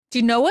Do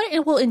you know what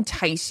it will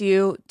entice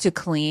you to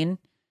clean?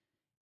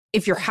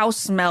 If your house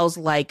smells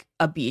like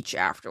a beach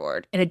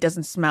afterward and it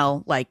doesn't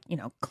smell like,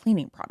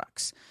 cleaning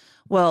products.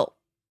 Well,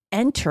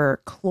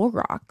 enter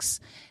Clorox.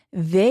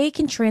 They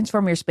can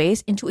transform your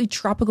space into a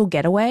tropical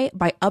getaway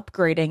by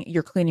upgrading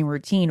your cleaning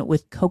routine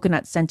with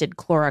coconut-scented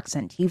Clorox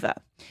Scentiva.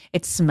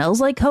 It smells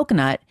like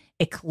coconut,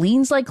 it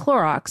cleans like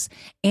Clorox,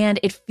 and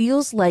it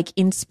feels like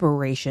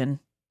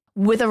inspiration.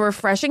 With a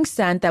refreshing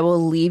scent that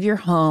will leave your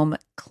home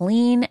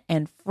clean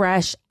and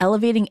fresh,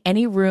 elevating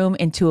any room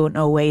into an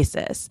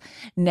oasis.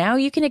 Now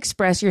you can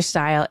express your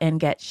style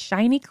and get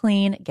shiny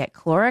clean. Get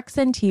Clorox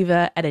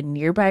Scentiva at a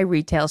nearby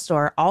retail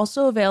store,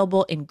 also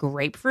available in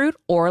grapefruit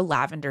or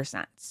lavender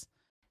scents.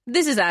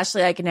 This is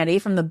Ashley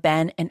Iconetti from the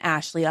Ben and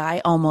Ashley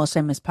I Almost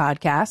Famous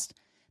podcast.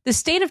 The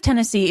state of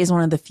Tennessee is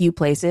one of the few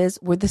places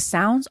where the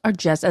sounds are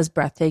just as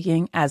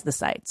breathtaking as the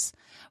sights.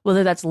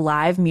 Whether that's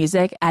live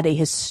music at a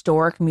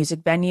historic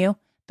music venue,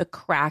 the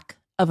crack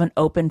of an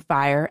open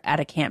fire at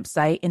a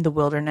campsite in the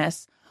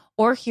wilderness,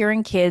 or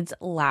hearing kids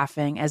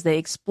laughing as they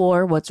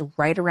explore what's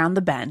right around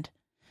the bend,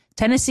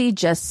 Tennessee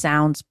just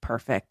sounds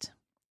perfect.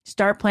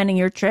 Start planning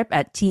your trip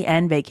at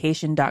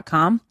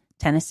tnvacation.com.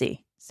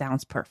 Tennessee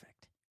sounds perfect.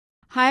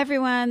 Hi,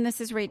 everyone. This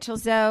is Rachel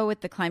Zoe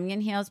with the Climbing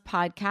in Heels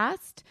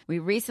podcast. We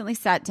recently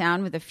sat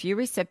down with a few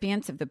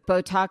recipients of the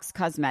Botox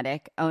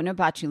Cosmetic,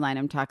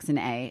 Onabotulinum Toxin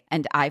A,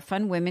 and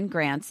iFund Women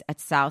grants at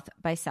South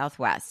by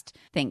Southwest,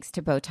 thanks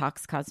to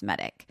Botox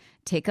Cosmetic.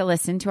 Take a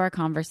listen to our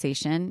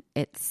conversation.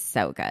 It's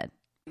so good.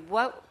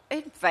 What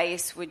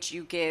advice would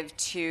you give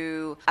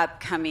to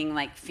upcoming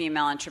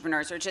female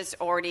entrepreneurs or just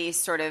already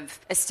sort of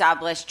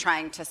established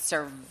trying to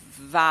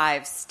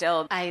survive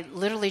still? I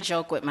literally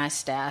joke with my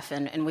staff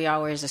and we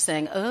always are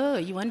saying, oh,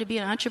 you want to be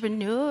an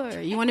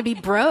entrepreneur? You want to be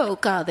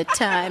broke all the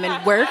time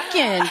and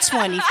working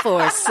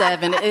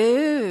 24/7.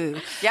 Ooh.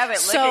 Yeah,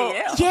 but look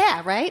at you.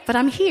 Yeah, right? But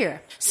I'm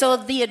here. So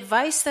the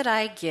advice that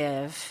I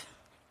give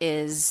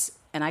is,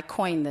 and I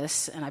coined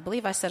this, and I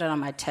believe I said it on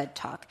my TED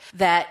Talk,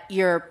 that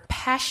your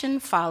passion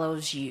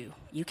follows you.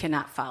 You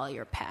cannot follow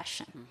your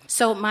passion.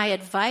 So my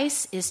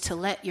advice is to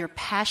let your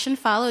passion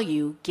follow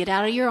you, get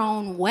out of your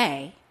own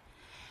way,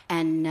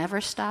 and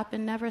never stop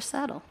and never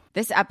settle.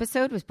 This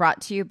episode was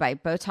brought to you by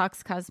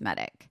Botox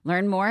Cosmetic.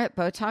 Learn more at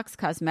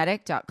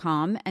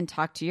BotoxCosmetic.com and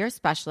talk to your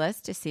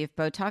specialist to see if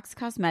Botox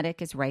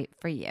Cosmetic is right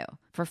for you.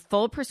 For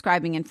full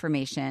prescribing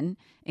information,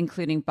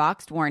 including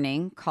boxed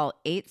warning, call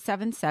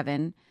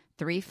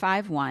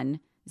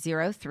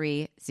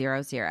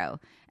 877-351-0300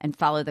 and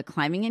follow the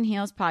Climbing in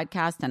Heels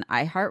podcast on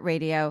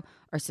iHeartRadio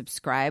or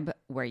subscribe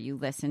where you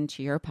listen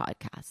to your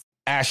podcast.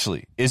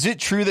 Ashley, is it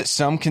true that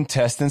some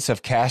contestants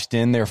have cashed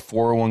in their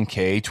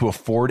 401k to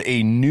afford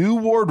a new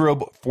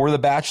wardrobe for The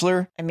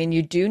Bachelor? I mean,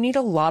 you do need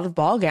a lot of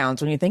ball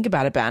gowns when you think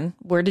about it, Ben.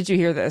 Where did you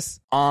hear this?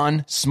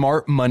 On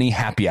Smart Money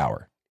Happy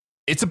Hour.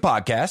 It's a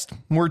podcast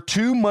where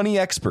two money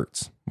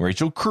experts,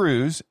 Rachel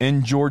Cruz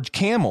and George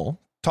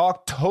Camel,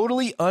 talk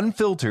totally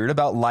unfiltered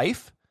about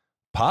life,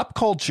 pop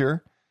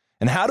culture,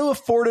 and how to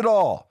afford it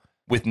all,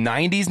 with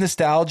 90s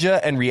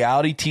nostalgia and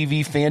reality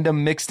TV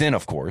fandom mixed in,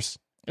 of course.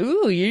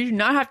 Ooh, you do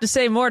not have to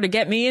say more to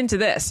get me into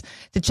this.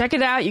 To check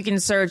it out, you can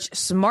search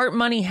Smart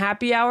Money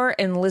Happy Hour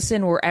and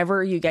listen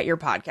wherever you get your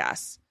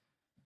podcasts.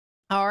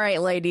 All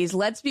right, ladies,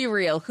 let's be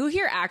real. Who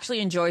here actually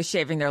enjoys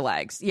shaving their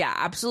legs? Yeah,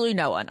 absolutely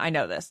no one. I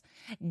know this.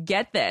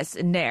 Get this.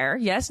 Nair,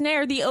 yes,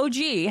 Nair, the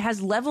OG,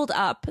 has leveled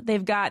up.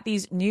 They've got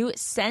these new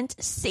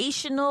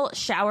sensational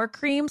shower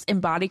creams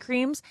and body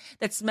creams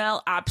that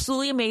smell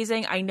absolutely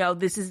amazing. I know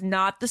this is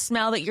not the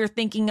smell that you're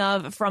thinking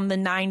of from the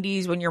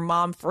 90s when your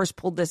mom first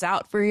pulled this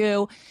out for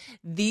you.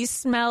 These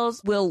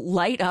smells will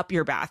light up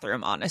your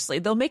bathroom, honestly.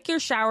 They'll make your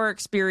shower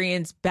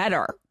experience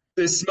better.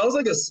 It smells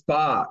like a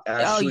spa,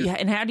 actually. Oh, yeah.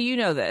 And how do you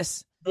know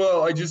this?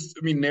 Well,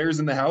 Nair's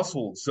in the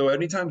household. So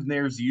anytime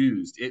Nair's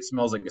used, it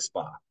smells like a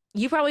spa.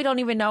 You probably don't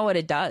even know what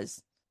it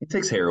does. It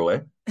takes hair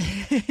away.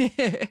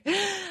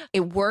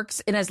 It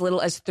works in as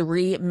little as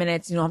 3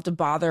 minutes. You don't have to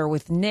bother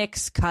with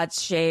nicks,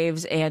 cuts,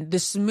 shaves, and the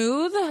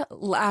smooth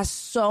lasts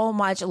so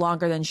much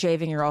longer than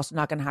shaving. You're also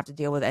not going to have to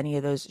deal with any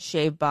of those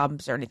shave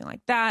bumps or anything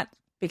like that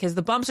because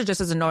the bumps are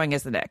just as annoying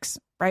as the nicks,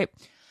 right?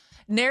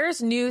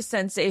 Nair's new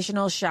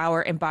sensational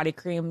shower and body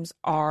creams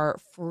are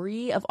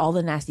free of all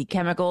the nasty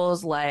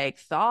chemicals like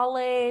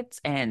phthalates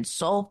and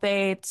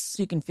sulfates.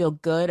 You can feel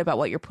good about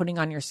what you're putting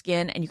on your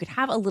skin, and you can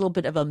have a little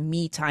bit of a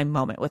me time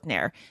moment with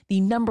Nair,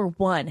 the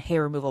 #1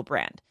 hair removal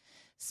brand.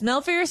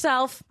 Smell for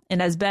yourself,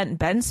 and as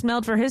Ben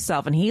smelled for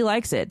himself, and he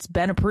likes it. It's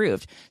Ben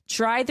approved.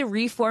 Try the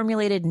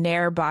reformulated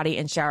Nair body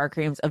and shower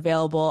creams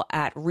available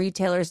at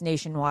retailers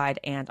nationwide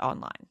and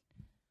online.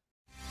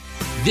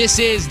 This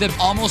is the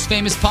Almost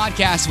Famous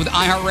podcast with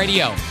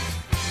iHeartRadio.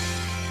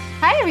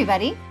 Hi,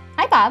 everybody.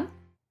 Hi, Bob.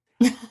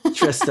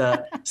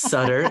 Trista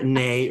Sutter,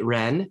 nay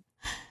Ren.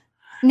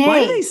 Nay.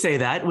 Why do they say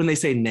that when they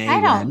say nay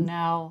I don't Ren?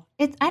 know.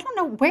 I don't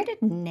know. Where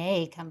did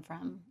nay come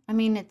from? I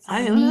mean, it's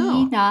I don't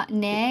know. not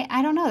nay.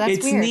 I don't know. That's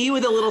it's weird. It's knee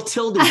with a little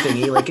tilde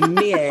thingy, like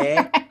nay.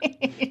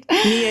 Right.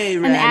 Nay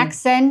Ren. An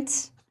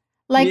accent.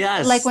 Like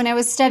Yes. like when I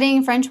was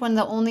studying French, one of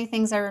the only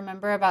things I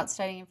remember about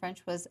studying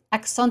French was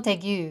accent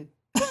aigu.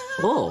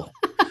 Oh,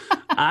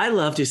 I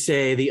love to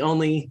say the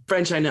only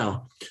French I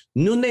know.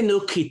 Nous ne nous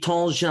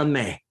quittons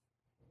jamais.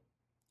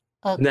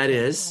 And that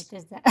is,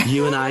 what that?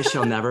 you and I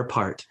shall never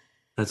part.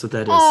 That's what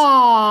that is.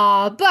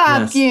 Aw,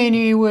 Bob Yes.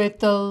 Guinea with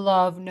the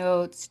love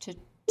notes to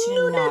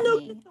not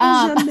me.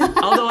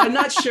 Although I'm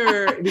not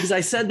sure, because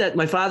I said that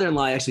my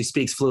father-in-law actually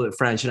speaks fluent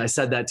French, and I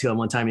said that to him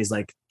one time. He's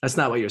like, "That's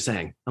not what you're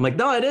saying." I'm like,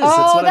 "No, it is."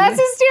 Oh, what that's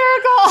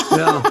hysterical.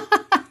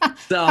 Yeah.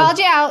 So Called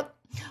you out.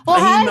 Well, I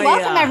need hi, my,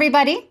 welcome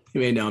everybody.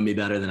 you may know me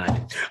better than I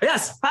do.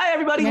 Yes. Hi,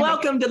 everybody. Maybe.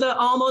 Welcome to the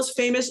Almost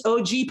Famous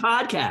OG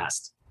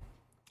podcast,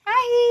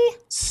 Hi.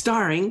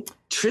 starring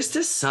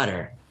Trista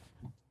Sutter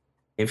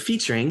and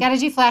featuring Gotta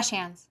do flash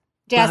hands.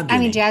 Jazz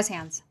Guinea. jazz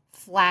hands.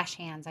 Flash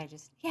hands.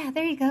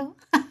 There you go.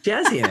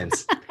 Jazz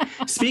hands.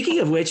 Speaking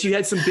of which, you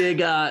had some big,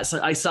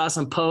 so I saw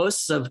some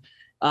posts of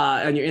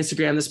on your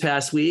Instagram this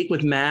past week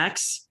with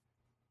Max.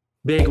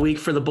 Big week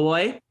for the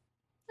boy.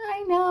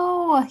 I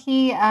know.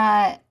 He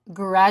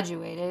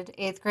graduated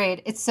 8th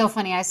grade. It's so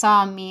funny. I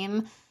saw a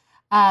meme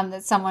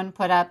that someone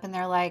put up, and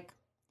they're like,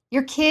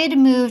 your kid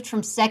moved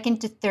from 2nd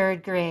to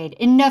 3rd grade.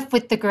 Enough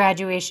with the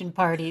graduation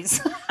parties.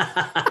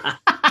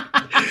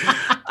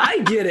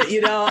 I get it.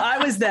 You know, I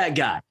was that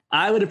guy.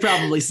 I would have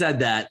probably said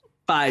that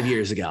 5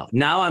 years ago.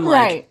 Now I'm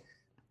like, Right.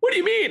 what do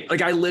you mean?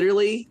 Like, I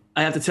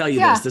have to tell you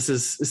Yeah. this.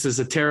 This is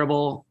a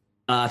terrible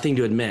thing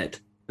to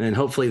admit. And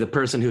hopefully the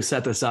person who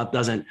set this up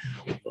doesn't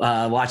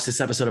watch this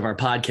episode of our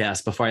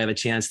podcast before I have a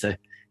chance to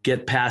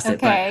get past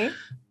it. Okay.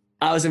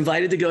 But I was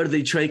invited to go to the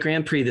Detroit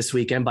Grand Prix this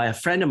weekend by a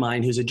friend of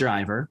mine who's a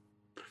driver.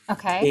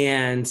 Okay.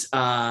 And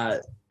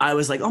I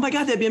was like, oh my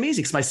God, that'd be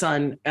amazing. Because my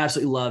son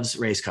absolutely loves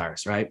race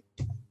cars, right?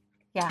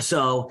 Yeah.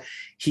 So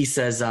he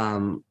says,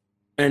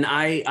 and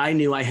I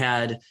knew I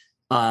had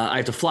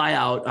to fly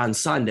out on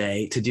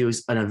Sunday to do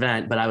an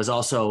event, but I was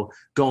also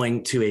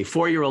going to a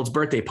 4-year-old's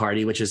birthday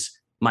party, which is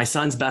my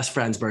son's best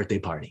friend's birthday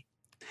party.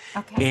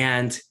 Okay.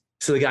 And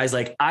so the guy's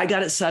like, I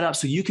got it set up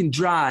so you can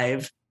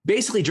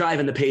basically drive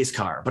in the pace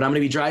car, but I'm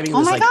going to be driving Oh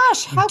this my like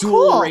gosh, how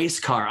dual cool. race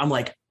car. I'm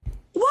like,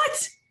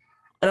 what?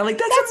 And I'm like,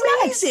 that's nuts.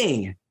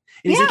 amazing.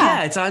 And he's like, Yeah.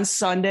 yeah, it's on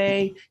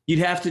Sunday. You'd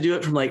have to do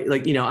it from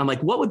like, you know, I'm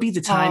like, what would be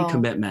the time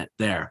commitment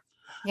there?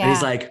 Yeah. And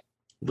he's like,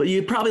 but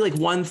you probably like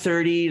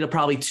 1:30 to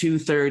probably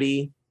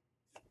 2:30.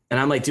 And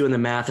I'm like doing the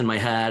math in my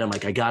head. I'm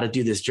like, I got to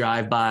do this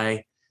drive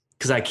by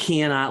because I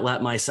cannot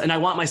let my son, and I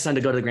want my son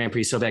to go to the Grand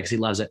Prix so bad because he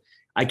loves it.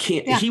 I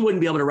can't, he wouldn't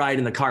be able to ride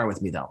in the car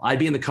with me though. I'd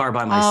be in the car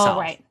by myself. Oh,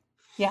 right.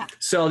 Yeah.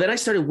 So then I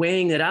started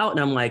weighing it out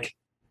and I'm like,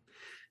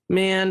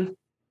 man,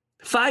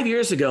 5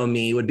 years ago,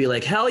 me would be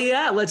like, hell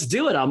yeah, let's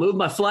do it. I'll move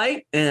my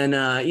flight and,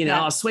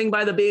 I'll swing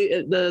by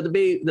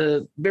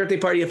the birthday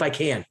party if I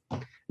can.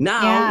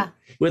 Now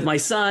with my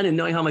son and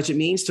knowing how much it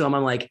means to him,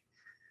 I'm like,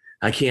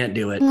 I can't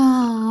do it.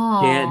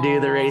 Aww. Can't do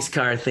the race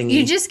car thingy.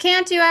 You just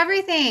can't do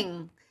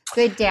everything.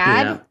 Good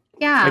dad.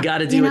 Yeah. I got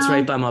to do what's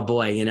right by my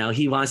boy. You know,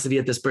 he wants to be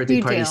at this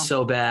birthday party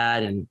so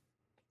bad. And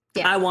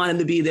I want him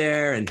to be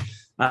there. And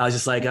I was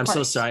just like, I'm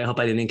so sorry. I hope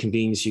I didn't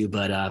inconvenience you,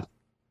 but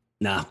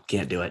no,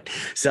 can't do it.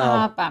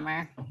 So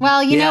bummer.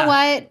 Well, you know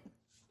what?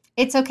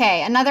 It's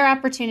okay. Another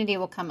opportunity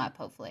will come up,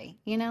 hopefully,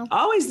 you know?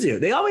 Always do.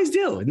 They always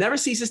do. It never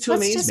ceases to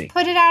amaze me. Let's just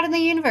put it out in the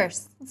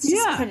universe. Let's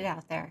just put it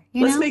out there.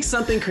 Let's make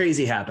something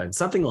crazy happen.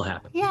 Something will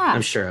happen. Yeah.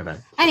 I'm sure of it.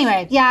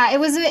 Anyway, it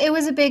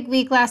was a big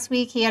week last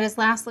week. He had his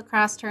last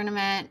lacrosse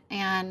tournament,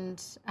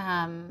 and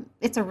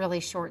it's a really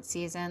short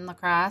season,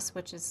 lacrosse,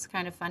 which is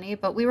kind of funny.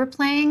 But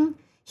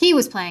he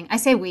was playing. I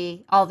say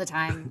we all the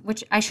time,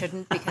 which I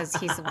shouldn't because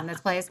he's the one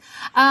that plays.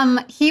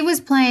 He was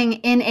playing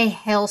in a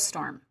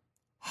hailstorm.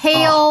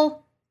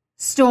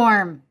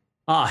 Storm.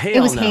 Oh, hail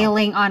It was no.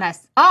 hailing on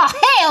us. Oh,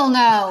 hell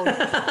no.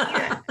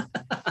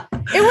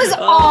 It was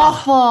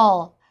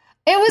awful.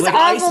 It was Like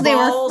awful. ice They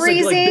were balls? Like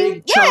freezing.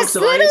 big chunks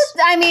of little, ice?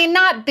 I mean,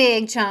 not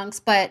big chunks,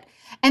 but,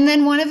 and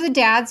then one of the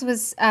dads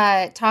was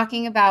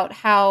talking about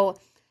how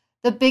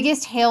the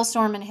biggest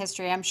hailstorm in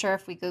history, I'm sure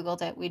if we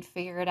Googled it, we'd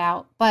figure it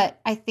out. But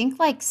I think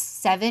like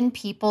 7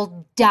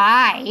 people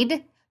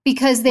died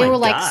because they were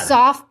like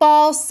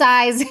softball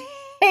size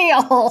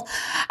hail.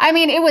 I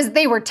mean,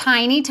 they were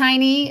tiny,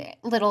 tiny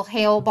little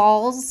hail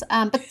balls,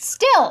 but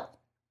still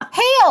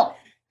hail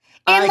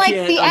in like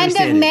the end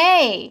of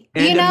May.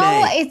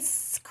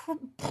 It's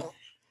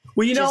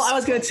well, I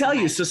was going to tell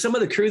you. So some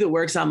of the crew that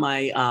works on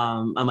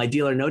my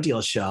Deal or No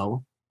Deal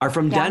show are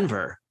from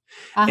Denver,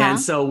 and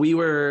so we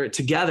were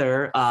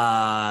together.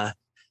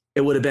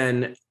 It would have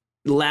been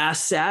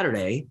last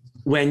Saturday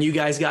when you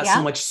guys got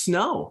so much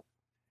snow.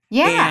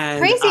 Yeah, and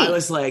crazy. I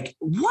was like,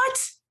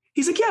 "What?"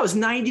 He's like, yeah, it was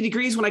 90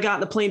 degrees when I got in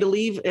the plane to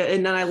leave,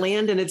 and then I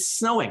land and it's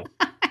snowing.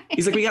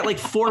 He's like, we got like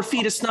 4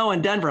 feet of snow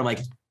in Denver. I'm like,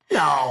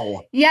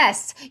 No.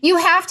 Yes. You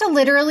have to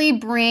literally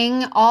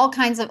bring all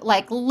kinds of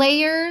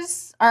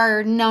layers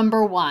are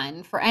number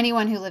one for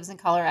anyone who lives in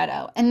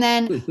Colorado. And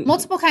then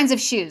multiple kinds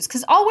of shoes.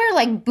 Because I'll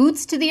wear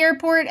boots to the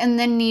airport and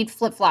then need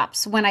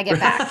flip-flops when I get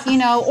back,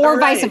 or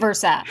vice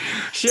versa.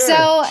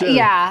 Sure.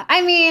 Yeah.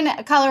 I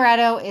mean,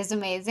 Colorado is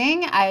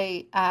amazing.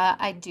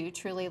 I do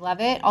truly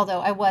love it. Although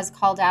I was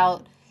called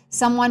out.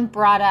 Someone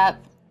brought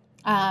up,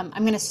 I'm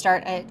going to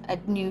start a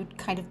new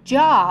kind of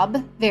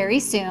job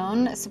very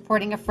soon,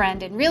 supporting a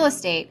friend in real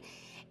estate.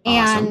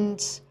 Awesome.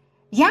 And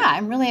yeah,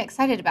 I'm really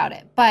excited about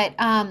it. But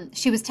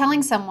she was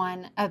telling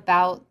someone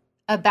about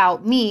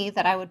me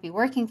that I would be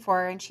working for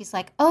her. And she's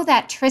like, oh,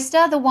 that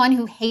Trista, the one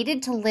who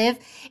hated to live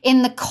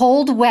in the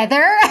cold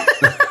weather.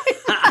 From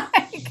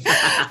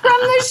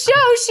the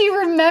show, she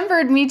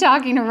remembered me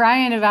talking to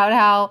Ryan about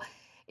how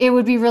it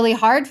would be really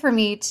hard for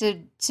me to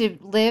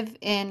live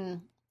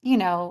in,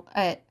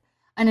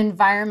 an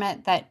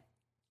environment that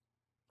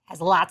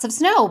has lots of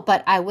snow.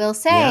 But I will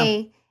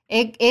say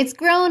it's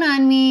grown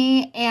on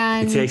me,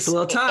 and it takes a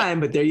little time,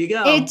 but there you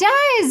go. It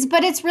does,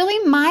 but it's really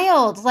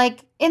mild.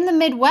 Like in the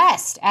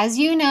Midwest, as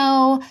you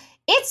know,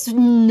 it's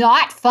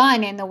not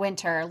fun in the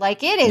winter.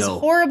 Like it is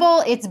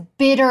horrible. It's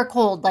bitter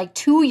cold, like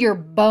to your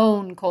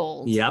bone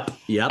cold. Yep.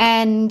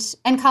 And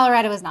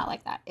Colorado is not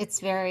like that. It's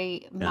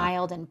very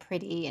mild and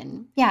pretty,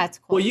 and it's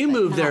cool. Well, you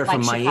moved there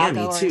from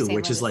Miami too,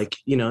 which is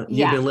you've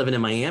been living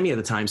in Miami at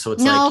the time, so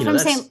it's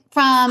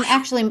from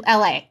actually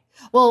LA.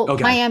 Well,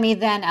 Miami,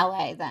 then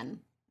LA, then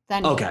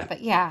here.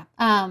 But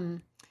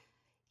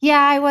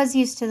I was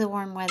used to the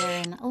warm weather,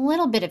 and a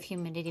little bit of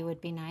humidity would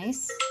be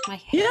nice. My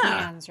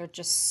hands are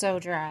just so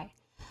dry.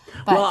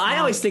 But, well, I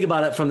always think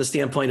about it from the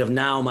standpoint of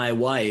now my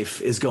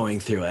wife is going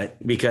through it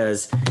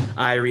because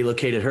I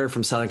relocated her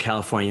from Southern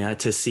California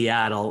to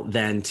Seattle,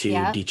 then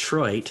to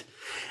Detroit.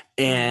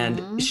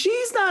 And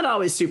she's not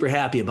always super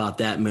happy about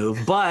that move,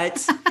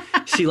 but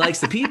she likes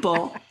the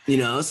people,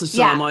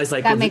 so I'm always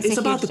like, it's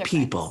about the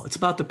people. It's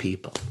about the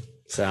people.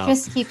 So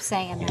just keep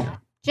saying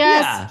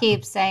that.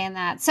 Keep saying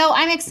that. So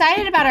I'm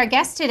excited about our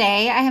guest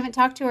today. I haven't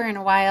talked to her in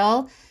a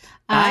while.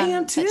 I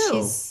am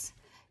too.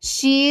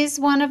 She's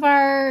one of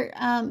our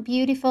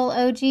beautiful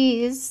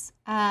OGs,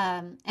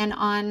 and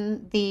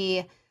on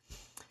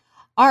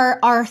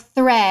our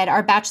thread,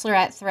 our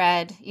Bachelorette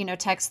thread,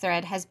 text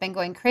thread has been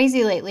going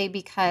crazy lately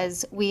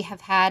because we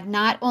have had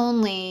not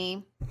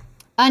only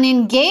an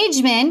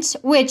engagement,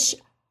 which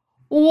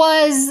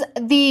was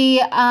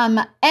the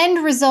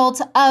end result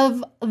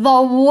of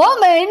the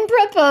woman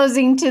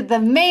proposing to the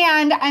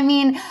man. I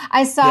mean,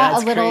 I saw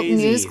a little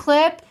news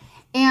clip,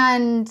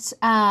 and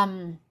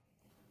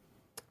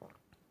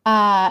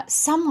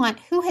someone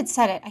who had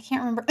said it, I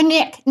can't remember.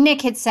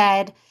 Nick had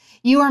said,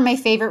 "You are my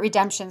favorite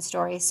redemption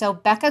story." So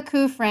Becca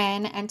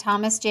Kufrin and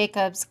Thomas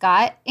Jacobs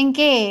got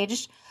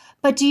engaged.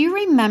 But do you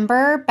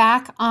remember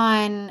back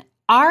on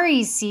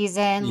Ari's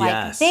season,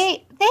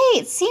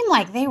 they seemed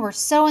like they were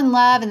so in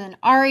love, and then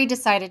Ari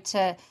decided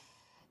to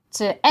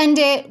end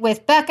it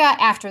with Becca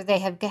after they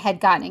had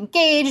gotten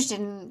engaged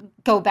and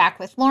go back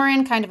with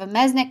Lauren, kind of a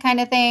Mesnick kind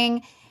of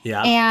thing.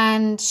 Yeah.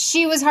 And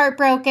she was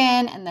heartbroken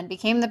and then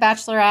became the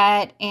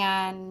Bachelorette,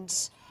 and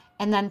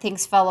then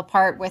things fell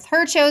apart with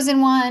her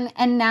chosen one,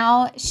 and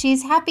now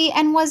she's happy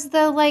and was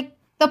the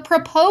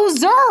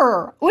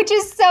proposer, which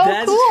is so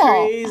That's cool.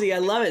 That's crazy. I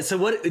love it. So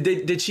what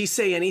did she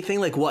say anything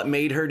like what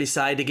made her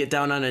decide to get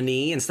down on a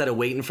knee instead of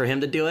waiting for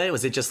him to do it?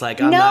 Was it just like,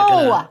 I'm not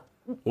going to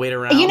wait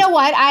around? You know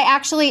what? I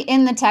actually,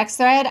 in the text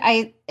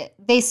thread,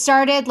 they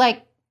started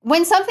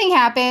when something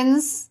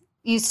happens,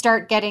 you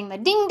start getting the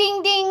ding,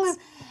 ding, dings.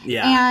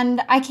 Yeah.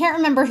 And I can't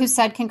remember who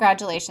said,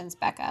 "Congratulations,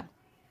 Becca."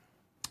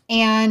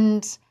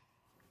 And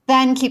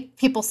then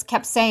people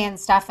kept saying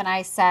stuff, and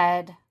I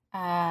said,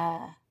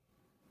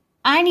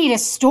 I need a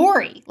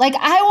story.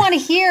 I want to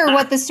hear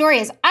what the story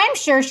is. I'm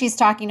sure she's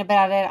talking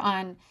about it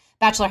on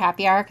Bachelor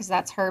Happy Hour because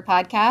that's her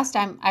podcast.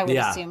 I would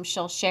assume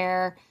she'll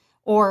share,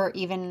 or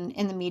even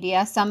in the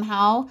media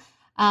somehow.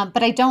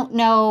 But I don't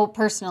know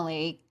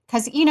personally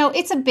because,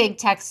 it's a big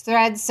text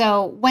thread.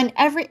 So when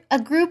a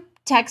group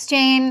text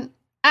chain,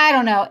 I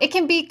don't know, it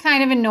can be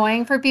kind of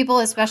annoying for people,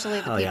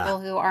 especially the people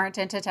who aren't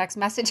into text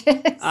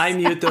messages. I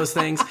mute those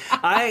things.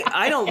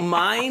 I don't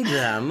mind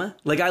them.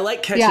 I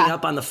like catching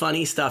up on the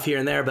funny stuff here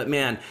and there. But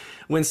man,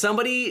 when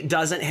somebody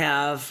doesn't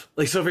have,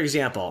 so for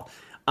example,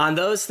 on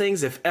those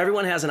things, if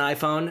everyone has an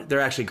iPhone, they're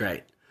actually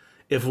great.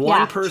 If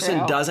one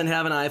person doesn't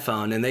have an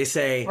iPhone and they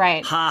say,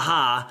 ha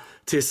ha,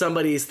 to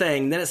somebody's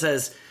thing, then it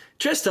says,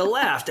 Trista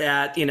laughed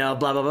at, blah,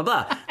 blah, blah,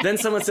 blah. Then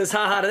someone says,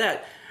 ha ha to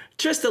that.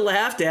 Trista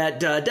laughed at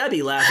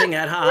Debbie laughing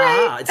at ha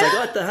ha ha. It's like,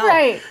 what the hell?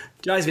 Right.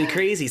 Drives me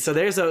crazy. So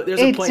there's a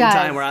point in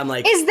time where I'm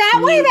like, is that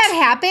why that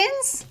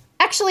happens?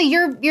 Actually,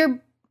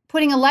 you're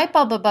putting a light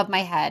bulb above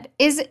my head.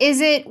 Is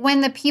it when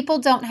the people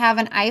don't have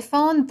an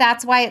iPhone?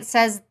 That's why it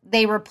says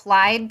they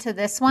replied to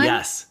this one?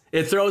 Yes.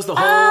 It throws the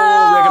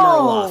whole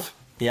rigmarole off.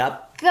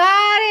 Yep.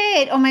 got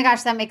it. Oh my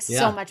gosh, that makes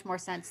so much more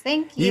sense.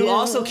 Thank you. You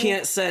also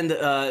can't send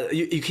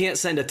you can't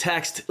send a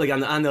text like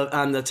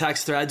on the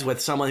text threads with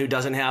someone who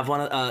doesn't have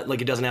one, like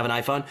who doesn't have an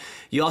iPhone.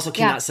 You also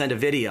cannot send a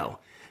video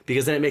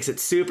because then it makes it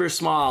super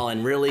small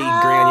and really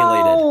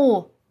granulated.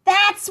 Oh,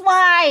 that's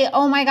why.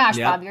 Oh my gosh,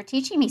 Bob, you're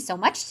teaching me so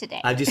much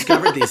today. I've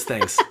discovered these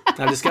things.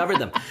 I've discovered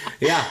them.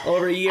 Yeah,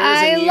 over years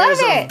and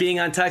years of being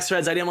on text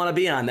threads I didn't want to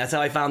be on. That's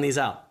how I found these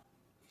out.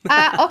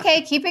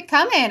 Okay, keep it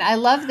coming. I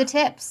love the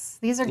tips.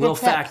 These are good little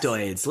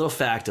tips. Little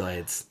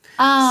factoids.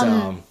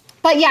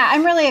 But yeah,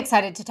 I'm really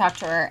excited to talk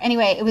to her.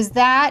 Anyway, it was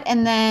that,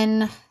 and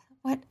then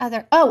what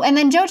other? Oh, and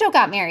then JoJo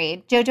got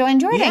married. JoJo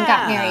and Jordan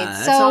got married.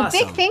 So awesome.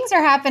 Big things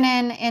are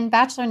happening in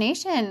Bachelor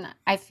Nation.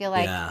 I feel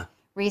like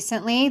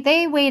recently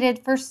they waited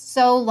for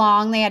so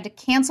long. They had to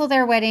cancel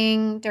their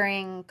wedding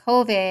during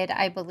COVID,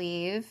 I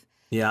believe.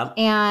 Yeah.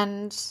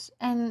 And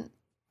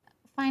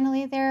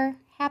finally they're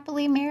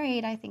happily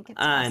married. I think it's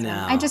awesome. I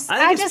know. I just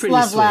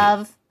love sweet.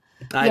 love.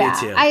 I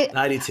do too.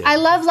 I do too. I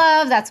love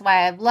love. That's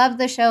why I've loved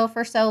the show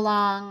for so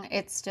long.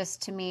 It's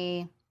just, to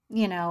me,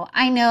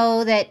 I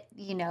know that,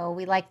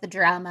 we like the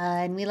drama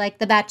and we like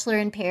the Bachelor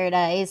in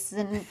Paradise,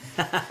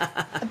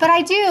 but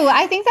I do.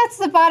 I think that's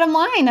the bottom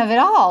line of it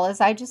all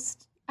is I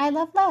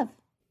love love.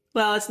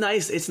 Well, it's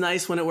nice. It's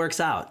nice when it works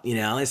out,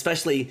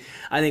 especially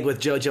I think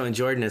with JoJo and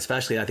Jordan,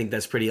 especially, I think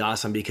that's pretty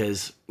awesome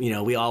because,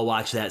 we all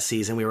watched that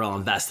season. We were all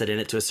invested in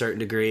it to a certain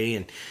degree.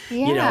 And,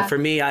 for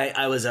me,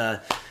 I was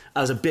a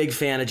big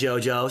fan of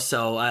JoJo.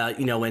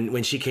 So,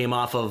 when she came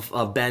off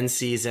of Ben's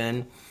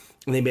season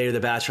and they made her the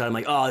Bachelor, I'm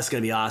like, oh, this is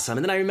going to be awesome.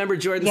 And then I remember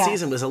Jordan's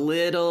season was a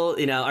little,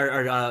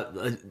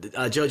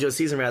 JoJo's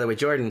season rather with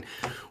Jordan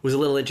was a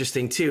little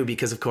interesting too,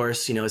 because of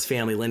course, his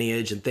family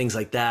lineage and things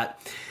like that.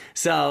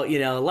 So,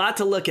 a lot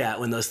to look at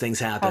when those things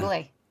happen.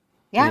 Totally.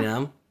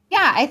 Yeah.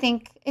 Yeah, I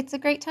think it's a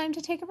great time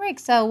to take a break.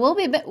 So we'll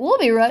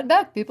be right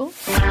back, people.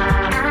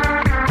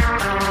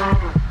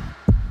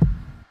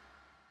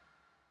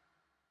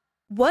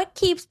 What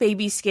keeps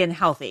baby skin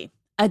healthy?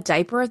 A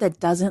diaper that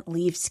doesn't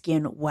leave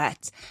skin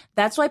wet.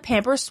 That's why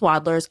Pampers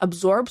Swaddlers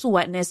absorbs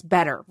wetness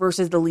better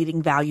versus the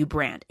leading value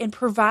brand and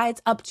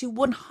provides up to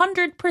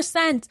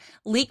 100%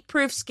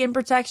 leak-proof skin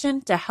protection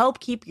to help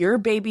keep your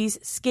baby's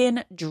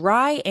skin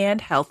dry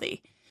and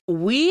healthy.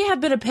 We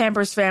have been a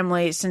Pampers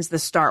family since the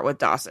start with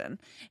Dawson.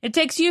 It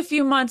takes you a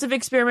few months of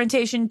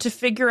experimentation to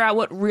figure out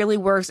what really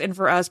works, and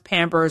for us,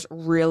 Pampers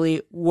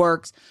really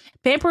works.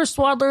 Pampers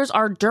Swaddlers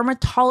are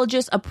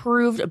dermatologist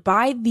approved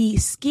by the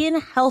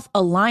Skin Health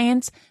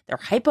Alliance. They're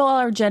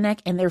hypoallergenic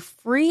and they're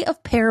free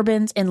of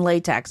parabens and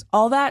latex.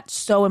 All that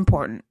so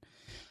important.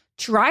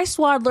 Try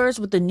Swaddlers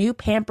with the new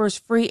Pampers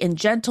Free and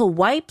Gentle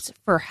wipes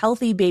for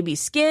healthy baby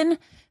skin.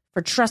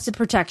 For trusted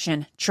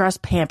protection,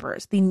 trust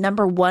Pampers, the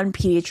 #1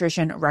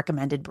 pediatrician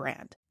recommended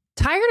brand.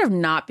 Tired of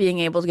not being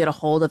able to get a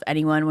hold of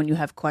anyone when you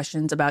have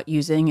questions about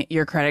using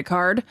your credit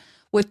card?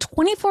 With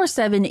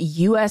 24/7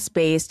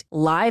 US-based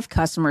live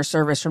customer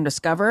service from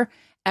Discover,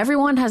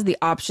 everyone has the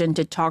option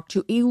to talk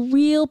to a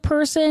real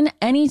person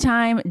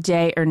anytime,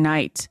 day or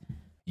night.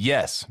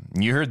 Yes,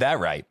 you heard that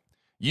right.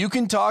 You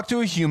can talk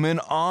to a human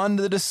on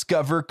the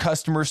Discover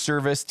customer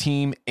service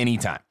team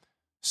anytime.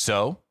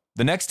 So,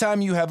 the next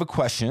time you have a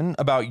question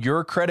about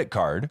your credit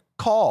card,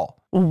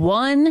 call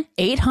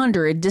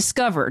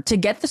 1-800-DISCOVER to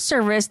get the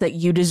service that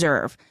you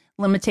deserve.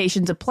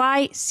 Limitations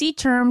apply. See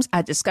terms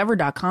at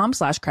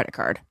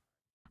discover.com/creditcard.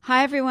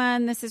 Hi,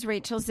 everyone. This is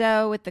Rachel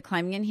Zoe with the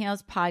Climbing in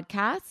Heels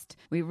podcast.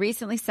 We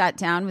recently sat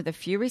down with a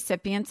few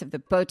recipients of the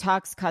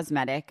Botox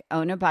Cosmetic,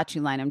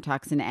 Onabotulinum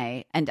Toxin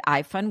A, and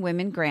iFund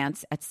Women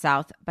grants at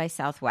South by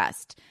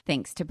Southwest,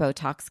 thanks to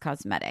Botox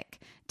Cosmetic.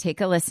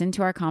 Take a listen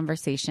to our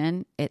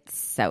conversation. It's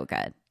so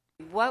good.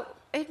 What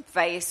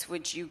advice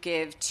would you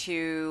give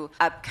to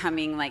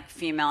upcoming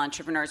female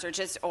entrepreneurs or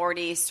just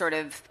already sort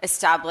of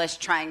established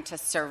trying to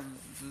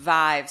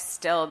survive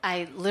still?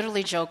 I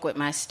literally joke with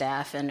my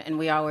staff and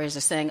we always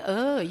are saying,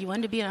 oh, you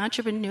want to be an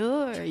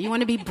entrepreneur? You want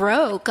to be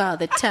broke all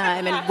the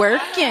time and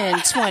working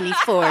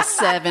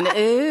 24/7.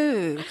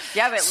 Ooh.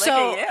 Yeah, but look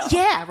at you.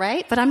 Yeah,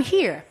 right? But I'm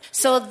here.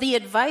 So the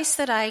advice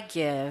that I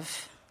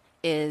give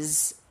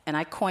is, and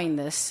I coined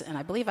this, and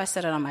I believe I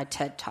said it on my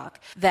TED Talk,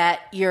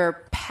 that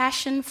your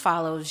passion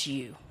follows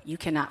you. You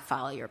cannot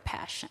follow your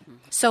passion.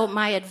 Mm-hmm. So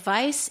my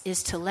advice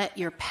is to let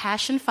your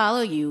passion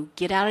follow you,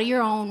 get out of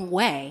your own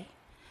way,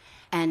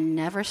 and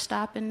never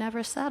stop and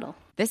never settle.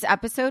 This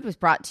episode was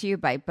brought to you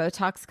by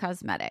Botox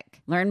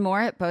Cosmetic. Learn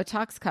more at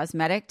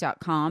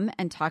BotoxCosmetic.com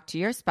and talk to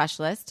your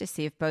specialist to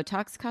see if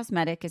Botox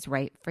Cosmetic is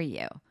right for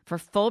you. For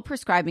full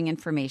prescribing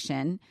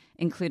information,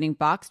 including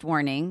boxed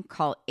warning,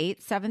 call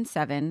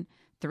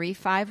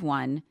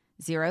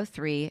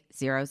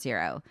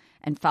 877-351-0300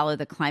 and follow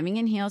the Climbing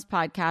in Heels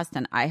podcast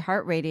on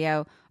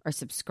iHeartRadio or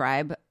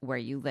subscribe where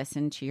you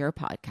listen to your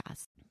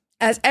podcast.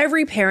 As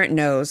every parent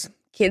knows,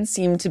 kids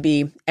seem to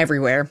be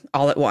everywhere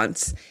all at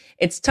once.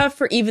 It's tough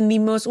for even the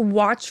most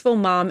watchful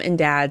mom and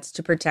dads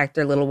to protect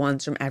their little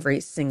ones from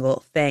every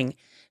single thing.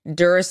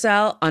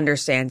 Duracell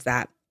understands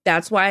that.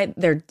 That's why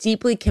they're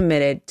deeply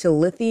committed to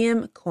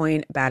lithium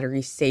coin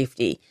battery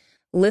safety.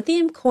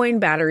 Lithium coin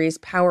batteries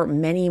power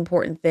many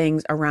important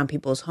things around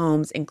people's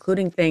homes,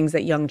 including things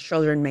that young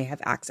children may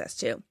have access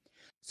to.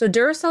 So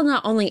Duracell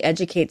not only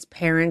educates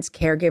parents,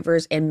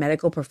 caregivers, and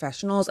medical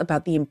professionals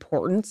about the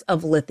importance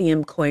of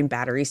lithium coin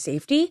battery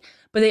safety,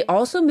 but they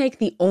also make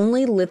the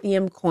only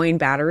lithium coin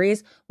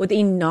batteries with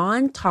a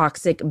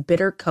non-toxic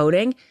bitter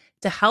coating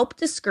to help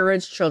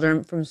discourage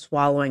children from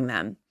swallowing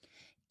them.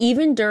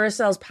 Even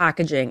Duracell's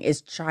packaging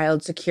is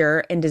child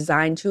secure and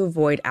designed to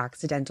avoid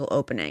accidental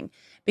opening.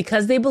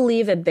 Because they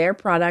believe that their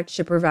product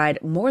should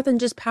provide more than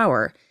just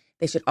power,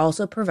 they should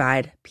also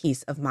provide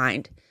peace of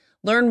mind.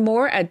 Learn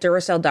more at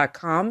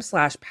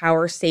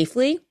Duracell.com/power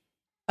safely.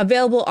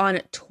 Available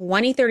on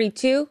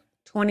 2032,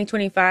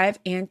 2025,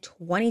 and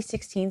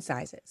 2016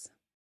 sizes.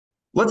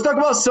 Let's talk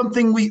about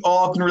something we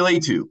all can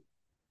relate to.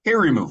 Hair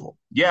removal.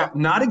 Yeah,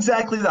 not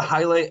exactly the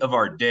highlight of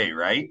our day,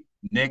 right?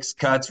 Nicks,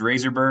 cuts,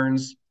 razor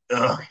burns.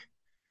 Ugh.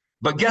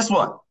 But guess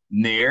what?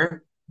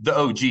 Nair, the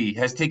OG,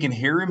 has taken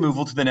hair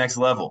removal to the next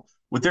level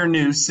with their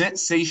new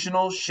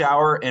sensational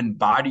shower and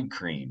body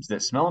creams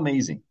that smell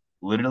amazing.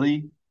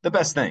 Literally the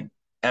best thing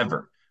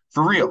ever.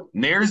 For real,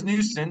 Nair's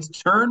new scents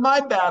turned my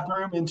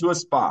bathroom into a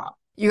spa.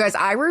 You guys,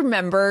 I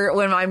remember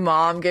when my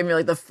mom gave me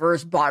like the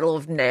first bottle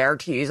of Nair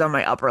to use on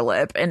my upper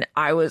lip, and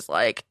I was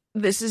like,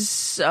 this is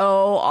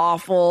so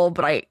awful,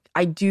 but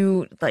I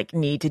do like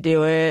need to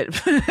do it.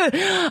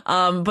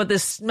 But the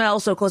smell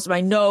so close to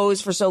my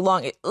nose for so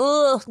long,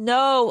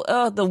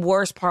 the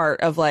worst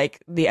part of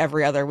like the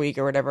every other week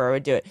or whatever I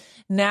would do it.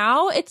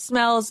 Now it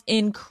smells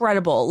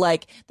incredible.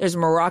 Like there's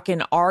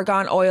Moroccan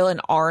argan oil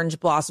and orange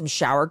blossom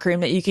shower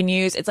cream that you can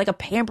use. It's like a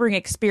pampering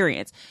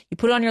experience. You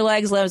put it on your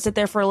legs, let it sit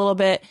there for a little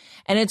bit,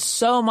 and it's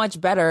so much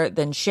better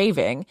than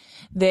shaving.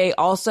 They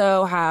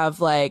also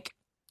have like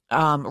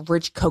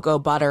rich cocoa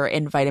butter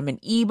and vitamin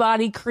E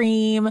body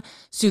cream,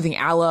 soothing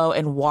aloe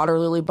and water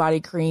lily body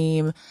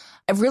cream.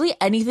 Really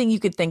anything you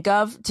could think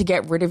of to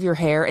get rid of your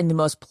hair in the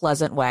most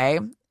pleasant way,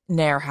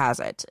 Nair has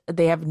it.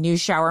 They have new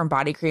shower and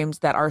body creams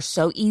that are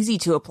so easy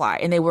to apply,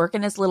 and they work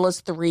in as little as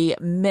 3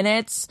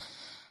 minutes.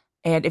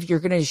 And if you're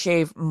going to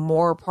shave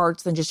more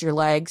parts than just your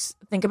legs,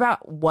 think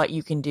about what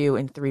you can do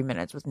in 3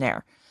 minutes with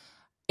Nair.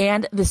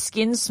 And the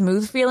skin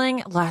smooth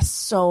feeling lasts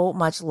so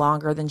much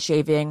longer than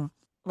shaving.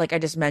 Like I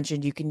just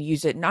mentioned, you can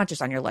use it not just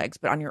on your legs,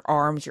 but on your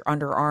arms, your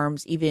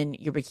underarms, even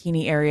your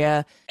bikini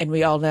area. And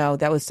we all know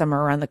that with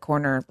summer around the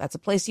corner, that's a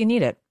place you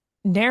need it.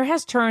 Nair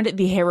has turned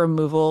the hair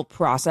removal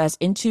process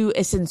into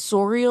a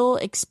sensorial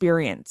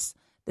experience.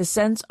 The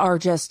scents are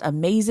just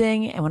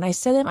amazing. And when I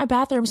say that my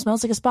bathroom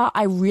smells like a spa,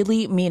 I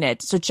really mean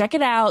it. So check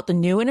it out. The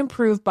new and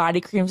improved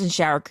body creams and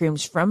shower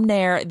creams from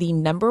Nair, the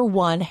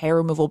 #1 hair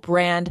removal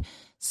brand.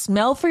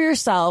 Smell for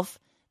yourself.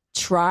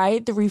 Try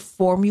the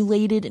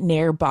reformulated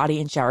Nair body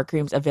and shower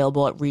creams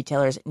available at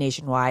retailers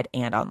nationwide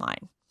and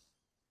online.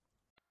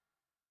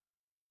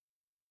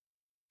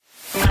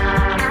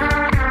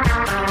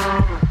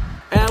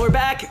 And we're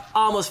back,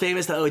 Almost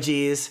Famous, the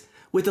OGs,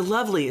 with the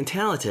lovely and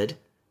talented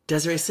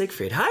Desiree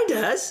Siegfried. Hi,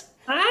 Des.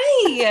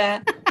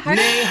 Hi.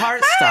 Nay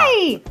Heartstop.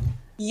 Hi.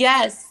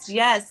 Yes.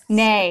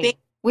 Nay.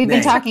 We've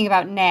been talking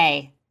about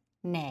nay.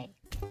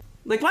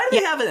 Like, why do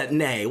they have it at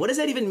nay? What does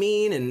that even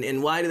mean?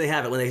 And why do they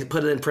have it when they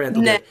put it in print?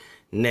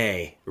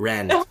 Nay,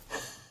 Ren.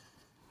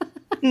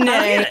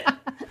 Nay.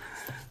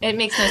 It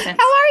makes no sense.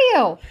 How are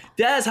you?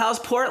 Des, how's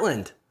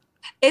Portland?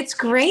 It's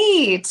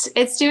great.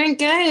 It's doing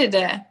good.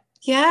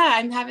 Yeah,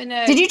 I'm having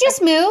a... Did you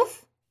just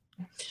move?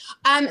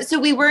 So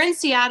we were in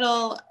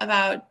Seattle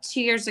about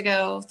 3 years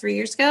ago,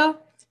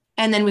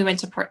 and then we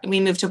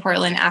moved to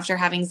Portland after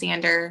having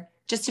Xander,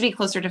 just to be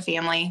closer to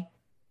family.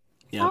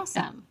 Yeah.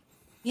 Awesome.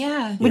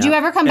 Yeah. Would you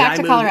ever come back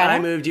to Colorado? I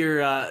moved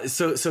your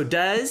so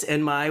Des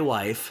and my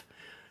wife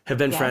have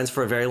been friends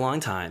for a very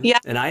long time. Yeah.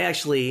 And I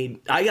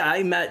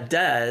met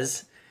Des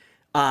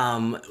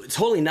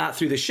totally not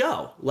through the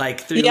show,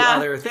 like through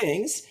other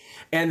things.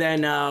 And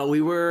then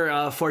we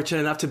were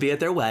fortunate enough to be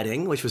at their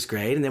wedding, which was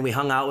great. And then we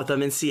hung out with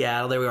them in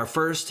Seattle. They were our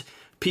first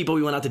people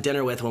we went out to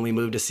dinner with when we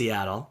moved to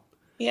Seattle.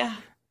 Yeah.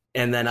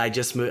 And then I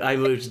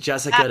moved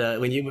Jessica to,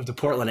 when you moved to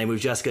Portland, I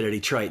moved Jessica to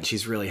Detroit, and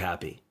she's really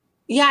happy.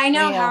 Yeah, I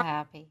know. Real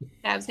happy.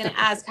 I was going to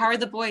ask, how are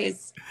the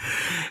boys?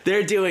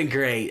 They're doing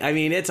great. I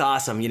mean, it's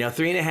awesome.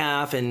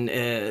 3.5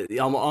 and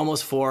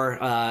almost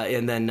 4,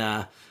 and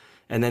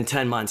then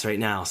 10 months right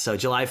now. So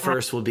July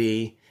 1st will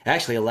be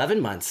actually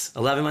 11 months.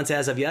 11 months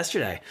as of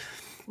yesterday.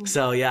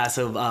 So yeah,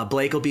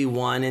 Blake will be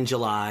 1 in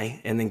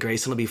July, and then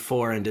Grayson will be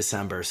 4 in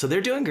December. So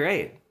they're doing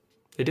great.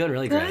 They're doing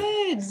really great.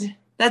 Good.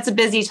 That's a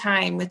busy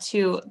time with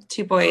two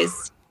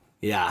boys.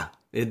 Yeah.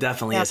 It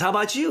definitely is. How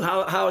about you?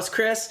 How's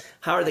Chris?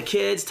 How are the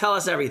kids? Tell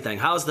us everything.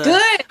 How's the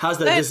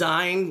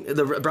design,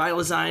 the bridal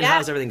design? Yeah.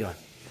 How's everything going?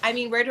 I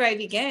mean, where do I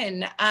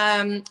begin?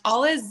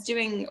 All is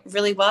doing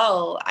really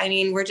well. I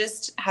mean, we're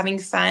just having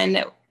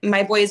fun.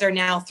 My boys are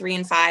now 3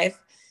 and 5.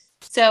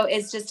 So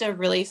it's just a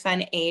really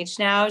fun age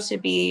now to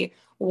be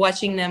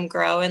watching them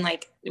grow. And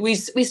like we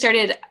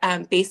started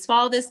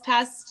baseball this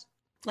past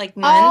month.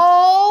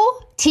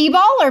 Oh,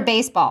 T-ball or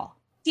baseball?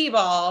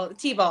 T-ball.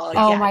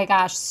 Oh my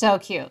gosh, so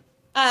cute.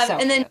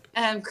 And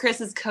then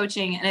Chris is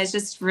coaching, and it's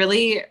just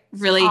really,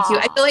 really cute.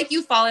 I feel like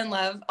you fall in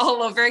love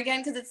all over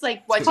again because it's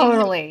like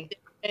watching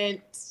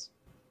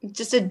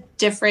just a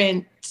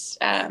different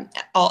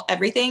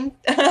everything.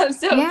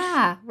 So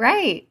yeah,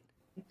 right.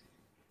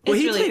 Well,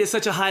 he played at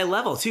such a high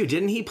level too,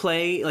 didn't he?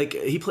 Play like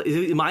he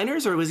played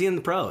minors, or was he in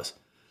the pros?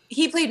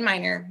 He played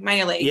minor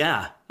league.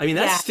 Yeah, I mean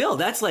that's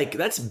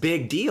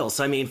big deal.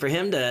 So I mean, for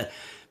him to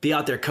be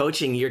out there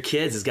coaching your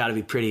kids has got to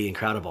be pretty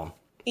incredible.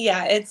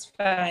 Yeah, it's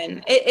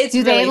fun. It's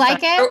do really they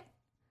like fun. it?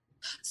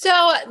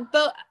 So,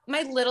 but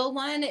my little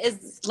one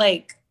is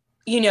like,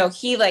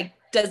 he like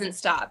doesn't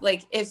stop.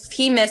 Like if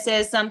he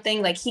misses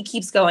something, like he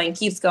keeps going.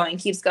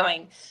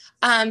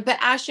 But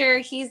Asher,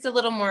 he's a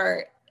little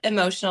more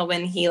emotional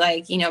when he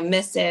like,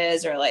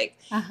 misses or like,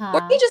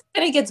 or he just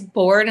kind of gets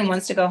bored and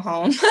wants to go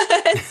home.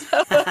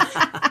 So,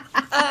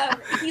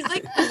 he's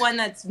like the one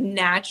that's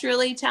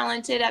naturally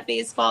talented at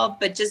baseball,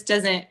 but just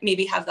doesn't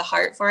maybe have the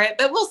heart for it.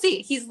 But we'll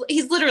see. He's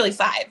literally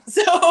 5.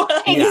 So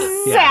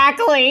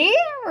exactly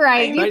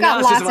right. You've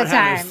got lots of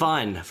time.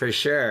 Fun for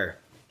sure.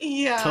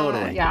 Yeah,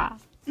 totally. Yeah.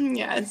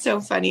 Yeah, it's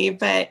so funny,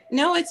 but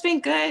no, it's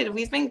been good.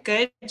 We've been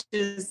good,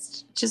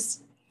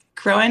 just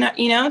growing up,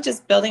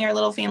 just building our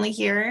little family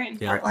here in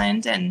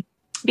Portland, and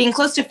being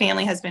close to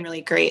family has been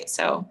really great.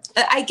 So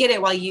I get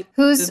it. While you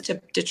moved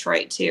to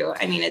Detroit too,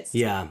 I mean, it's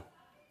yeah.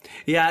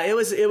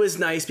 It was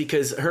nice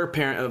because her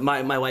parent,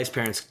 my wife's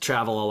parents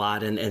travel a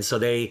lot, and so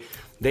they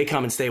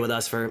come and stay with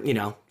us for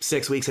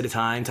 6 weeks at a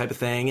time type of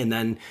thing, and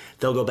then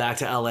they'll go back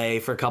to LA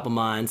for a couple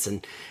months,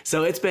 and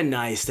so it's been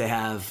nice to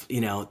have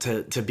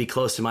to be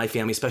close to my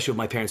family, especially with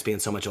my parents being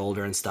so much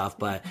older and stuff.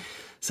 But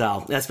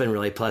so that's been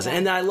really pleasant,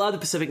 and I love the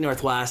Pacific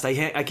Northwest. I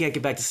can't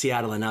get back to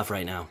Seattle enough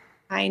right now.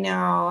 I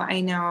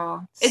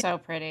know. It's so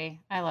pretty.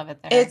 I love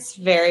it there. It's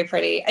very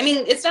pretty. I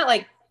mean, it's not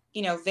like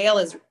Vail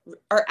is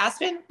or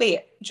Aspen.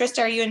 Wait,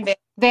 Trista, are you in Vail?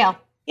 Vail.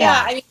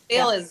 Yeah, I mean,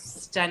 Vail is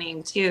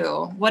stunning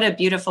too. What a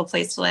beautiful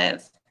place to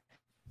live.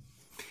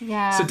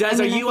 Yeah. So,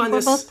 Des, are you on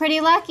this? We're both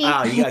pretty lucky.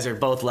 Oh, you guys are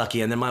both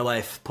lucky. And then my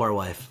wife, poor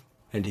wife,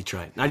 in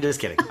Detroit. I'm just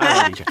kidding.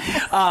 I love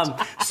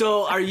Detroit.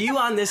 So, are you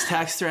on this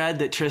text thread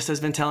that Trista's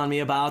been telling me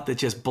about that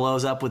just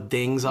blows up with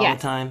dings all the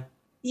time?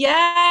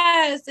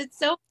 Yes, it's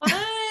so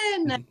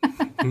fun.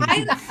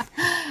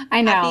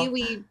 I know. Happy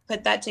we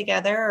put that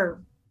together,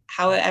 or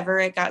however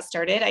it got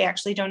started. I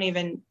actually don't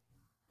even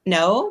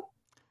know.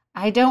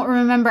 I don't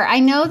remember. I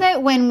know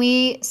that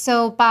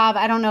so Bob,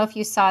 I don't know if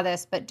you saw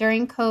this, but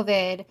during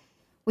COVID,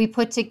 we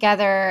put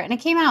together, and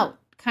it came out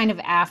kind of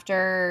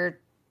after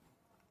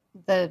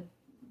the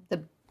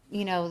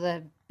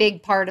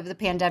big part of the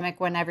pandemic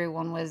when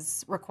everyone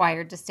was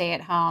required to stay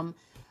at home.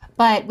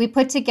 But we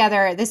put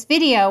together this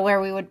video where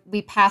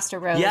we passed a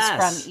rose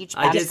from each bachelorette.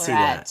 I did see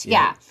that.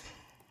 Yeah.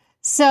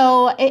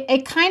 So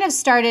it kind of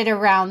started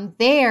around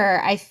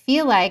there, I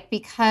feel like,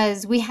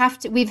 because we've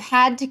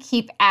had to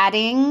keep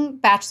adding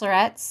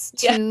bachelorettes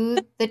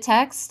to the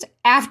text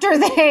after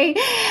they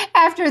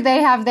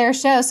have their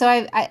show. So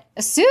I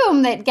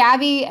assume that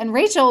Gabby and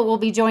Rachel will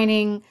be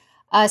joining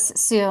us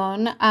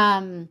soon.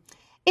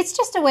 It's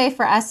just a way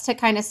for us to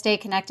kind of stay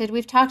connected.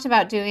 We've talked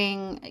about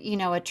doing,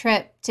 a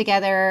trip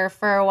together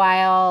for a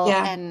while,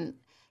 and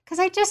because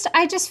I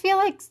just feel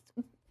like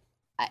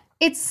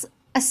it's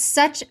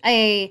such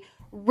a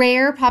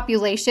rare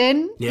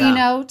population,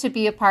 to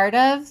be a part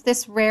of,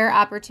 this rare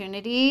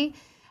opportunity,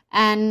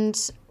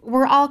 and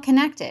we're all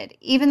connected.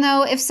 Even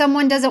though if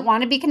someone doesn't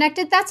want to be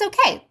connected, that's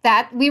okay.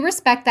 That we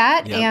respect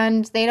that,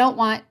 and they don't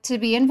want to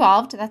be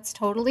involved. That's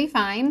totally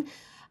fine.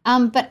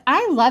 But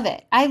I love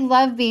it. I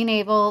love being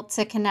able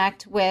to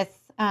connect with,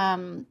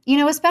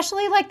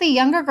 especially like the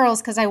younger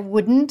girls, because I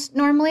wouldn't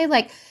normally.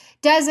 Like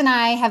Des and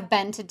I have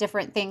been to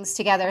different things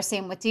together.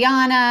 Same with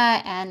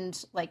Deanna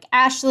and like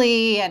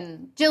Ashley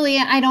and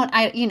Jillian.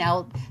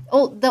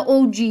 The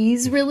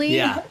OGs really.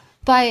 Yeah.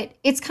 But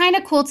it's kind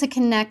of cool to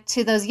connect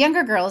to those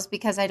younger girls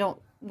because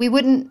we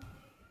wouldn't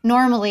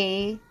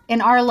normally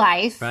in our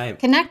life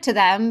connect to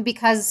them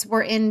because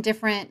we're in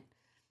different,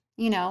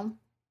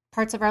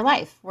 parts of our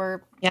life.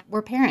 We're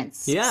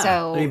parents. Yeah.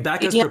 So I mean,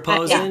 Becca's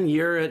proposing.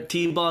 You're at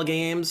T-ball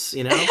games.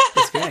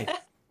 It's great.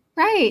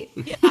 Right.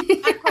 Yeah,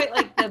 not quite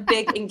like the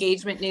big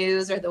engagement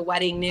news or the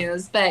wedding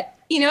news, but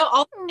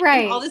all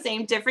the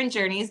same, different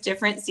journeys,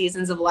 different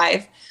seasons of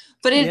life.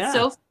 But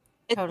it's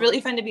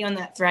really fun to be on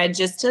that thread,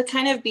 just to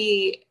kind of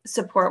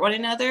support one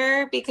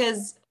another,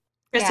 because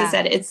Krista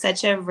said it's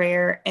such a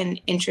rare and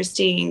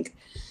interesting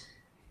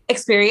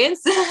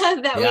experience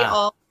that we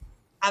all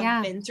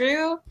have been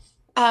through.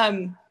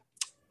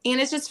 And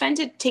it's just fun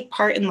to take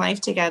part in life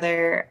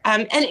together.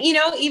 And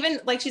even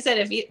like she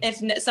said,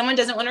 if someone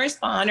doesn't want to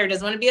respond or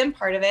doesn't want to be a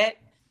part of it,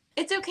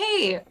 it's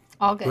okay.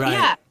 All good. Right.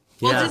 Yeah.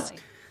 We'll just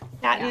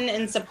chatting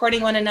and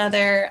supporting one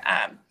another.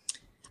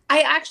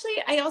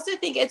 I also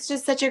think it's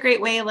just such a great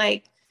way,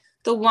 like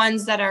the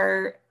ones that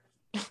are,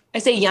 I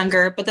say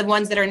younger, but the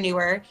ones that are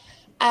newer.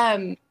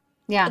 I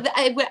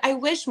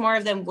wish more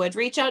of them would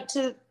reach out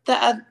to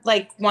the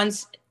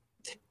ones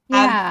who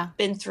have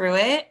been through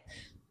it.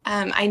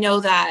 I know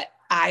that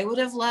I would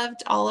have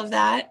loved all of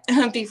that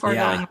before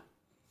going.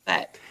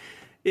 but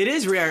it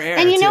is rare air.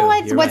 And you know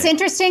too. what's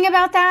interesting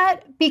about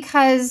that?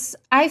 Because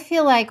I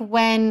feel like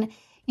when,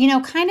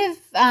 kind of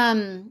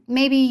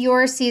maybe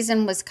your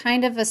season was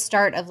kind of a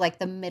start of like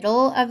the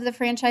middle of the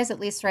franchise, at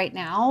least right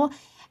now.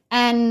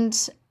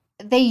 And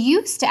they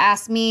used to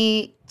ask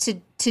me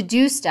to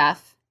do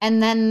stuff,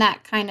 and then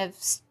that kind of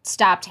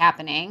stopped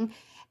happening.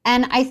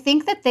 And I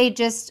think that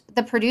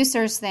the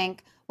producers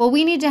think, well,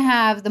 we need to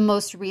have the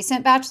most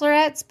recent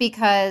bachelorettes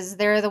because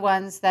they're the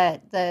ones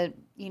that the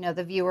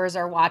viewers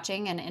are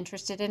watching and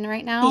interested in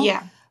right now.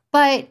 Yeah.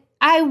 But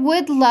I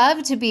would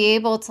love to be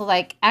able to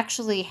like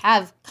actually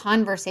have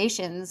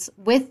conversations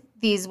with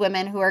these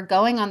women who are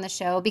going on the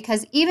show,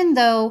 because even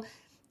though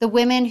the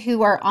women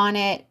who are on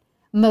it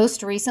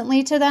most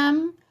recently to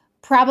them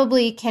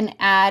probably can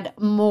add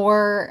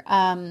more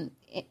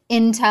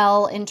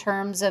intel in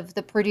terms of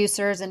the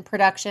producers and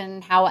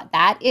production, how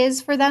that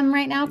is for them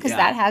right now, because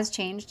that has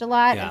changed a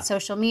lot, and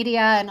social media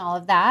and all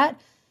of that.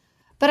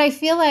 But I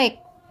feel like,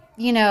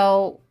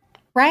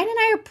 Ryan and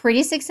I are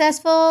pretty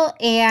successful,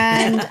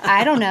 and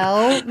I don't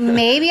know,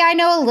 maybe I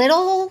know a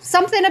little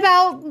something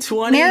about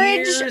 20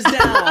 marriage. years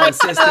down,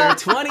 sister.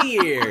 20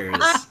 years.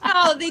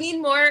 Oh, they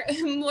need more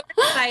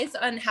advice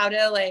on how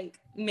to like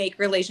make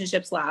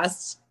relationships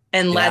last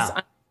and less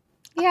on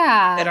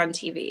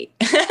TV.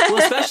 Well,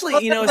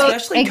 especially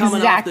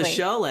coming off the Exactly.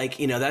 show, like,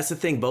 that's the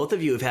thing. Both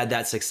of you have had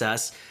that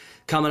success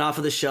coming off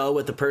of the show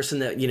with the person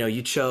that,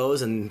 you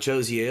chose and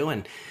chose you.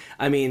 And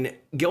I mean,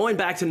 going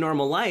back to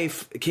normal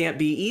life can't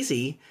be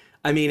easy.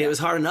 I mean, it was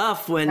hard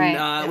enough when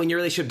your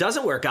relationship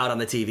doesn't work out on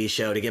the TV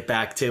show to get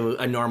back to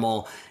a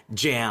normal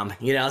jam,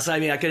 So, I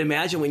mean, I could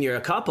imagine when you're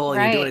a couple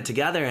and you're doing it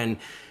together and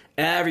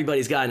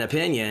everybody's got an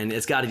opinion,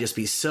 it's got to just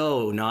be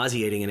so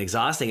nauseating and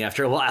exhausting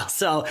after a while.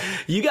 So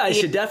you guys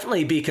should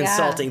definitely be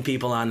consulting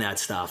people on that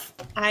stuff.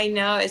 I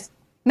know.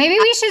 Maybe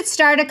we should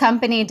start a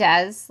company,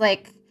 Des,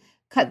 like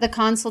the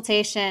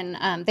consultation.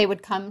 They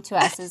would come to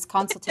us as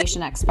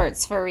consultation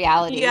experts for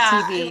reality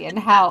TV and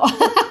how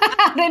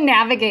to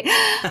navigate.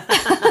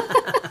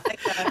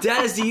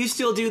 Des, do you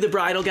still do the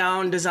bridal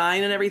gown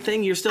design and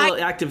everything? You're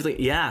still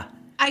actively,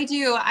 I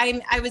do.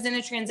 I was in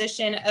a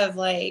transition of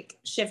like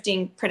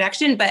shifting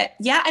production, but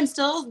I'm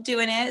still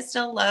doing it. I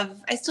still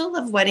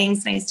love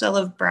weddings, and I still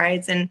love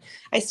brides, and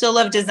I still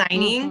love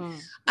designing.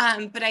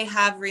 But I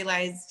have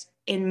realized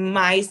in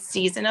my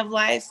season of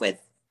life with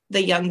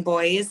the young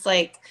boys,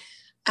 like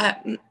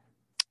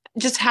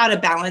just how to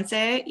balance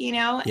it,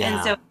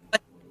 And so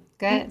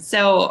good.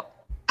 So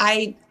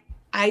I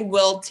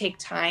will take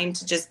time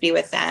to just be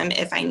with them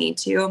if I need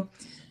to.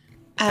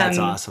 That's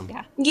awesome.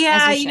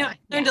 I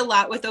learned a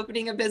lot with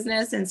opening a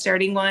business and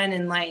starting one,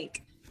 and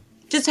like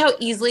just how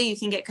easily you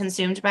can get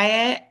consumed by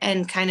it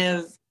and kind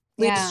of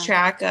lose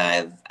track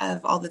of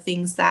all the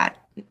things that,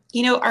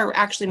 are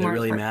actually more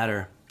really important.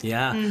 matter.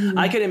 Yeah.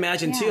 I could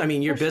imagine too. I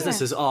mean, your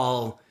business is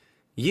all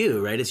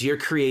you, right? It's your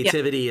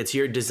creativity, it's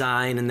your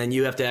design, and then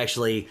you have to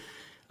actually,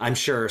 I'm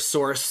sure,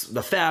 source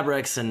the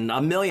fabrics and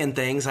a million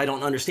things. I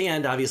don't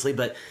understand, obviously,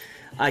 but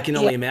I can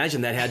only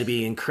imagine that had to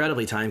be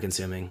incredibly time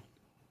consuming.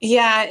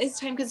 Yeah, it's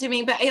time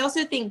consuming. But I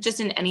also think just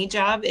in any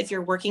job, if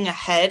you're working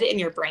ahead in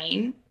your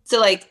brain, so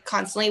like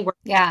constantly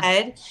working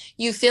ahead,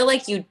 you feel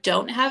like you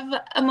don't have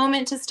a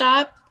moment to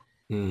stop.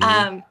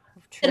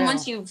 And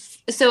once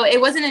so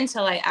it wasn't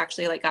until I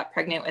actually like got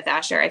pregnant with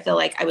Asher, I feel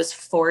like I was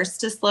forced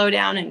to slow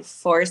down and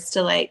forced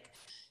to like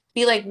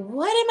be like,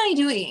 what am I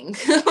doing?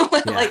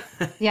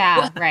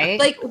 Right.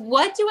 Like,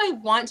 what do I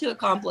want to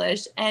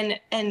accomplish? And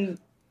I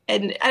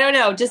don't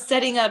know, just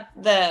setting up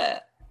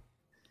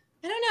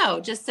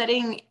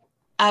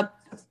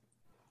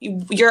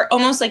you're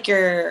almost like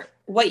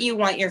what you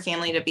want your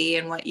family to be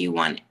and what you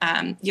want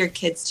your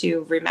kids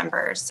to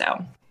remember.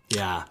 So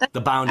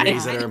the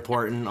boundaries that are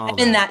important.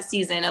 In that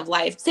season of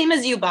life, same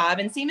as you, Bob,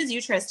 and same as you,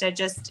 Trista,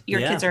 just your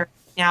kids are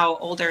now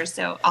older.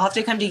 So I'll have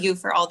to come to you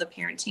for all the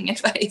parenting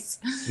advice.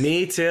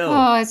 Me too.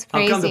 Oh, it's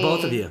crazy. I'll come to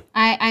both of you.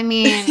 I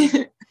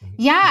mean,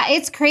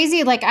 it's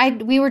crazy. Like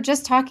we were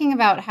just talking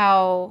about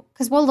how,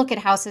 because we'll look at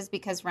houses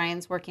because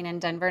Ryan's working in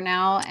Denver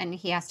now and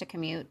he has to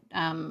commute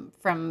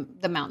from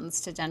the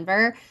mountains to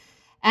Denver.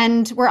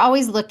 And we're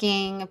always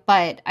looking,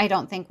 but I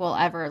don't think we'll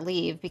ever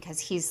leave because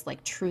he's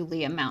like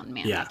truly a mountain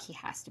man. Like he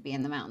has to be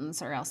in the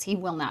mountains or else he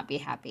will not be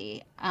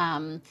happy.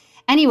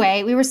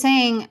 Anyway, we were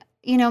saying,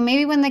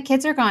 maybe when the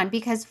kids are gone,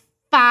 because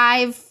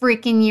 5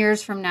 freaking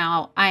years from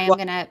now, I am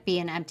going to be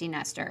an empty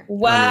nester.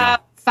 Wow.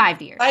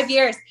 5 years. 5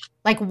 years.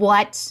 Like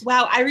what?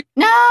 Wow. I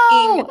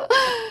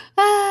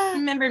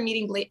remember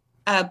meeting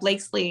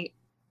Blakesley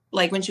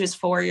like when she was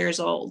 4 years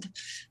old.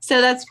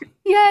 So that's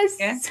yes.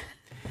 Yeah.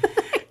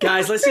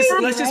 Guys, let's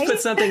just put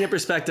something in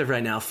perspective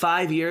right now.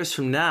 5 years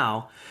from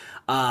now,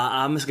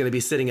 I'm just going to be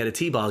sitting at a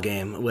t-ball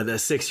game with a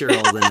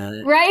 6-year-old and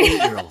a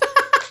 8-year-old.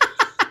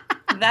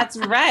 That's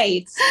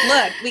right.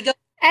 Look, we go.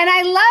 And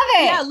I love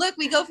it. Yeah, look,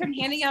 we go from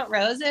handing out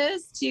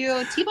roses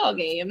to t-ball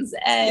games.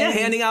 And,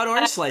 handing out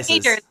orange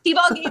slices.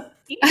 T-ball games,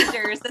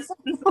 teenagers.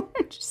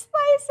 Orange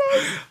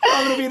slices.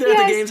 I'm going to be there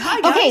at the games.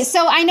 Hi, guys. Okay,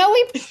 so I know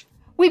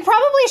we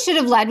probably should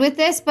have led with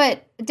this,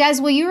 but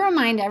Des, will you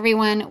remind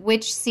everyone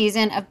which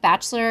season of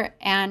Bachelor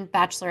and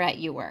Bachelorette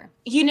you were?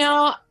 You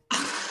know,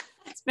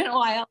 it's been a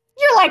while.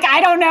 You're like,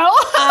 I don't know.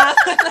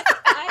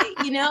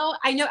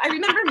 I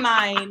remember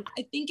mine.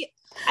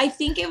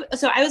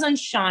 So I was on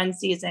Sean's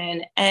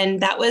season,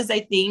 and that was,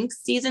 I think,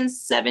 season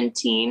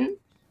 17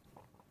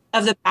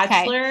 of The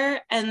Bachelor.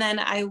 Okay. And then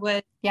I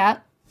was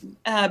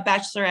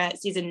Bachelorette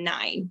season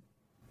 9.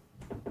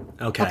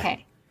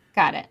 Okay.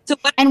 Got it. So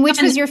and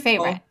which was your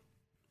favorite?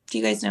 Do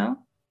you guys know?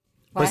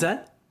 What's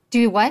that? Do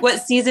you what?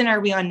 What season are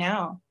we on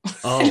now?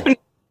 Oh.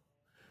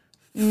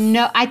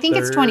 No, I think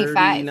it's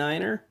 25.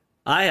 39er?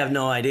 I have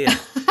no idea.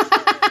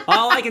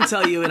 All I can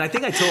tell you, and I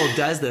think I told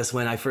Des this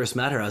when I first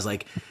met her, I was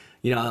like,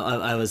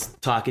 I was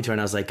talking to her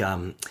and I was like,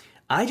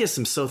 I just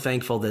am so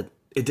thankful that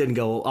it didn't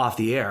go off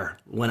the air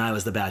when I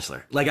was the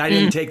Bachelor. Like, I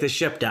didn't take the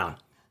ship down.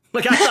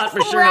 Like, I thought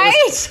for sure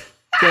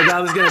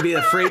I was going to be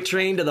the freight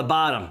train to the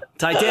bottom.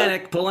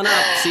 Titanic pulling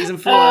up, season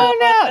 4.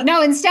 Oh, no.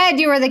 No, instead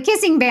you were the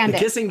kissing bandit.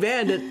 The kissing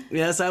bandit.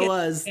 Yes, I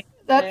was.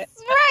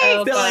 That's right.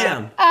 Still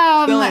am.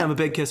 Still am a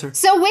big kisser.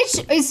 So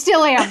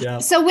still am. Yeah.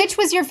 So which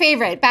was your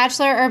favorite,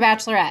 Bachelor or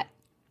Bachelorette?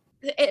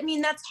 I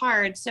mean, that's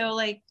hard. So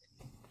like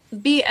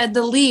being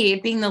the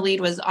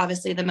lead was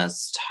obviously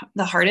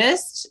the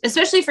hardest,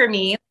 especially for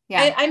me.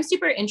 Yeah. I'm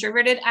super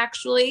introverted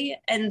actually.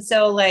 And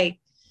so like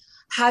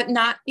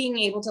not being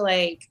able to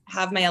like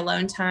have my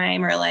alone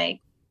time or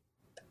like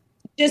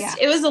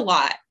it was a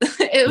lot.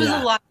 It was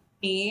a lot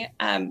for me.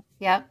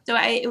 So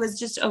it was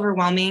just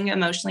overwhelming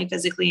emotionally,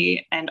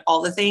 physically, and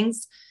all the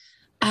things.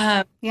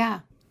 Not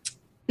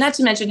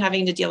to mention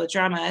having to deal with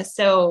drama.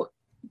 So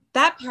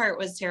that part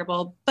was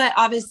terrible, but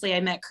obviously I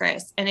met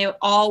Chris and it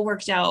all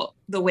worked out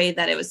the way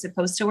that it was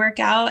supposed to work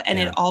out. And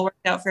it all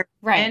worked out for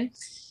everyone.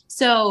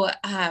 So,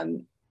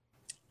 I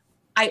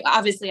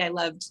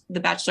loved The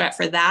Bachelorette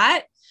for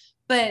that,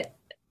 but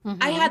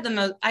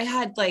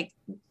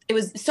it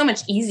was so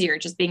much easier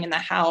just being in the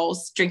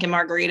house, drinking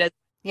margaritas.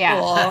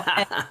 Yeah.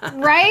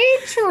 Right.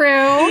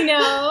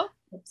 True.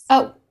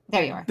 Oh,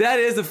 there you are. That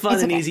is the fun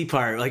and easy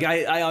part. Like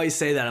I always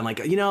say that. I'm like,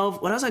 when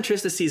I was on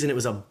Trista's season, it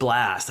was a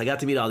blast. I got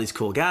to meet all these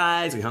cool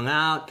guys. We hung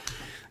out.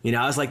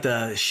 I was like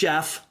the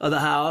chef of the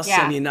house.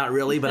 Yeah. I mean, not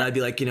really, but I'd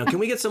be like, can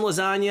we get some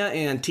lasagna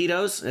and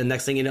Tito's? And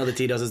next thing you know, the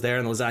Tito's is there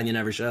and the lasagna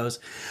never shows.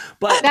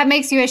 But that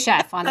makes you a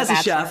chef on The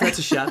Bachelor. That's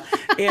a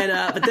chef.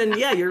 And but then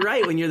you're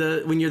right. When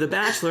you're the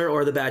Bachelor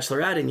or the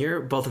Bachelorette,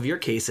 in both of your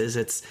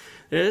cases,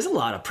 there's a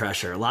lot of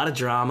pressure, a lot of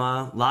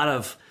drama, a lot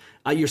of.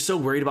 You're so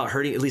worried about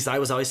hurting. At least I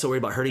was always so worried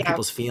about hurting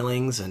people's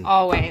feelings, and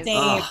always,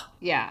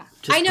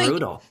 just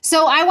brutal.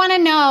 So I want to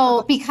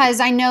know,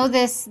 because I know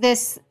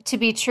this to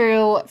be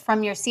true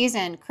from your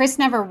season. Chris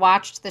never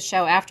watched the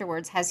show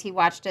afterwards. Has he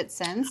watched it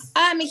since?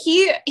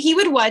 He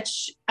would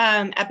watch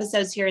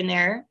episodes here and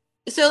there.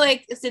 So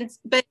like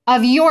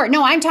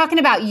I'm talking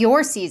about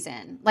your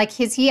season. Like,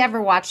 has he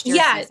ever watched your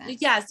season?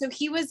 Yeah. So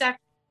he was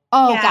actually.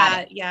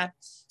 Got it. Yeah.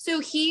 So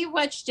he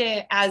watched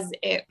it as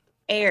it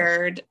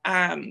aired,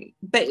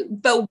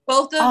 but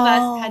both of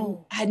us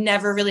had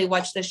never really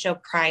watched the show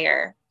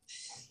prior.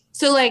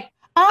 So like,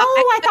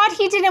 I thought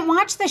he didn't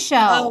watch the show.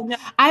 Oh, no.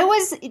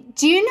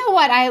 Do you know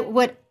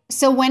what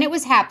so when it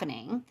was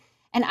happening,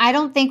 and I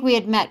don't think we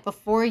had met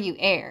before you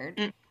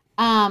aired,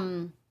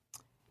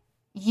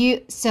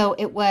 so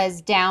it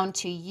was down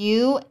to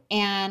you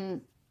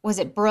and was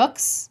it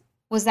Brooks?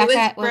 Was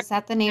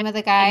that the name of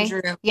the guy?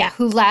 Andrew. Yeah,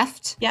 who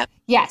left? Yep.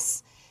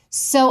 Yes.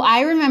 So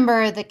I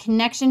remember the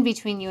connection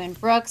between you and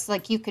Brooks,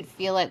 like you could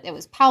feel it. It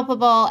was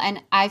palpable.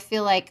 And I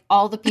feel like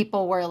all the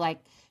people were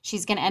like,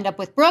 she's going to end up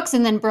with Brooks.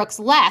 And then Brooks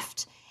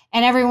left.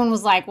 And everyone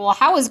was like, well,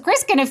 how is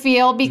Chris going to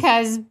feel?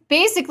 Because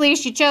basically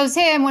she chose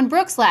him when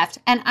Brooks left.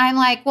 And I'm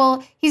like,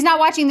 well, he's not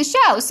watching the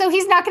show, so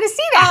he's not going to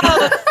see that.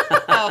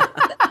 But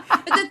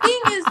the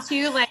thing is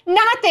too, like,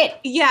 not that.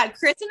 Yeah,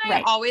 Chris and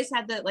I always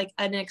had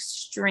an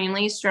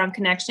extremely strong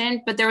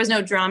connection, but there was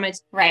no drama.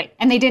 Right.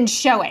 And they didn't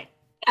show it.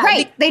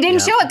 Right. They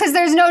didn't show it because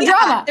there's no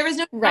drama. There was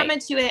no drama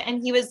to it.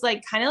 And he was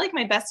like kind of like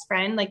my best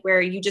friend, like where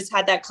you just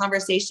had that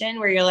conversation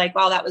where you're like,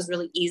 wow, that was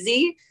really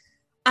easy.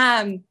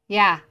 So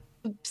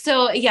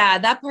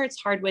that part's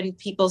hard when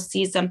people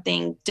see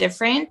something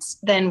different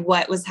than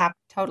what was happening.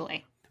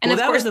 Totally. And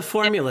that was the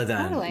formula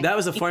then. Totally. That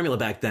was the formula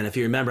back then, if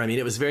you remember. I mean,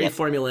 it was very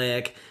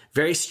formulaic,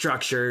 very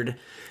structured.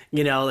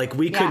 Like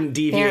we couldn't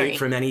deviate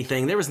from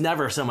anything. There was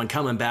never someone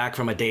coming back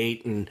from a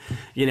date and,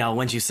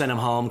 once you sent them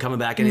home, coming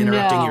back and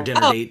interrupting your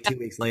dinner date 2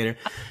 weeks later.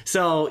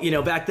 So,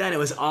 back then it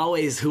was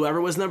always whoever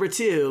was number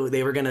 2,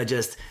 they were going to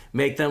just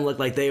make them look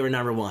like they were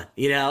number 1,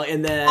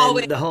 and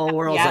then the whole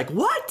world's like,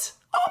 what?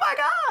 Oh my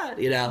God,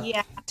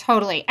 Yeah,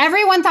 totally.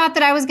 Everyone thought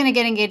that I was going to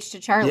get engaged to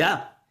Charlie.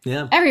 Yeah.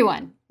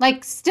 Everyone.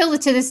 Like, still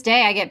to this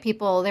day, I get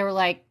people, they were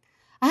like,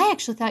 I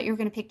actually thought you were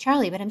going to pick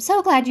Charlie, but I'm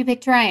so glad you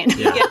picked Ryan.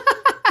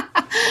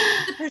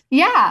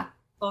 Yeah.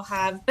 People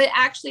have, but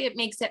actually it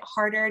makes it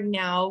harder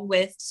now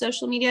with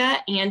social media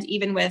and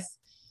even with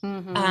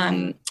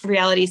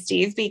reality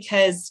Steve,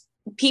 because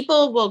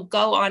people will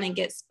go on and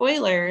get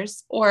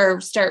spoilers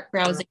or start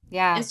browsing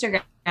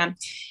Instagram.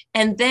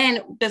 And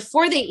then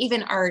before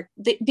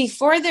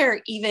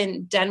they're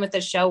even done with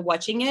the show,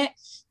 watching it,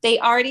 they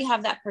already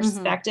have that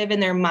perspective in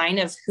their mind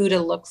of who to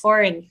look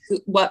for and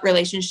what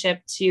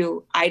relationship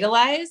to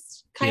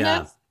idolize, kind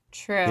of.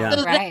 True. Yeah.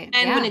 So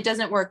and when it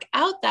doesn't work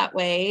out that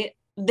way,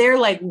 they're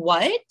like,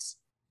 what?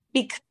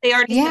 Because they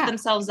already set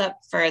themselves up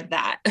for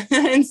that.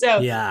 And so,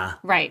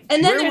 right.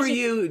 And then where were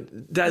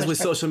you guys with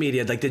social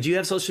media? Like, did you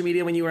have social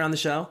media when you were on the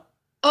show?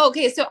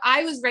 Okay. So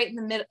I was right in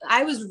the middle.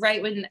 I was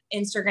right when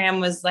Instagram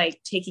was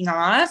like taking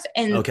off,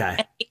 and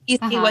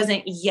ABC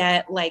wasn't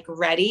yet like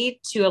ready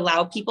to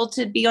allow people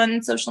to be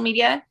on social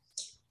media.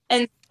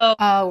 And so,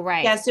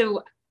 yeah.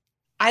 So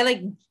I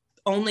like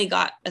only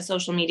got a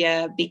social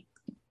media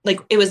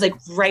it was like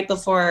right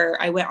before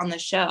I went on the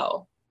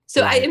show.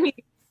 So I mean,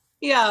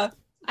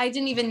 I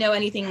didn't even know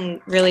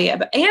anything really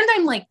about, and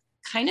I'm like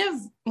kind of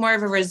more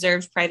of a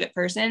reserved private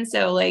person.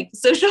 So like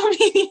social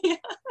media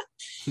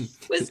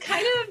was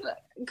kind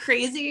of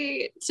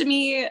crazy to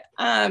me,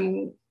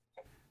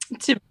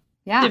 to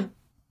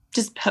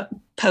just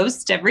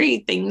post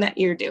everything that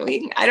you're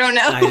doing. I don't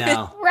know. I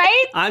know.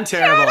 Right? I'm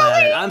terrible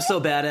at it. I'm so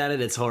bad at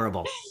it. It's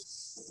horrible.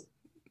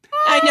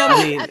 I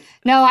know.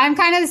 No, I'm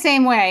kind of the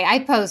same way. I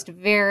post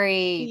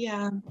very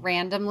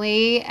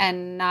randomly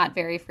and not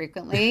very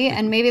frequently.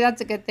 And maybe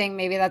that's a good thing.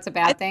 Maybe that's a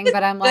bad thing.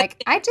 But I'm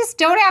like, I just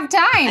don't have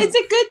time. It's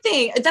a good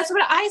thing. That's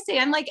what I say.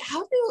 I'm like,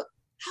 how do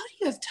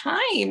you have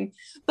time?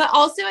 But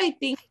also I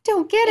think I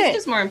don't get it. It's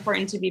just more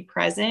important to be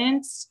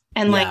present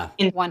and like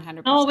in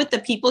 100% with the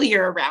people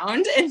you're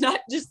around, and not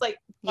just like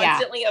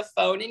constantly a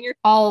phone in your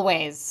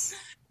always.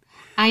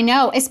 I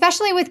know,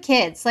 especially with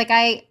kids. Like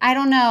I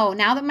don't know,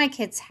 now that my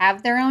kids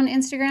have their own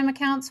Instagram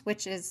accounts,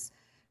 which is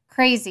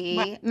crazy.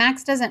 Right.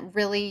 Max doesn't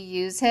really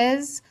use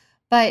his,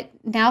 but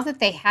now that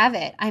they have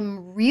it,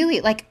 I'm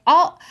really like,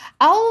 I'll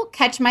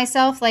catch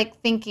myself like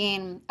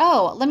thinking,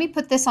 oh, let me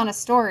put this on a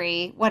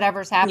story,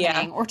 whatever's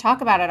happening, or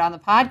talk about it on the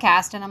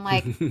podcast. And I'm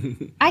like,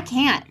 I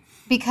can't,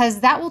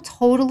 because that will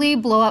totally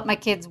blow up my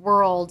kids'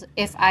 world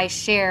if I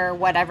share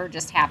whatever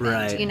just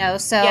happened, you know?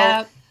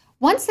 So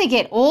once they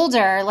get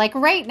older, like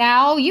right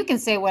now, you can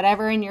say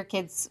whatever, and your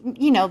kids,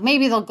 you know,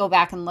 maybe they'll go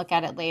back and look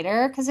at it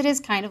later, because it is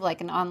kind of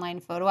like an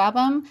online photo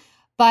album,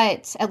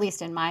 but at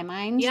least in my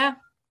mind. Yeah.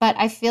 But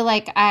I feel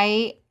like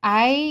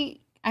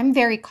I'm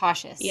very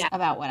cautious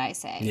about what I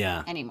say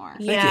anymore.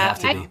 Yeah. You have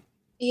to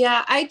be.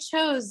 I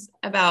chose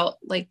about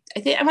I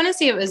want to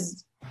say it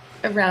was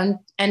around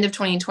end of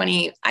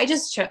 2020. I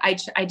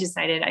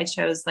decided I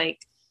chose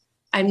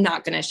I'm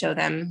not going to show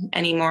them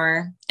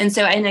anymore. And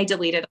I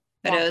deleted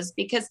photos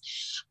because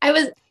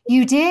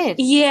you did.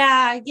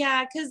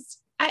 Yeah. Cause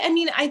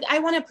I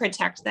want to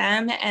protect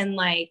them, and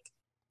I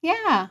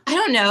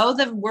don't know,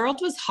 the world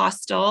was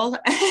hostile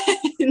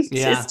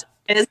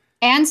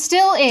and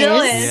still is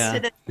to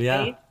this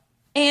day.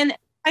 And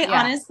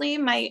honestly,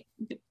 I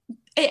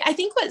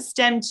think what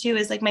stemmed too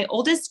is my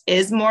oldest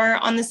is more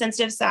on the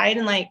sensitive side.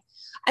 And I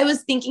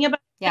was thinking about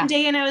it one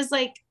day, and I was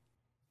like,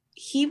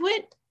 he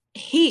would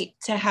hate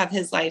to have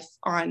his life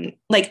on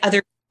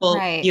other people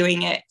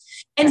viewing it.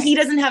 And he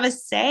doesn't have a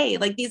say.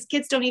 These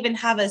kids don't even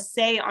have a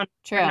say on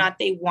whether or not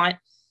they want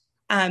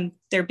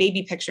their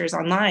baby pictures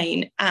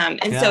online.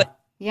 So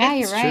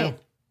you're right.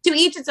 To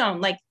each its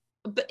own.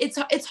 But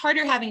it's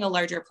harder having a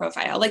larger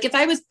profile. If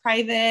I was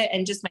private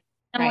and just my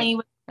family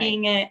was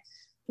seeing it,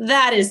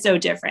 that is so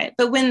different.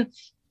 But when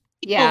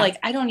people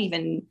I don't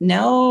even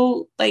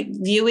know,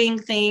 viewing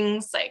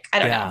things, I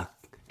don't know.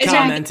 It's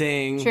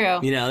commenting. True.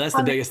 You know, that's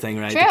the biggest thing,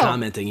 right? True. The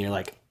commenting, you're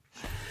like.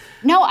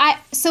 No,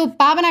 so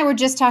Bob and I were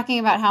just talking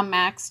about how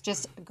Max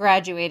just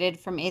graduated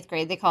from 8th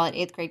grade. They call it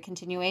 8th grade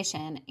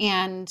continuation.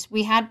 And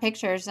we had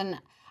pictures, and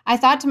I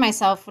thought to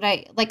myself,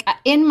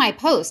 in my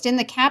post, in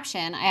the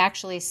caption, I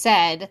actually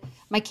said,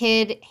 my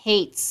kid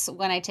hates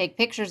when I take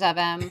pictures of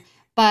him,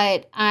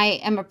 but I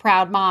am a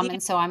proud mom,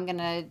 and so I'm going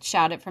to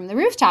shout it from the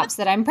rooftops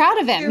that I'm proud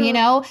of him, you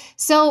know?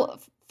 So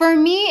for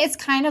me, it's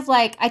kind of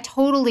I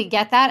totally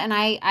get that. And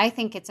I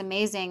think it's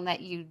amazing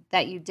that you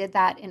did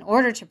that in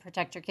order to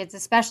protect your kids,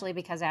 especially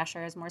because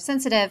Asher is more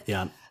sensitive.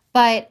 Yeah.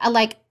 But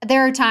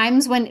there are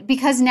times when,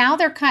 because now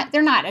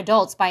they're not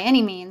adults by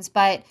any means,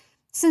 but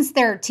since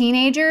they're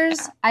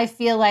teenagers, I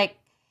feel like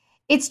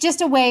it's just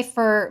a way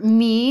for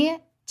me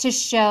to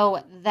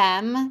show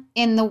them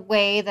in the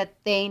way that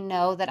they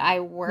know that I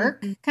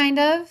work, kind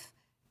of,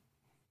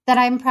 that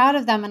I'm proud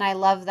of them and I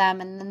love them.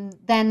 And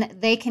then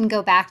they can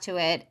go back to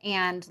it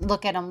and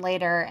look at them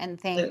later and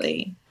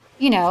think,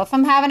 you know, if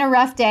I'm having a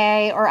rough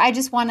day or I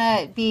just want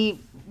to be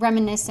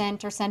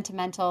reminiscent or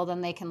sentimental, then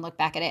they can look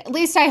back at it. At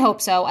least I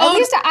hope so. At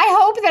least I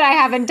hope that I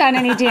haven't done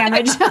any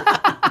damage.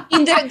 I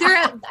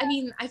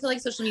feel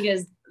like social media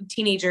is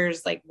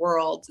teenagers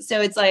world.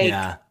 So it's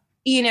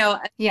you know,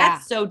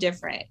 that's so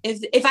different.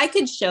 If I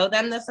could show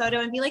them the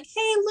photo and be like,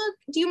 hey, look,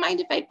 do you mind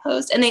if I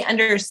post? And they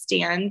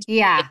understand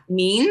what it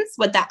means,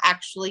 what that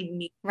actually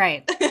means.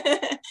 Right.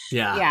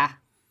 Yeah.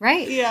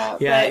 Right. Yeah.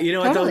 Yeah, but- you know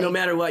what, Totally. though? No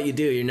matter what you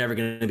do, you're never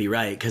going to be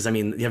right. Because, I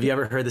mean, have you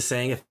ever heard the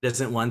saying, if it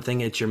isn't one thing,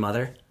 it's your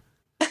mother?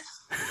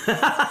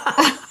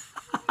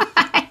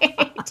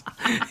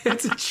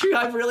 It's true.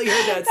 I've really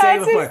heard that saying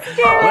before.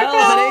 hysterical. Well,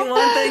 if it ain't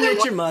one thing,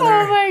 it's your mother.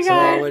 Oh my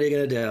God. So what are you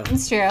going to do?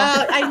 It's true.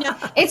 I know.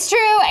 It's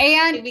true.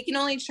 And We can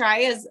only try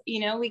as,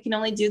 we can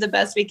only do the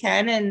best we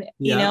can. And,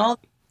 Yeah.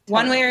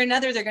 one way or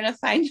another, they're going to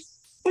find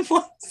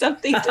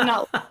something to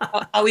not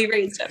how we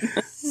raised them.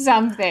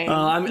 something.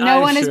 I'm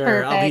no one sure is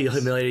perfect. I'll be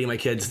humiliating my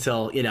kids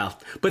till,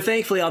 But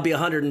thankfully, I'll be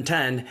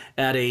 110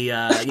 at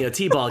a,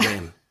 T-ball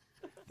game.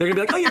 They're going to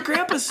be like, oh, your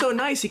grandpa's so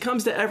nice. He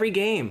comes to every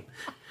game.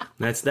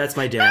 That's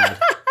my dad.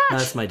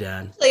 That's my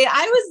dad.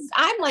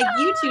 I'm like,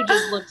 you two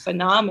just look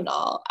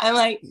phenomenal. I'm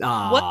like,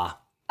 Aw.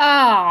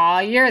 Oh,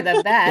 you're the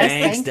best.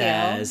 Thanks, Thank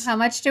Des. you. How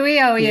much do we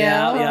owe you?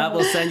 Yeah,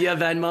 we'll send you a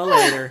Venmo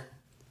later.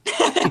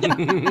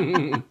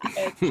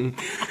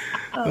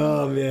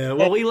 Oh man,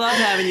 well, we love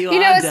having you on.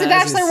 It's the Des.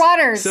 Bachelor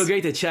Waters. So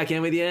great to check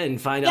in with you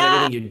and find out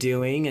everything you're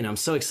doing, and I'm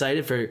so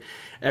excited for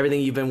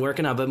everything you've been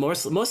working on, but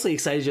mostly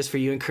excited just for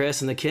you and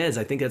Chris and the kids.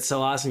 I think that's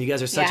so awesome. You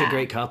guys are such a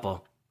great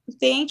couple.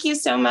 Thank you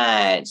so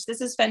much.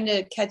 This is fun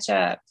to catch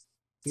up.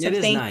 So It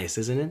is nice,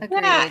 isn't it?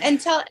 Agreed. Yeah, and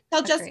tell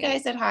Agreed. Jessica I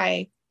said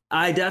hi.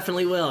 I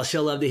definitely will.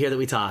 She'll love to hear that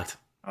we talked.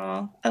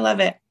 Oh, I love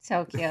it.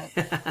 So cute.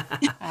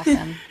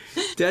 Awesome.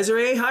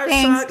 Desiree Hartsock.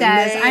 Thanks, Des.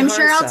 Nay I'm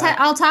sure Hartsock.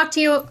 I'll talk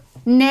to you.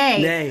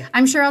 Nay. Nay.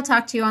 I'm sure I'll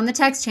talk to you on the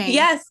text chain.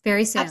 Yes,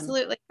 Very soon.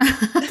 absolutely.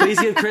 Please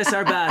give Chris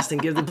our best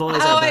and give the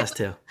boys our best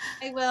too.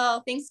 I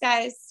will. Thanks,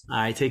 guys. All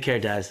right, take care,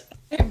 Des.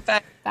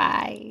 Bye.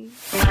 Bye.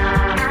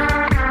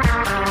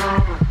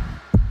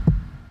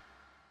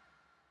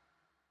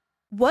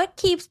 What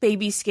keeps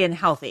baby skin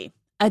healthy?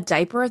 A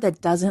diaper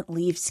that doesn't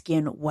leave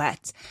skin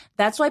wet.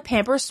 That's why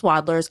Pampers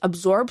Swaddlers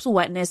absorbs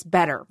wetness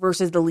better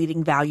versus the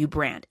leading value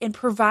brand and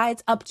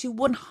provides up to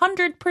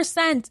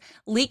 100%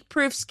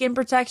 leak-proof skin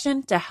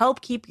protection to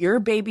help keep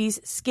your baby's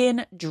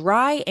skin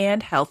dry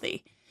and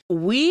healthy.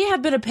 We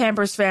have been a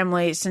Pampers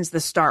family since the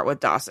start with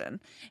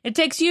Dawson. It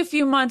takes you a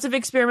few months of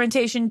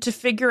experimentation to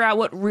figure out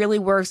what really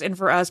works, and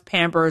for us,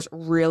 Pampers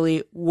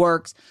really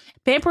works.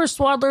 Pampers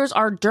Swaddlers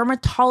are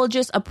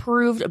dermatologist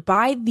approved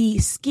by the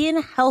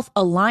Skin Health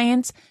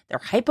Alliance. They're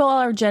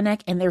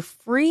hypoallergenic and they're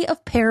free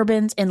of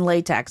parabens and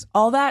latex.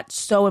 All that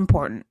so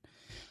important.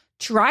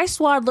 Try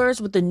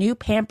Swaddlers with the new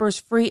Pampers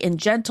Free and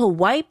Gentle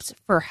wipes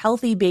for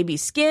healthy baby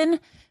skin.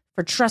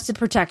 For trusted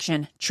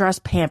protection,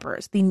 trust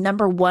Pampers, the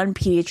 #1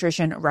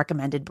 pediatrician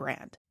recommended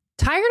brand.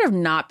 Tired of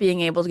not being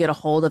able to get a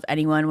hold of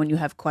anyone when you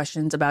have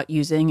questions about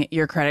using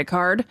your credit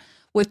card?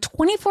 With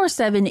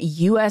 24/7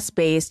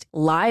 US-based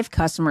live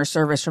customer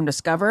service from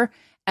Discover,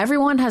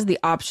 everyone has the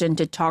option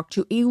to talk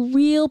to a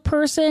real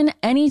person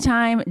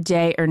anytime,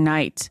 day or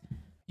night.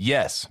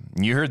 Yes,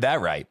 you heard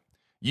that right.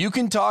 You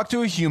can talk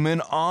to a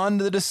human on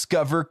the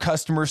Discover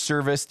customer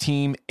service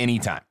team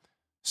anytime.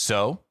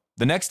 So,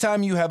 the next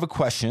time you have a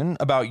question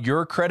about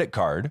your credit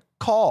card,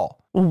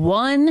 call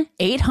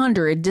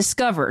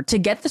 1-800-DISCOVER to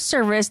get the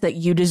service that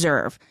you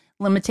deserve.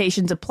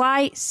 Limitations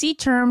apply. See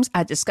terms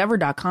at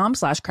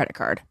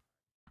discover.com/creditcard.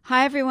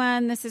 Hi,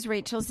 everyone. This is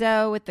Rachel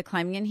Zoe with the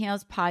Climbing in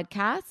Heels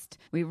podcast.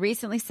 We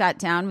recently sat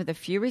down with a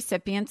few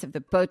recipients of the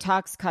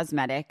Botox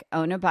Cosmetic,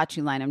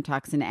 Onabotulinum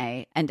Toxin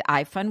A, and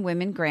iFund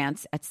Women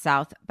grants at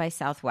South by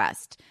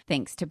Southwest,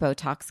 thanks to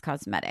Botox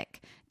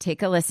Cosmetic.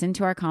 Take a listen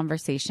to our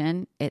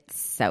conversation. It's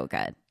so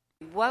good.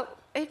 What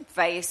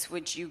advice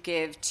would you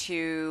give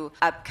to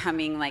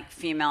upcoming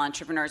female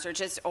entrepreneurs or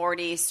just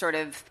already sort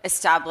of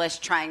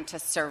established trying to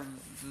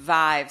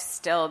survive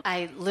still?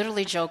 I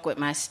literally joke with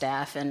my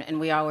staff,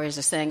 and we always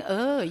are saying,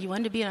 oh, you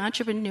want to be an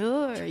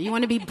entrepreneur? You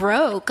want to be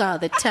broke all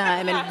the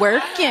time and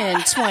working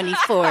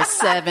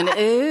 24/7?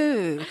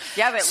 Ooh.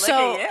 Yeah, but look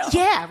at you.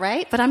 Yeah,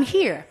 right? But I'm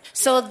here.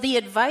 So the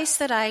advice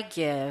that I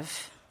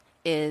give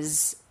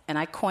is, and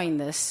I coined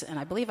this, and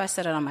I believe I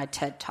said it on my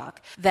TED Talk,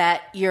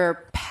 that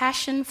your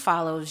passion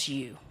follows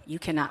you. You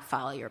cannot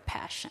follow your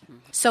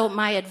passion. So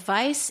my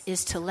advice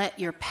is to let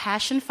your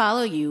passion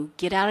follow you,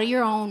 get out of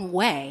your own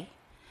way,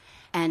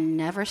 and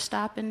never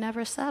stop and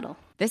never settle.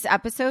 This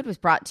episode was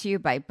brought to you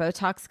by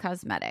Botox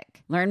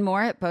Cosmetic. Learn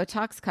more at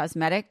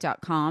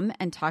BotoxCosmetic.com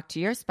and talk to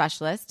your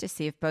specialist to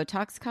see if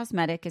Botox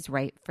Cosmetic is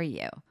right for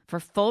you. For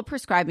full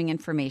prescribing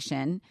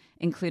information,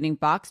 including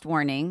boxed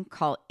warning,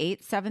 call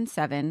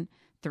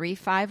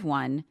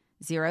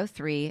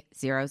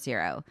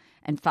 877-351-0300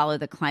 and follow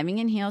the Climbing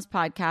in Heels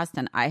podcast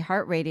on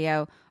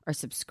iHeartRadio or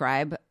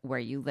subscribe where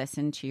you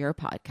listen to your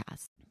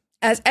podcast.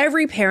 As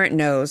every parent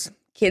knows,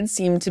 kids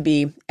seem to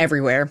be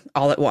everywhere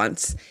all at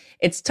once.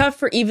 It's tough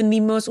for even the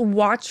most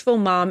watchful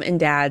mom and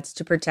dads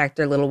to protect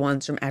their little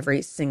ones from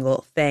every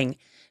single thing.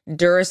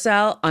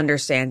 Duracell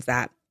understands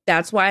that.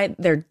 That's why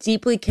they're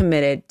deeply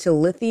committed to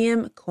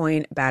lithium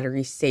coin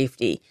battery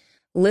safety.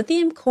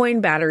 Lithium coin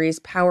batteries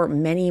power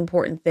many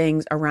important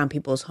things around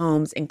people's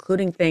homes,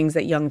 including things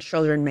that young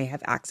children may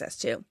have access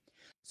to.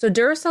 So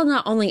Duracell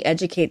not only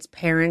educates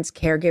parents,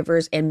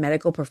 caregivers, and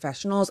medical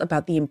professionals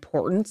about the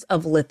importance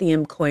of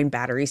lithium coin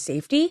battery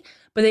safety,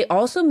 but they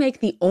also make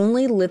the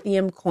only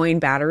lithium coin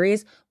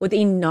batteries with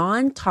a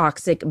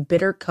non-toxic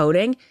bitter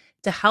coating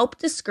to help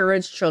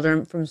discourage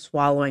children from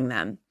swallowing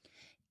them.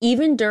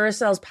 Even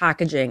Duracell's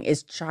packaging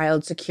is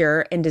child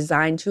secure and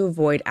designed to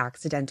avoid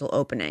accidental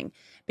opening.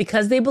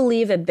 Because they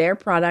believe that their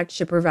product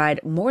should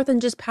provide more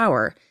than just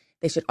power,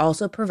 they should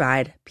also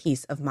provide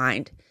peace of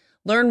mind.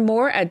 Learn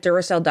more at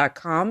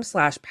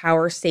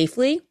Duracell.com/power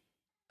safely.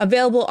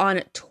 Available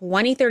on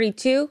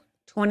 2032,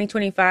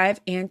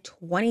 2025, and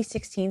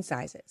 2016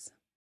 sizes.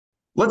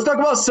 Let's talk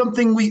about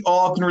something we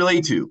all can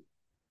relate to.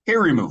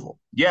 Hair removal.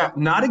 Yeah,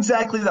 not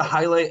exactly the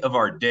highlight of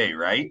our day,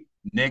 right?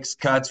 Nicks,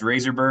 cuts,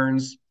 razor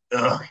burns.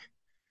 Ugh.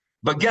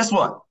 But guess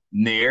what?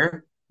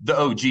 Nair, the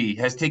OG,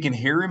 has taken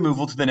hair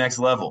removal to the next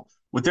level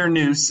with their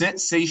new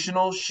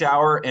sensational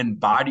shower and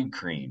body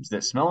creams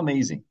that smell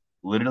amazing.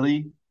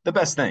 Literally the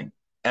best thing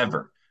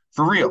ever.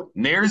 For real,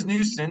 Nair's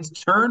new scents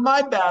turned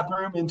my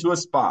bathroom into a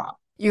spa.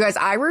 You guys,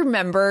 I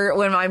remember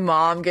when my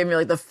mom gave me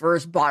like the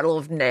first bottle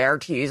of Nair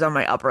to use on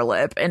my upper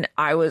lip, and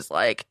I was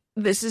like,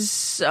 this is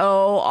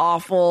so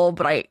awful,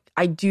 but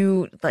I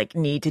do like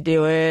need to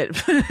do it.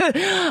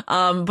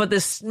 But the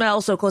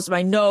smell so close to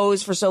my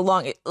nose for so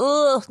long.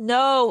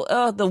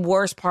 The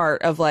worst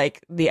part of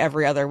like the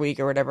every other week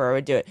or whatever I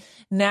would do it.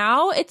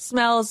 Now it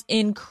smells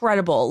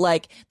incredible.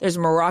 Like there's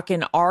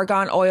Moroccan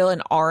argan oil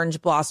and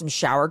orange blossom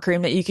shower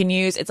cream that you can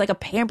use. It's like a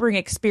pampering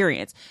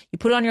experience. You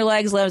put it on your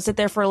legs, let it sit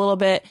there for a little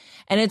bit,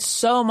 and it's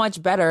so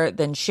much better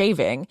than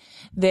shaving.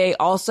 They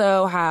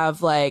also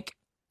have like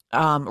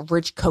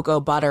rich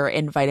cocoa butter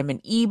and vitamin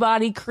E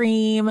body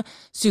cream,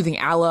 soothing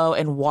aloe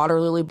and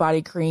water lily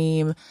body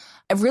cream.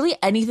 Really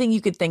anything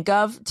you could think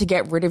of to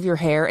get rid of your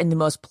hair in the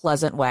most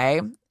pleasant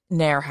way,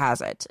 Nair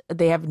has it.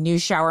 They have new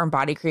shower and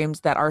body creams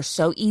that are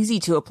so easy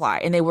to apply,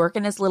 and they work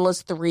in as little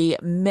as 3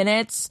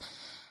 minutes.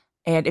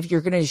 And if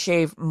you're going to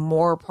shave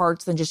more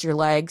parts than just your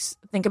legs,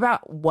 think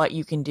about what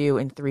you can do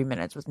in 3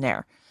 minutes with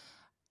Nair.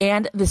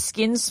 And the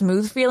skin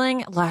smooth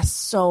feeling lasts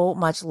so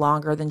much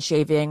longer than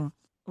shaving.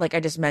 Like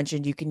I just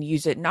mentioned, you can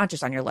use it not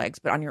just on your legs,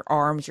 but on your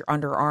arms, your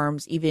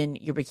underarms, even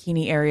your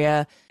bikini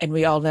area. And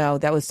we all know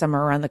that with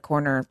summer around the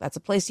corner, that's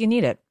a place you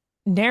need it.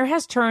 Nair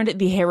has turned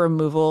the hair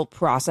removal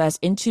process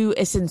into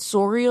a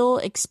sensorial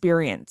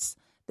experience.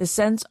 The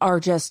scents are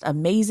just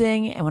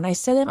amazing. And when I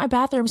say that my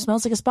bathroom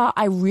smells like a spa,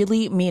 I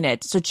really mean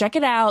it. So check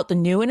it out. The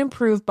new and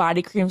improved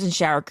body creams and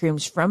shower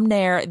creams from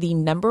Nair, the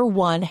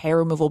 #1 hair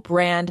removal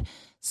brand.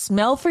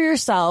 Smell for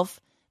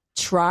yourself.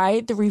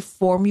 Try the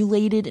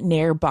reformulated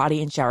Nair body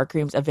and shower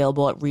creams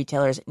available at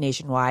retailers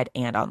nationwide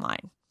and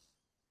online.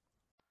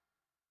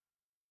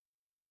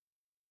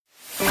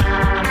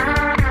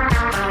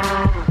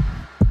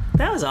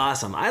 That was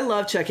awesome. I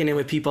love checking in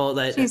with people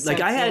that She's like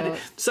so I had cute.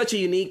 such a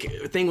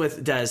unique thing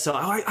with Des. So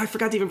I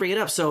forgot to even bring it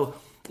up. So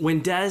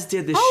when Des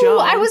did the Oh, show,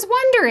 I was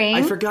wondering.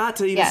 I forgot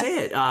to even Yes.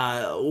 say it.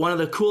 One of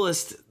the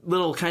coolest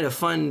little kind of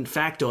fun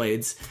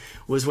factoids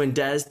was when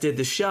Des did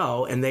the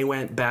show and they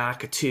went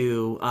back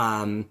to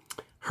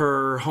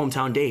her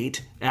hometown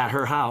date at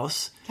her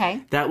house.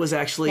 Okay. That was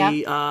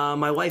actually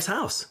my wife's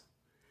house.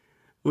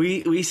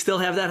 We still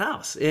have that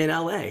house in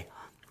LA.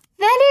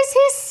 That is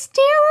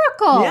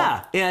hysterical.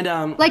 Yeah.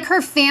 And Like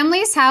her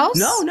family's house?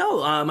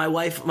 No. My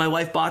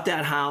wife bought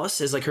that house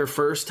as like her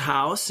first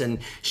house, and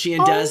she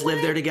and Des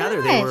lived there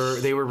together.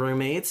 gosh. They were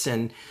roommates,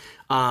 and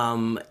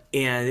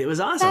it was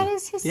awesome. That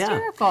is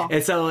hysterical. Yeah.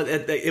 And so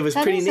it was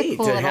That pretty is a neat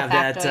cool to little have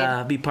that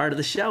factoid. be part of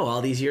the show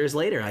all these years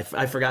later.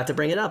 I forgot to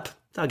bring it up.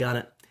 Doggone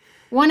it.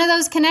 One of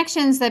those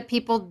connections that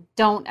people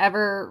don't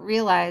ever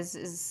realize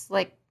is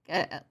like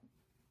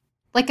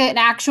an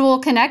actual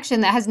connection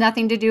that has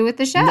nothing to do with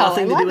the show.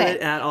 Nothing I to love do with it.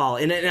 it at all.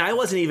 And I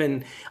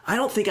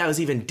don't think I was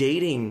even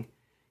dating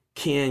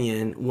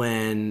Canyon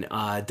when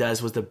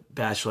Des was the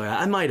Bachelor.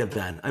 I might have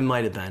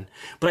been.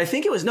 But I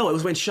think it was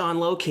when Sean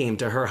Lowe came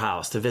to her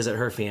house to visit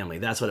her family.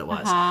 That's what it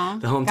was. The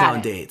Got hometown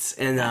it. dates.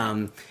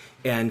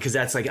 And because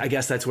that's like, I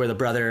guess that's where the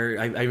brother,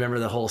 I remember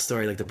the whole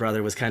story, like the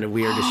brother was kind of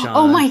weird to Sean.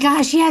 Oh my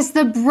gosh, yes,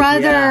 the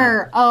brother.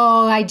 Yeah.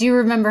 Oh, I do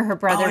remember her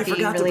brother I being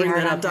forgot really to bring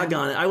hard that up. on him.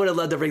 Doggone it. I would have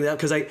loved to bring that up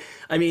because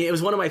I mean, it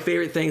was one of my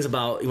favorite things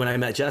about when I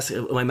met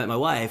Jessica, when I met my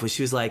wife, was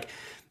she was like,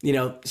 you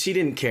know, she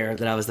didn't care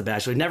that I was the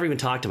Bachelor. Never even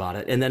talked about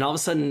it. And then all of a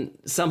sudden,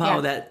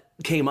 somehow that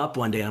came up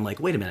one day. And I'm like,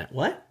 wait a minute,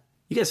 what?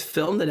 You guys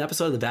filmed an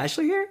episode of The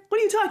Bachelor here?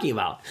 What are you talking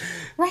about?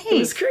 Right. It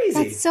was crazy.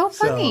 That's so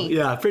funny. So,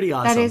 yeah, pretty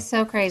awesome. That is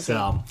so crazy.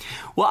 So,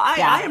 well,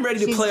 I am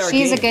ready to play our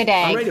game. She's a good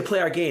egg. I'm ready to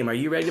play our game. Are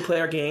you ready to play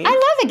our game? I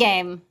love a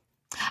game.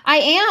 I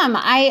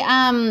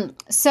am.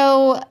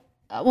 So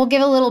we'll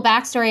give a little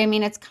backstory. I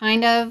mean, it's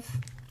kind of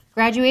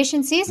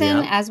graduation season,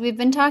 Yep. as we've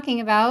been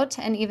talking about.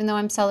 And even though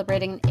I'm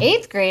celebrating an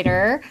 8th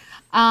grader,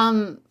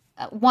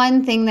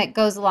 one thing that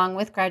goes along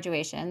with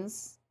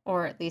graduations,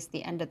 or at least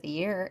the end of the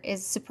year,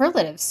 is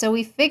superlatives. So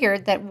we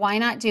figured that why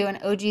not do an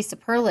OG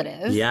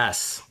superlative?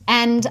 Yes.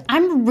 And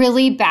I'm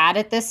really bad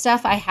at this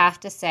stuff, I have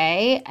to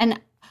say. And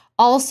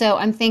also,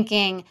 I'm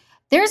thinking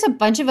there's a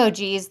bunch of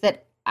OGs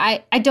that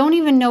I don't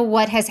even know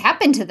what has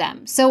happened to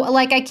them. So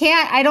like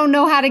I don't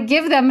know how to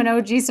give them an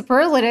OG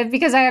superlative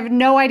because I have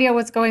no idea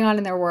what's going on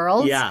in their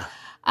world. Yeah.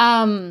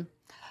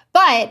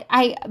 But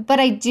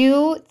I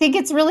do think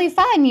it's really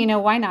fun. You know,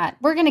 why not?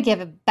 We're going to give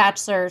a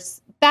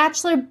bachelorette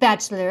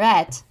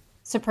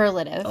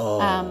superlative.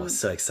 Oh,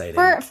 so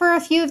exciting. For a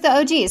few of the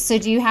OGs. So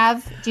do you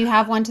have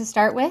one to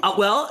start with?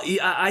 Well,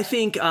 I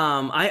think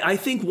I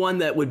think one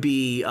that would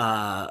be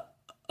a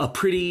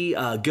pretty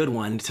good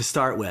one to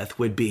start with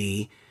would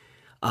be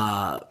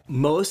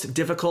most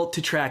difficult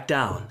to track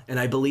down, and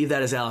I believe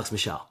that is Alex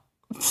Michelle.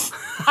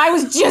 I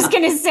was just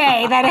going to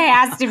say that it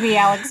has to be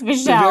Alex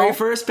Michelle. The very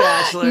first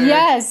Bachelor.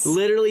 Yes.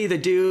 Literally the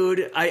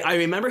dude, I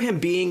remember him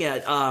being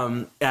at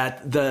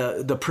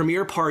the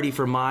premiere party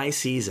for my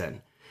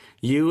season.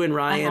 You and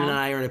Ryan and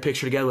I are in a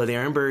picture together with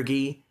Aaron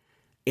Berge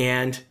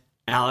and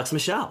Alex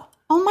Michelle.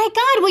 Oh my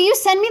God, will you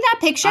send me that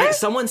picture?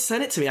 Someone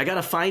sent it to me. I got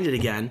to find it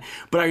again.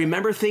 But I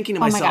remember thinking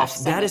to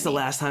myself, that is the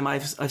last time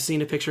I've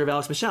seen a picture of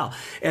Alex Michelle.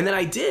 And then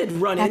I did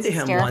run into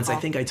him once. I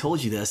think I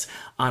told you this,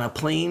 on a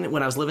plane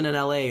when I was living in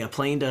LA, a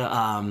plane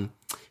to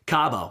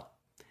Cabo.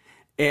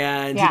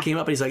 And he came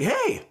up and he's like,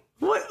 hey,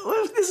 what,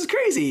 this is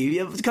crazy.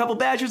 You have a couple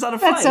Bachelors on a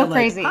flight. That's so I'm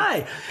crazy.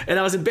 Like, hi. And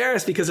I was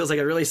embarrassed because it was like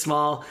a really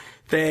small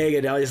thing,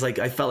 and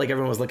I felt like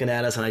everyone was looking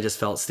at us, and I just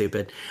felt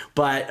stupid.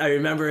 But I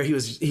remember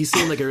he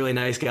seemed like a really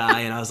nice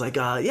guy, and I was like,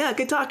 yeah,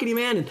 good talking to you,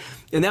 man.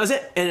 And that was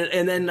it.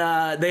 And then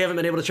they haven't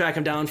been able to track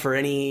him down for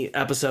any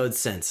episodes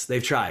since.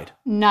 They've tried.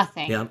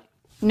 Nothing. Yeah.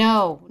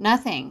 No,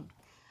 nothing.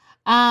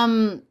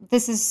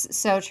 This is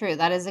so true.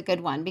 That is a good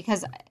one,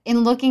 because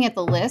in looking at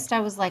the list, I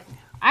was like,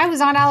 I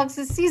was on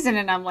Alex's season,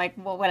 and I'm like,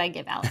 what would I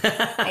give Alex?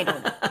 I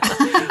don't know.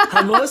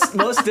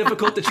 most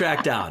difficult to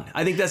track down.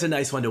 I think that's a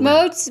nice one to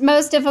win.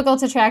 Most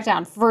difficult to track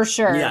down, for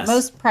sure. Yes.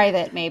 Most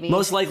private, maybe.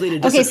 Most likely to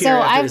disappear. Okay, so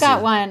I've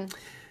got one.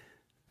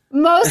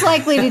 Most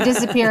likely to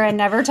disappear and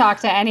never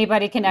talk to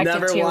anybody connected to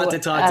Never want to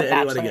talk to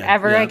anyone again.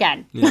 Ever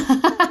again.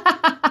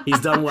 Yeah.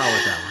 He's done well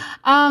with that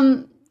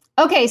one.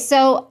 Okay,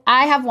 so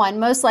I have one.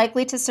 Most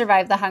likely to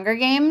survive the Hunger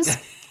Games.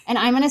 And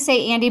I'm going to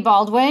say Andy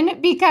Baldwin,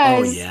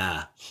 because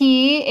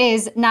he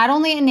is not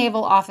only a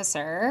naval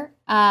officer,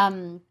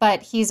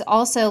 but he's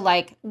also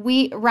like,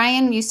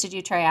 Ryan used to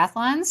do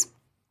triathlons.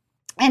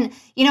 And,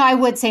 you know, I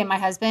would say my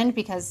husband,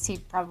 because he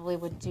probably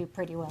would do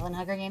pretty well in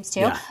Hunger Games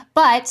too. Yeah.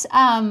 But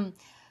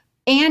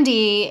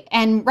Andy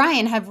and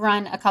Ryan have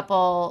run a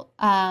couple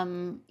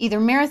either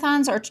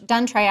marathons or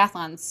done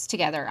triathlons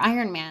together.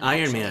 Ironman.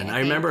 Ironman.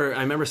 I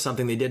remember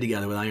something they did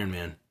together with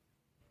Ironman.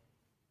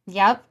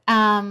 Yep.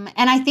 And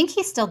I think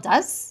he still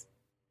does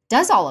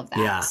all of that.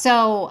 Yeah.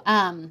 So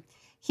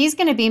he's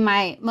going to be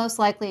my most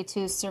likely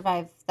to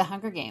survive the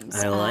Hunger Games.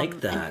 I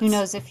like that. And who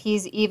knows if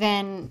he's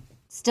even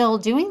still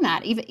doing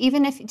that?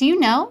 Even if, do you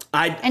know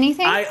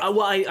anything? I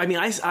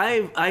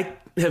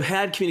have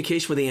had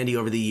communication with Andy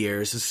over the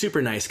years. He's a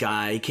super nice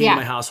guy. He came to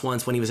my house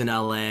once when he was in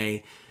LA,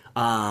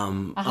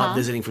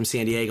 visiting from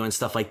San Diego and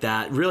stuff like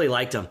that. Really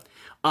liked him.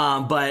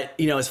 But,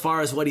 you know, as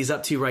far as what he's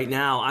up to right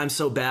now, I'm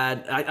so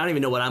bad. I don't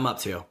even know what I'm up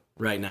to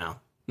right now.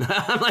 my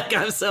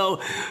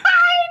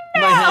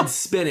head's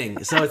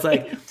spinning. So it's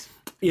like,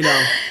 you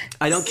know,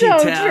 I don't keep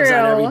tabs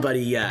on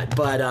everybody yet.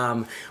 But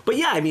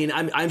yeah, I mean,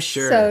 I'm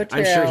sure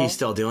he's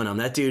still doing them.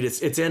 That dude,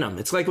 it's in him.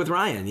 It's like with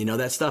Ryan, you know,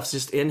 that stuff's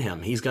just in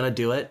him. He's going to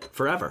do it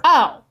forever.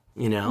 Oh,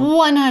 you know,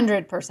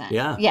 100%.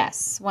 Yeah.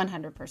 Yes.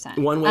 100%.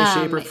 One way,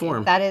 shape, or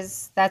form.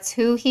 That's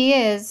who he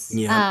is.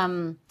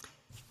 Yeah.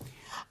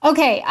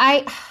 Okay,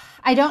 I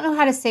don't know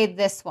how to say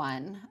this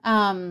one.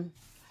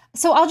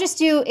 So I'll just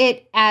do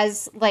it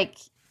as like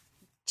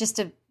just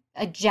a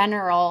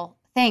general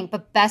thing,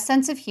 but best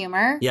sense of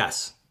humor.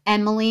 Yes.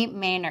 Emily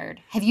Maynard.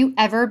 Have you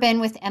ever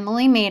been with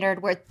Emily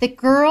Maynard, where the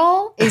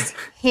girl is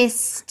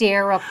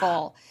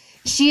hysterical?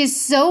 She is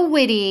so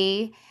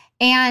witty,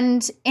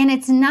 and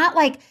it's not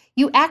like,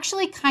 you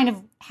actually kind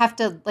of have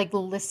to like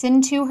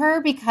listen to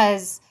her,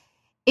 because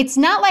it's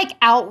not like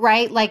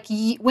outright, like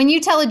when you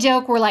tell a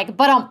joke, we're like,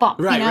 bump,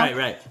 right, you know?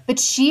 Right. But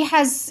she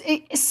has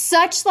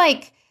such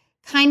like,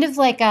 kind of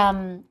like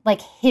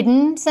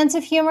hidden sense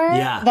of humor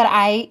that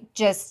I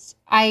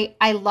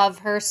love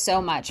her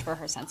so much for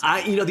her sense of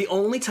humor. You know, the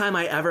only time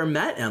I ever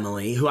met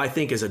Emily, who I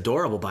think is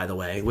adorable, by the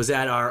way, was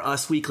at our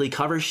Us Weekly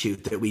cover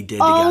shoot that we did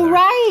together. Oh,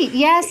 right.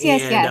 Yes.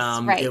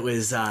 Right. It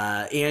was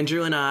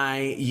Andrew and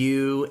I,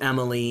 you,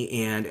 Emily,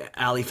 and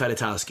Ali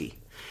Fedotowsky.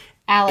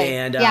 Allie.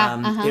 And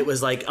it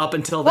was like up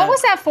until that. What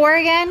was that for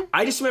again?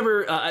 I just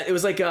remember it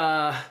was like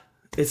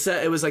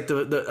it was like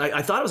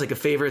I thought it was like a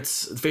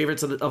favorites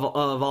of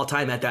all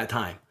time at that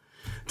time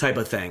type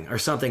of thing, or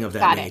something of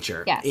that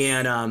nature. Yes.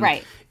 And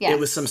it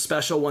was some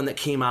special one that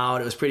came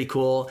out. It was pretty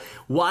cool.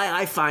 Why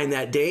I find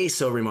that day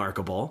so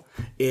remarkable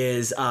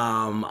is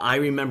I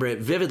remember it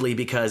vividly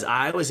because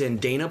I was in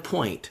Dana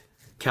Point,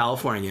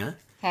 California.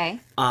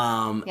 Okay.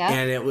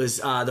 And it was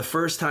the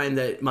first time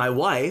that my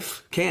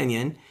wife,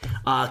 Canyon,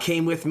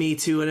 came with me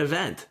to an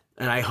event.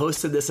 And I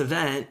hosted this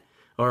event,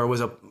 or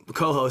was a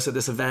co-host of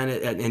this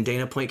event in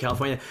Dana Point,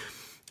 California.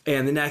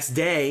 And the next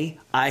day,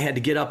 I had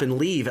to get up and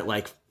leave at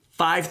like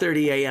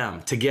 5:30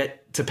 a.m. to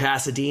get to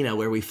Pasadena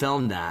where we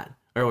filmed that,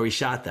 or where we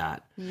shot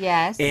that.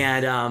 Yes.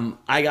 And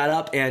I got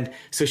up, and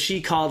so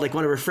she called like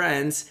one of her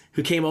friends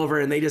who came over,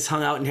 and they just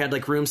hung out and had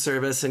like room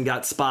service and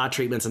got spa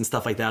treatments and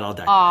stuff like that all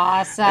day.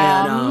 Awesome.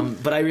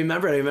 And but I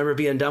remember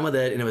being done with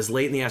it, and it was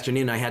late in the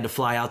afternoon. I had to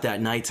fly out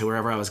that night to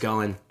wherever I was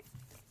going.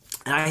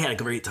 And I had a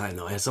great time,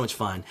 though. I had so much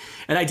fun.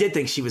 And I did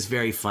think she was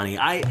very funny.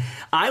 I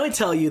would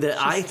tell you that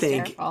I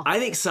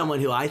think someone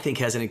who I think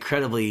has an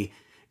incredibly,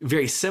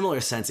 very similar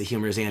sense of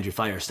humor is Andrew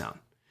Firestone.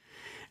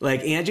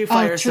 Like, Andrew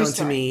Firestone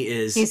to me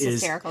is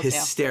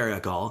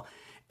hysterical.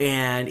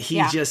 And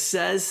he just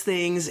says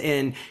things,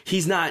 and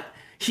he's not...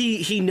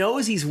 He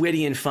knows he's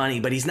witty and funny,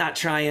 but he's not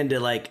trying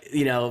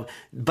to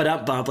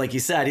bump like you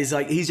said. He's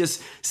like, he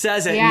just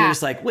says it, and you're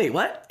just like, wait,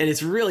 what? And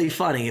it's really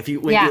funny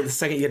the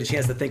second you get a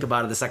chance to think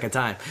about it the second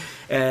time.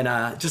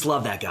 And just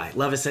love that guy.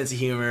 Love his sense of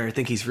humor. I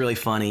think he's really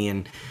funny,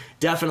 and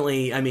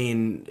definitely, I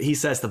mean, he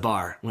sets the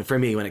bar for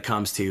me when it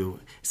comes to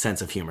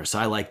sense of humor. So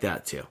I like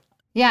that too.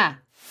 Yeah.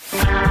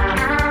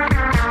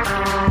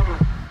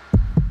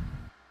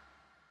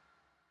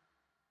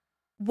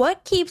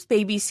 What keeps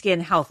baby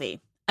skin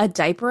healthy? A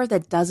diaper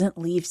that doesn't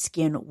leave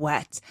skin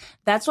wet.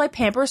 That's why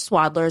Pampers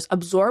Swaddlers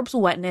absorbs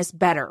wetness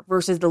better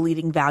versus the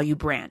leading value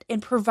brand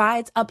and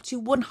provides up to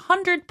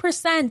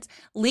 100%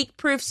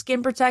 leak-proof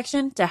skin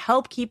protection to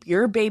help keep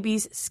your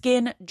baby's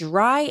skin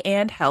dry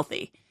and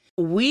healthy.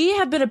 We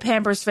have been a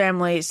Pampers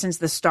family since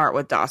the start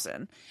with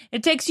Dawson.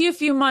 It takes you a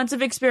few months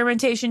of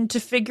experimentation to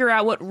figure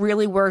out what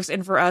really works,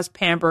 and for us,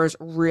 Pampers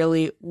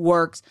really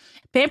works.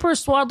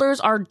 Pampers Swaddlers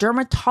are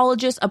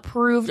dermatologist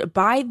approved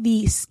by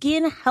the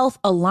Skin Health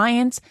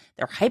Alliance.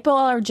 They're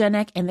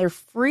hypoallergenic and they're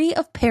free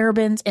of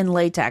parabens and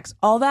latex.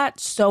 All that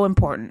so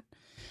important.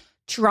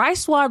 Try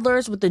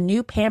Swaddlers with the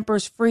new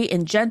Pampers Free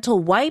and Gentle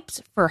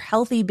wipes for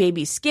healthy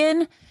baby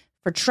skin.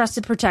 For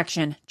trusted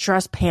protection,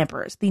 trust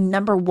Pampers, the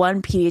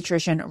 #1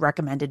 pediatrician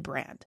recommended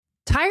brand.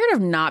 Tired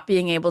of not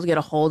being able to get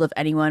a hold of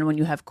anyone when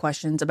you have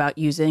questions about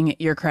using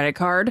your credit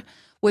card?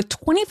 With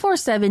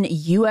 24/7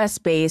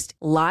 US-based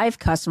live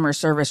customer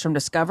service from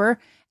Discover,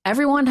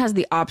 everyone has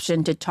the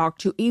option to talk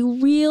to a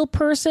real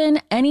person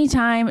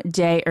anytime,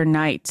 day or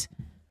night.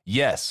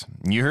 Yes,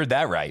 you heard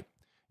that right.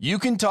 You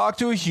can talk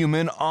to a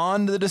human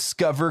on the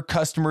Discover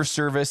customer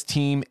service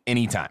team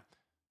anytime.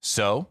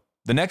 So,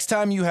 the next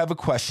time you have a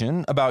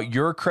question about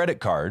your credit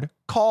card,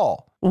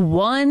 call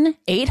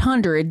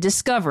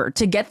 1-800-DISCOVER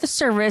to get the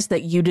service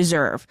that you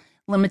deserve.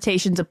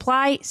 Limitations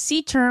apply.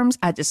 See terms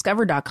at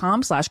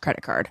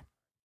discover.com/creditcard.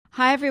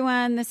 Hi,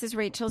 everyone. This is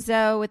Rachel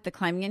Zoe with the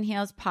Climbing in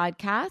Heels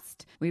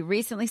podcast. We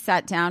recently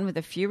sat down with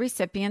a few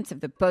recipients of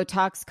the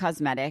Botox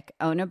Cosmetic,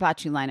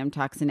 Onabotulinum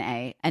Toxin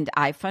A, and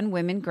iFund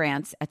Women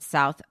grants at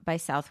South by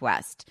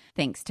Southwest,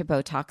 thanks to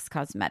Botox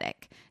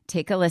Cosmetic.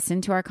 Take a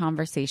listen to our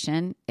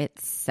conversation.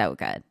 It's so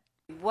good.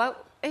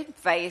 What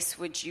advice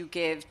would you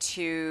give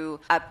to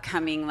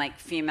upcoming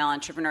female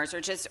entrepreneurs, or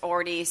just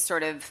already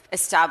sort of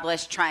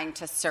established trying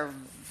to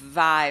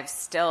survive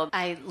still?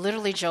 I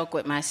literally joke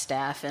with my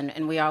staff,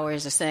 and we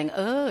always are saying,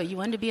 oh, you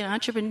want to be an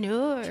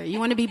entrepreneur? You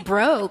want to be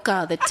broke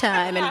all the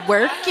time and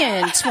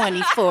working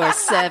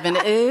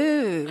 24/7?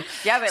 Ooh.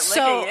 Yeah, but look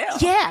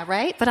at you. Yeah,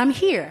 right? But I'm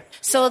here.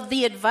 So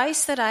the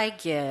advice that I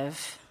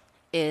give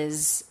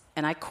is...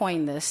 and I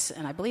coined this,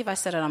 and I believe I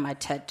said it on my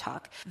TED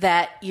Talk,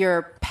 that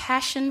your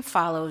passion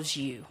follows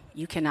you.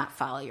 You cannot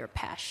follow your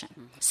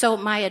passion. So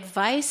my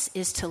advice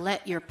is to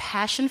let your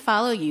passion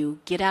follow you,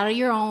 get out of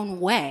your own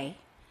way,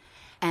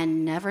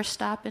 and never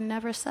stop and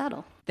never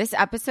settle. This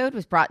episode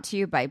was brought to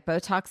you by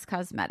Botox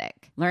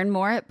Cosmetic. Learn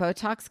more at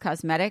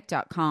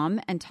BotoxCosmetic.com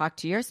and talk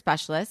to your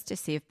specialist to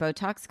see if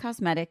Botox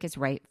Cosmetic is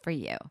right for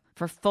you.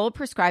 For full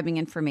prescribing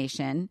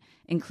information,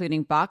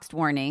 including boxed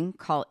warning,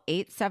 call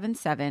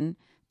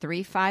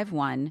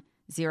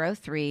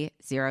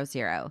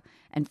 877-351-0300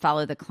 and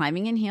follow the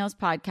Climbing in Heels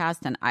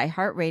podcast on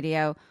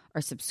iHeartRadio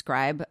or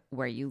subscribe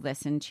where you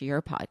listen to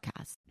your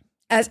podcast.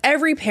 As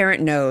every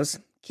parent knows,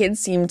 kids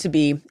seem to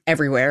be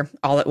everywhere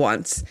all at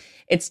once.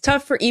 It's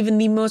tough for even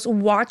the most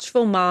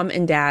watchful mom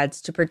and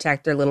dads to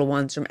protect their little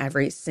ones from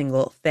every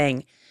single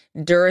thing.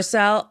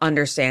 Duracell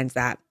understands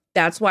that.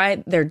 That's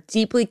why they're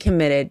deeply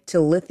committed to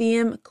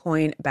lithium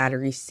coin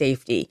battery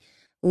safety.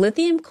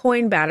 Lithium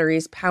coin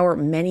batteries power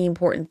many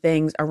important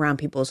things around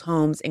people's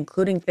homes,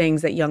 including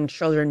things that young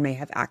children may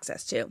have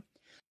access to.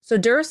 So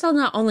Duracell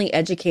not only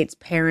educates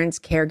parents,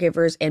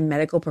 caregivers, and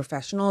medical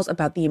professionals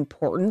about the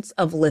importance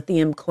of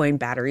lithium coin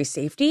battery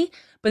safety,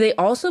 but they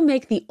also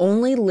make the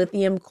only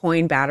lithium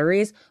coin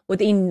batteries with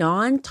a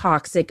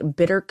non-toxic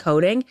bitter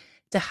coating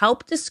to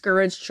help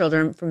discourage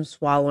children from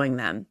swallowing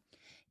them.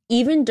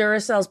 Even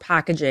Duracell's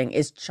packaging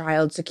is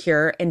child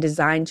secure and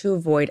designed to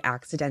avoid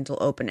accidental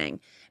opening.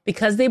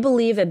 Because they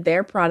believe that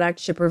their product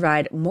should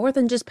provide more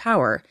than just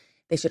power,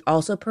 they should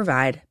also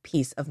provide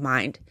peace of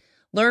mind.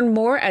 Learn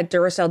more at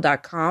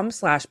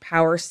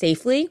Duracell.com/power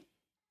safely.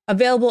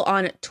 Available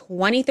on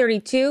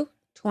 2032,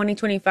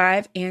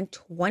 2025, and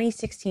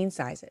 2016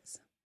 sizes.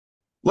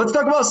 Let's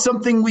talk about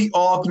something we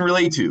all can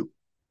relate to.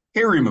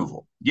 Hair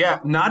removal. Yeah,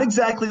 not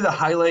exactly the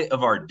highlight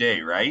of our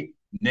day, right?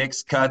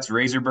 Nicks, cuts,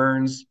 razor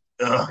burns.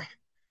 Ugh.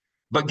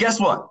 But guess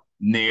what?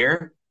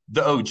 Nair,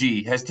 the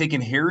OG, has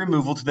taken hair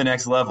removal to the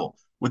next level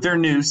with their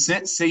new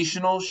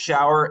sensational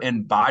shower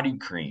and body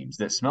creams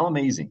that smell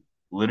amazing.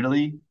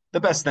 Literally the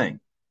best thing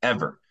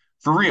ever.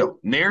 For real,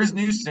 Nair's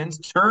new scents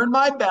turned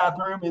my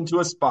bathroom into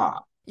a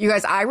spa. You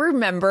guys, I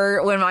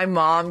remember when my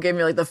mom gave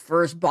me like the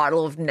first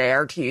bottle of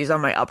Nair to use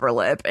on my upper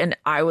lip, and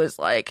I was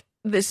like,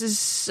 this is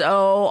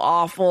so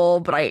awful,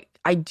 but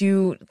I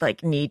do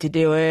like need to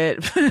do it.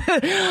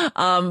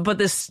 But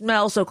the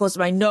smell so close to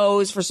my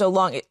nose for so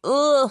long,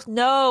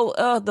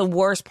 the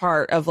worst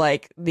part of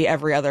like the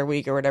every other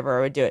week or whatever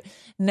I would do it.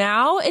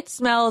 Now it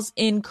smells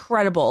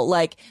incredible.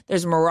 Like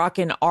there's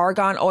Moroccan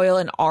argan oil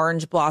and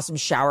orange blossom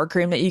shower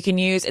cream that you can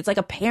use. It's like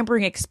a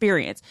pampering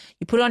experience.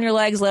 You put it on your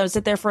legs, let them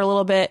sit there for a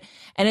little bit,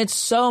 and it's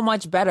so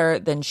much better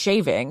than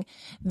shaving.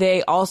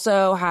 They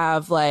also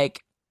have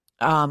like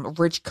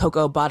rich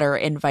cocoa butter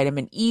and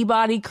vitamin E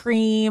body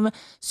cream,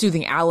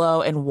 soothing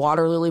aloe and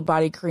water lily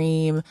body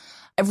cream.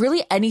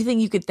 Really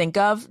anything you could think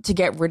of to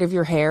get rid of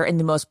your hair in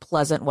the most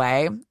pleasant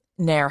way,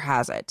 Nair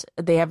has it.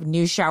 They have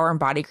new shower and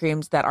body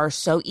creams that are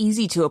so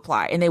easy to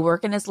apply, and they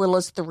work in as little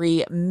as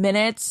 3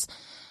 minutes.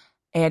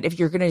 And if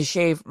you're going to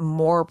shave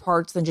more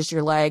parts than just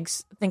your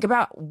legs, think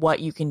about what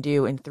you can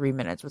do in 3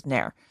 minutes with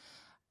Nair.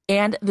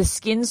 And the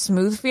skin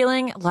smooth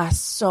feeling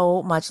lasts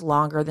so much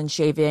longer than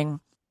shaving.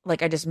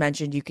 Like I just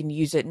mentioned, you can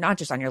use it not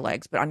just on your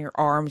legs, but on your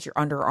arms, your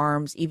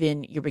underarms,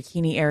 even your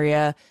bikini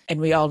area. And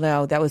we all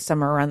know that with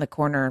summer around the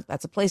corner,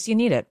 that's a place you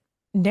need it.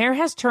 Nair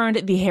has turned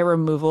the hair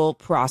removal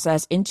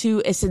process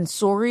into a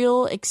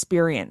sensorial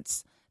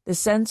experience. The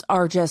scents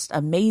are just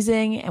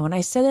amazing. And when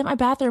I say that my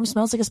bathroom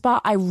smells like a spa,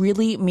 I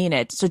really mean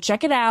it. So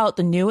check it out.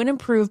 The new and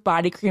improved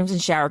body creams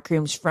and shower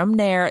creams from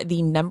Nair,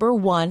 the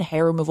 #1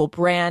 hair removal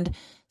brand.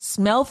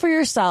 Smell for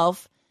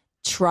yourself.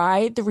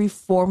 Try the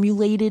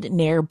reformulated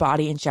Nair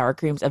body and shower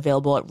creams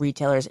available at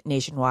retailers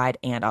nationwide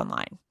and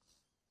online.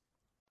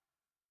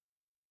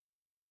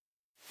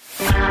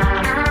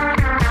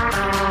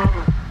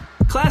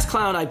 Class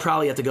clown, I'd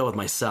probably have to go with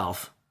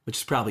myself, which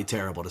is probably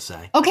terrible to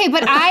say. Okay,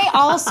 but I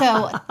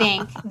also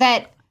think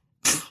that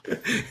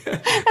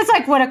that's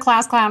like what a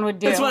class clown would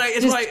do. It's what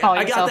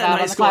I got that in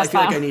high school. I feel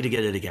like I need to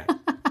get it again.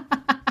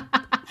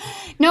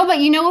 No, but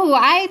you know who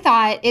I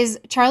thought is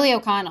Charlie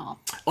O'Connell.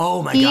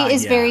 Oh my God, He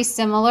is very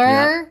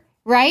similar,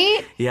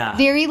 right? Yeah.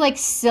 Very like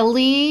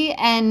silly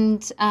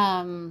and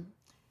I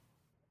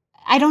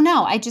don't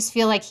know. I just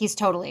feel like he's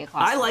totally a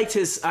class clown. I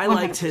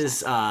liked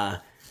his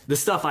the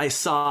stuff I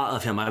saw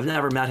of him. I've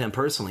never met him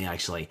personally,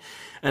 actually.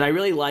 And I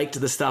really liked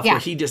the stuff where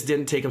he just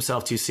didn't take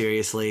himself too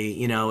seriously.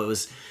 You know, it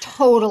was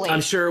totally.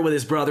 I'm sure with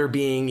his brother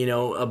being, you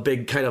know, a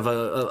big kind of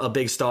a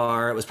big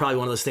star, it was probably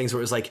one of those things where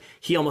it was like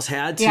he almost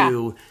had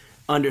to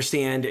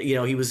understand, you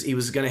know, he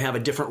was going to have a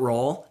different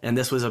role, and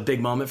this was a big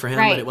moment for him,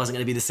 but it wasn't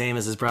going to be the same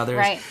as his brothers.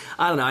 Right.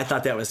 I don't know. I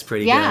thought that was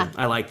pretty good.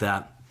 I like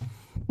that.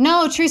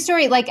 No, true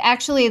story. Like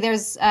actually,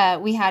 there's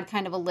we had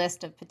kind of a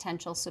list of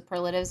potential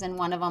superlatives, and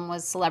one of them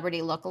was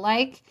celebrity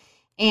lookalike.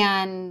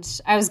 And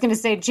I was going to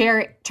say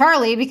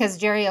Charlie because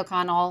Jerry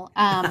O'Connell,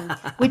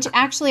 which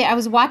actually I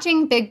was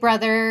watching Big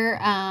Brother,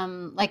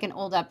 like an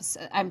old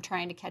episode. I'm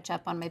trying to catch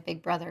up on my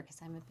Big Brother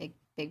because I'm a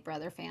Big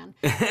Brother fan.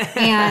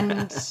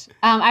 And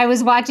I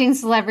was watching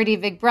Celebrity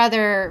Big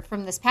Brother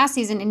from this past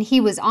season, and he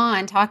was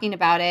on talking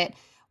about it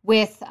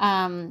with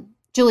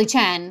Julie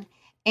Chen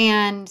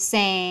and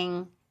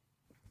saying,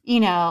 you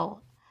know,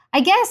 I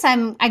guess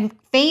I'm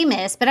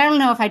famous, but I don't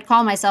know if I'd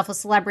call myself a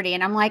celebrity.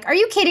 And I'm like, are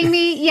you kidding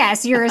me?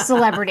 Yes, you're a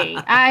celebrity.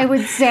 I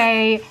would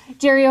say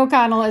Jerry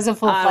O'Connell is a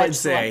full-fledged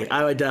celebrity.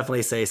 I would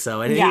definitely say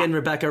so. And he and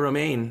Rebecca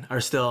Romaine are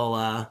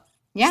still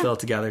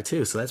together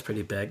too, so that's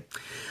pretty big.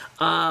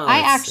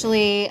 I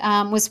actually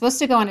was supposed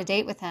to go on a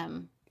date with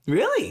him.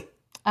 Really?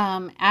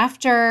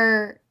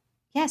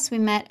 We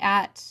met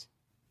at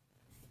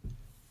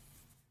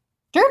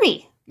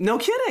Derby. No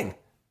kidding.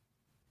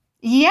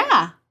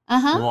 Yeah.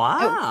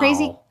 Wow.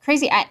 Crazy.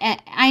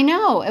 I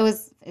know.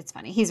 It's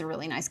funny. He's a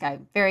really nice guy.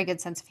 Very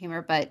good sense of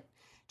humor, but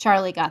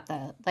Charlie got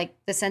the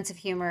sense of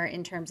humor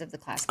in terms of the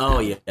class. Oh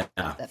yeah.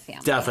 The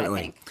family.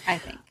 Definitely. I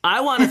think. I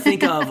want to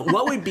think of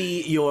what would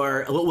be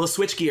your, we'll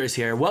switch gears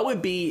here. What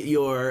would be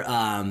your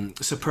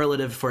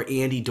superlative for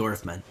Andy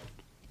Dorfman?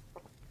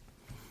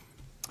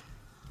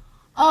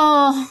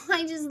 Oh,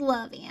 I just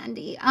love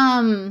Andy.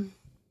 I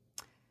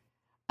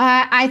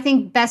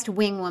think best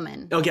wing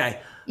woman. Okay.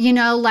 You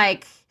know,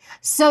 like,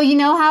 so you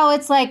know how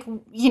it's like,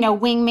 you know,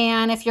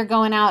 wingman if you're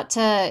going out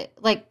to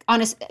like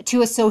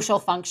to a social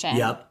function.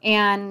 Yep.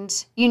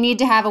 And you need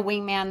to have a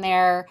wingman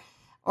there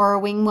or a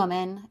wing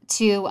woman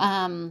to,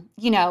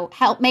 you know,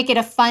 help make it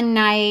a fun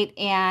night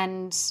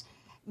and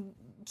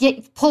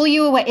pull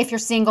you away, if you're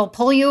single,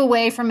 pull you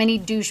away from any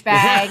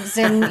douchebags.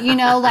 And, you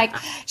know, like,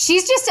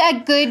 she's just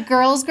a good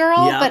girl's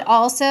girl, but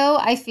also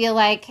I feel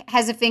like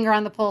has a finger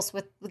on the pulse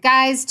with the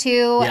guys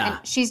too. Yeah.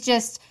 And she's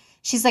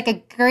like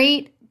a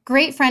great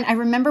friend. I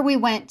remember we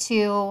went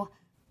to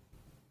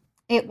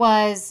it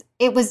was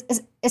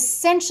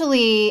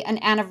essentially an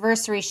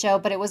anniversary show,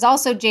 but it was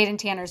also Jade and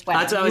Tanner's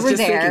wedding. That's what I was just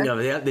thinking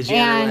of. Yeah, the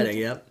Janner wedding.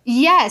 Yep.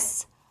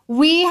 Yes,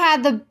 we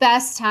had the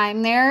best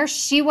time there.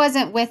 She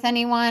wasn't with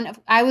anyone.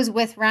 I was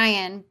with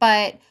Ryan,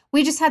 but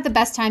we just had the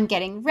best time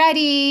getting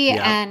ready,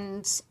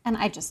 and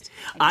I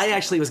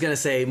actually was going to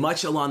say,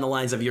 much along the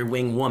lines of your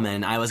wing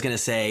woman, I was going to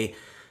say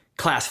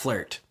class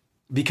flirt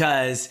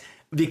because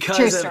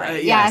True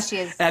story. She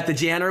is. At the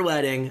Janner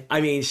wedding,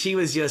 I mean, she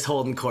was just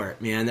holding court,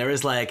 man. There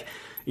was like,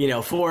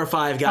 4 or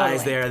 5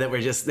 guys there that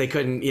were just, they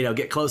couldn't,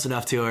 get close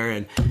enough to her.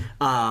 And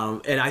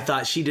I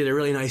thought she did a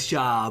really nice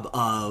job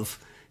of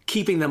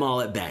keeping them all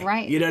at bay.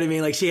 Right. You know what I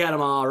mean? Like she had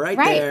them all right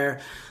there.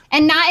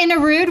 And not in a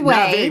rude way.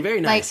 Not very,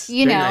 very nice.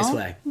 Like, nice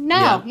way.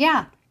 No,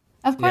 yeah.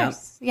 Of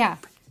course. Yeah.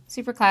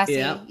 Super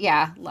classy.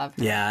 Yeah. Love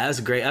her. Yeah, that was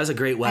a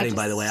great wedding,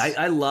 by the way.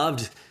 I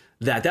loved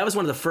that. That was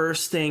one of the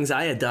first things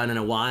I had done in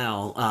a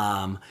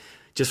while,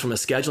 just from a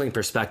scheduling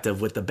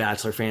perspective with the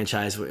Bachelor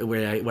franchise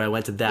where I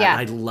went to that. Yeah.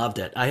 I loved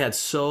it. I had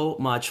so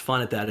much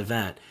fun at that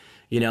event,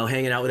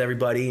 hanging out with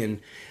everybody, and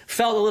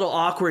felt a little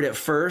awkward at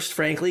first,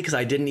 frankly, because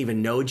I didn't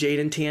even know Jade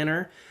and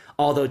Tanner.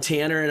 Although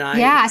Tanner and I...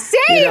 Yeah,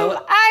 same! I know!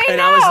 And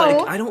I was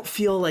like, I don't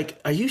feel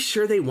like... Are you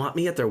sure they want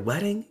me at their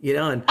wedding?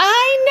 And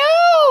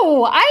I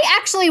know! I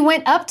actually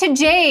went up to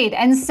Jade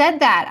and said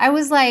that. I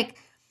was like,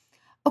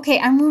 okay,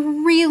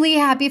 I'm really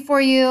happy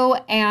for you,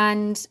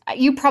 and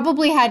you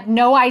probably had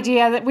no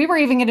idea that we were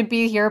even going to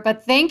be here,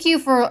 but thank you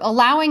for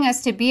allowing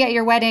us to be at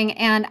your wedding,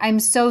 and I'm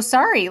so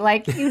sorry.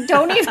 Like, you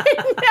don't even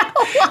know.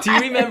 Do you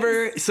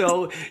remember...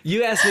 So,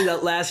 you asked me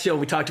that last show,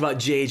 we talked about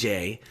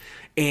JJ...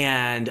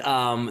 And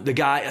the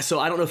guy, so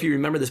I don't know if you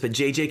remember this, but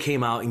JJ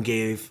came out and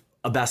gave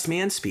a best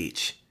man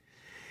speech.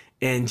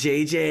 And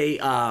JJ,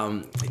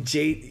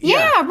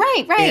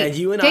 right. And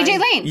you and JJ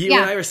Lane. You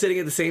and I were sitting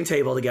at the same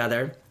table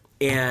together.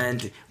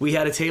 And we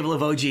had a table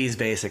of OGs,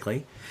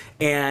 basically.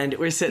 And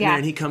we're sitting there,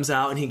 and he comes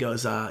out and he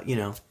goes, hi,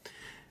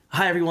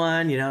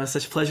 everyone. It's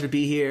such a pleasure to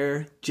be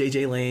here.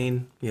 JJ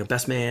Lane,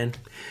 best man.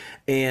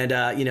 And,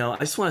 I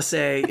just want to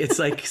say it's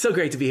like so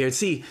great to be here.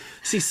 See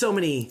so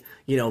many...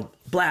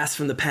 blasts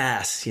from the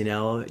past,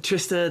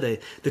 Trista,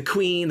 the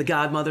queen, the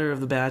godmother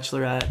of the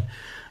Bachelorette,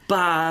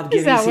 Bob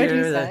getting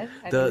here,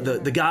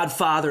 the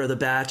godfather of the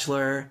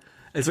Bachelor.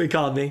 That's what he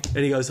called me.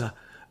 And he goes,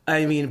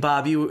 I mean,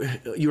 Bob,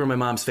 you were my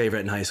mom's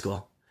favorite in high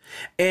school.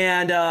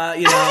 And,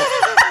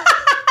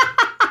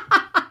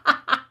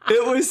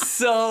 it was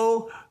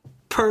so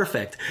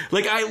perfect.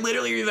 Like, I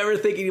literally remember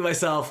thinking to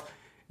myself,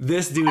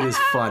 this dude is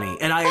funny.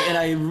 And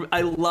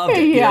I loved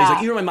it. Yeah. He's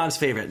like, you were my mom's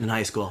favorite in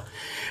high school.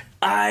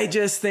 I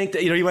just think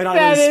that, he went on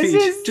that in his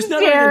speech. Hysterical. Just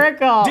never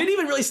didn't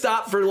even really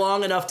stop for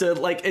long enough to,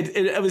 like,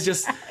 it was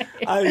just,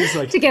 I was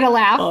like. To get a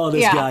laugh. Oh,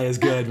 this guy is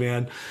good,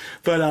 man.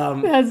 But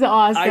that's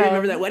awesome. I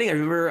remember that wedding. I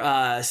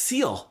remember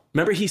Seal.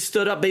 Remember he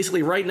stood up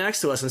basically right next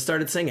to us and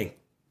started singing.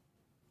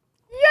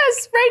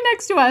 Yes, right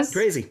next to us.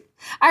 Crazy.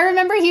 I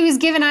remember he was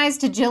giving eyes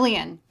to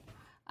Jillian.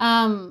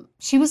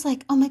 She was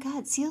like, oh my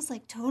God, Seal's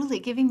like totally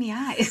giving me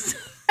eyes.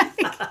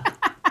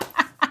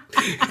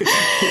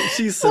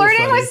 She's so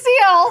flirting funny. with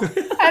Seal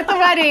at the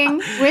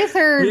wedding with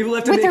her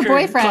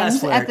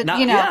boyfriend at the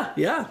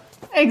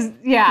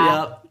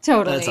Yep.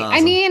 Totally. That's awesome.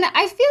 I mean,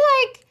 I feel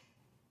like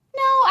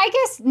I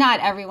guess not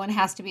everyone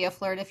has to be a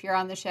flirt if you're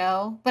on the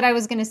show, but I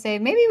was going to say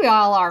maybe we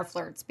all are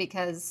flirts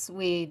because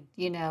we,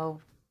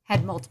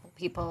 had multiple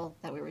people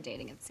that we were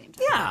dating at the same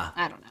time. Yeah.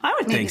 I don't know. I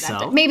would think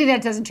so. Maybe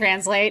that doesn't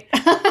translate.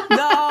 No,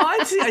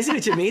 I see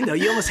what you mean, though.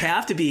 You almost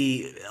have to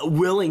be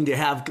willing to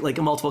have like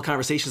multiple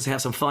conversations to have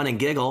some fun and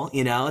giggle.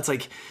 It's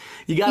like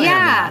you got to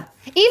have that.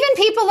 Even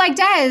people like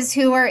Des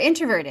who are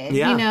introverted,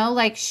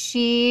 like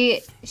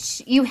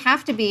you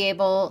have to be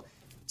able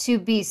to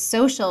be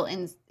social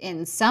in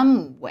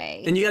some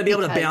way. And you got to be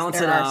able to balance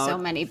it out. There are so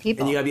many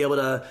people. And you got to be able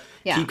to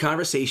keep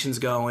conversations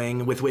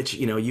going, with which,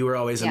 you were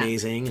always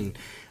amazing. And,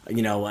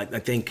 I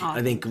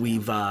think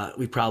we've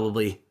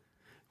probably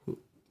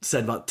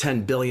said about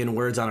 10 billion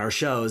words on our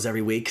shows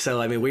every week.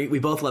 So, I mean, we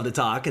both love to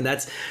talk, and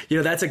that's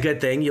a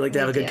good thing. You like to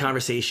have a good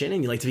conversation,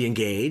 and you like to be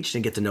engaged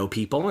and get to know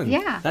people. And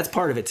that's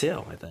part of it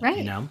too, I think,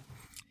 right.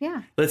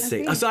 Yeah. Let's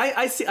see. So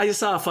I just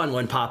saw a fun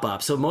one pop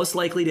up. So most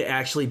likely to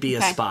actually be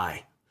a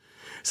spy.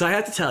 So I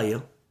have to tell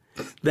you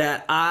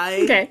that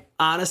I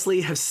honestly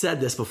have said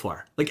this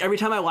before. Like every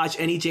time I watch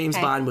any James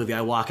Bond movie,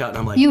 I walk out and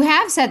I'm like, you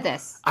have said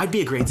this. I'd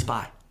be a great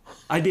spy.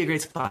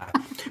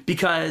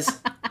 Because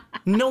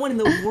no one in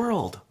the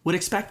world would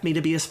expect me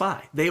to be a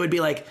spy. They would be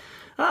like,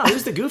 oh,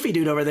 who's the goofy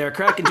dude over there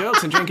cracking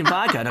jokes and drinking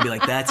vodka? And I'd be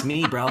like, that's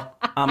me, bro.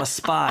 I'm a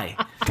spy.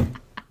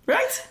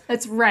 Right?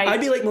 That's right.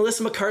 I'd be like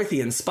Melissa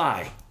McCarthy in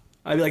Spy.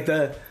 I'd be like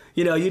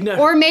you'd know.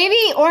 Or maybe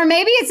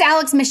it's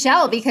Alex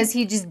Michel because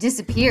he just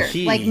disappeared.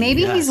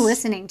 Maybe he's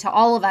listening to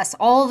all of us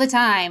all the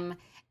time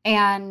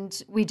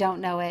and we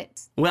don't know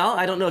it. Well,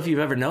 I don't know if you've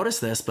ever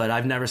noticed this, but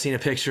I've never seen a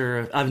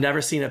picture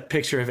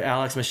of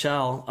Alex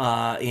Michel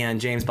and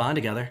James Bond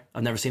together.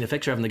 I've never seen a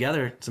picture of them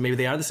together, so maybe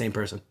they are the same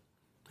person.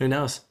 Who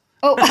knows?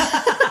 Oh.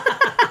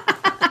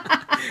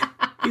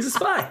 He's a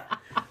spy.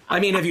 I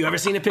mean, have you ever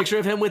seen a picture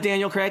of him with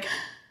Daniel Craig?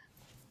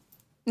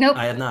 Nope.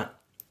 I have not.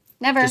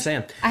 Never. Just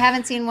saying. I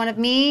haven't seen one of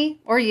me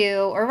or you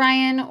or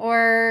Ryan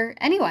or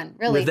anyone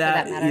really. With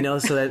that, for that matter.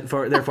 so that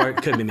therefore it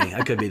could be me.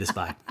 I could be the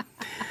spy.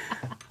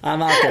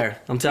 I'm out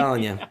there. I'm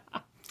telling you.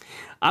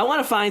 I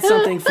want to find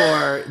something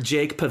for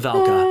Jake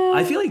Pavelka.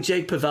 I feel like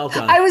Jake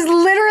Pavelka. I was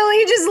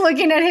literally just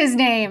looking at his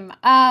name.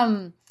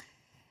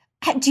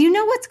 Do you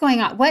know what's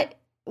going on?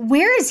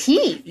 Where is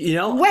he?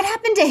 What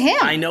happened to him?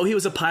 I know he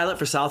was a pilot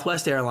for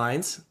Southwest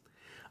Airlines.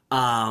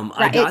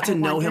 I got to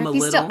know him a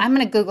little. I'm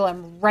going to Google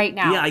him right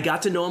now. Yeah, I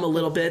got to know him a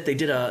little bit. They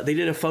did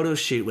a photo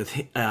shoot with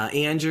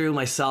Andrew,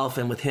 myself,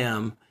 and with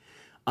him,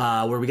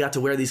 where we got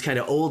to wear these kind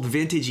of old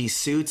vintagey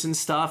suits and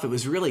stuff. It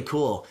was really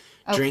cool.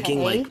 Okay.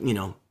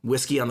 Drinking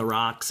whiskey on the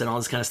rocks and all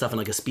this kind of stuff in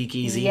like a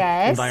speakeasy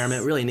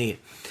environment. Really neat.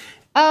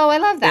 Oh, I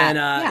love that.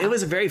 And it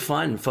was a very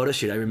fun photo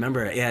shoot. I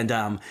remember it. And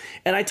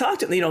I talked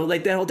to him,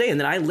 like that whole day. And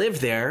then I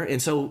lived there.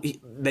 And so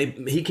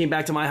he came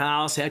back to my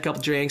house, had a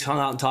couple drinks, hung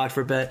out and talked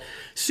for a bit.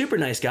 Super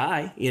nice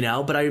guy,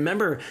 But I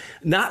remember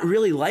not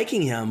really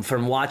liking him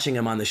from watching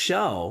him on the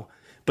show.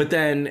 But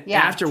then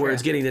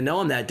afterwards, getting to know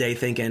him that day,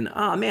 thinking,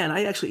 oh man,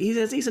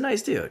 he's a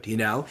nice dude,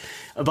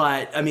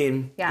 But I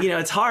mean,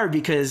 it's hard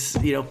because,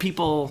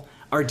 people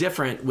are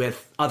different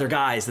with other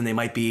guys than they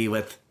might be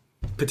with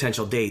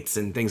potential dates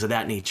and things of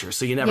that nature.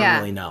 So you never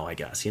really know, I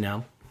guess,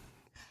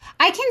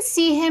 I can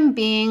see him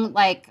being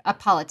like a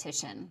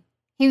politician.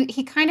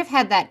 He kind of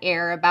had that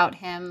air about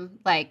him,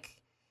 like,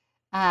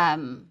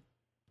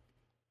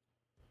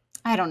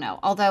 I don't know.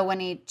 Although when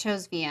he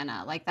chose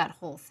Vienna, like that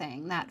whole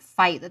thing, that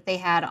fight that they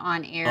had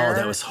on air. Oh,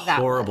 that was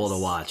horrible to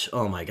watch.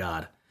 Oh my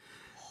God.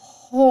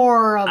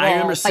 Horrible. I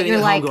remember sitting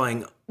at home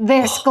going,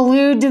 this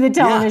glued to the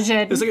television.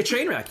 Yeah, it was like a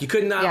train wreck. You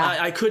could not,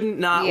 I couldn't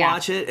not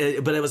watch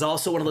it. But it was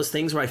also one of those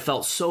things where I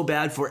felt so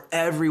bad for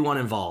everyone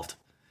involved.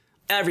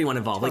 Everyone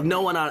involved. Like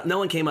no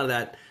one came out of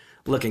that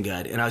looking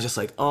good. And I was just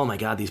like, oh my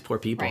God, these poor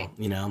people,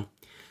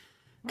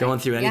 going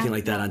through anything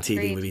like that on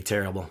TV would be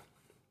terrible.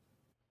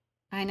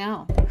 I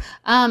know.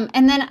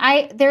 And then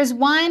there's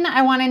one,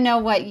 I want to know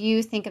what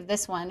you think of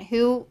this one.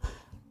 Who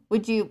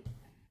would you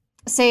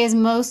say is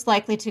most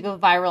likely to go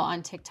viral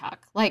on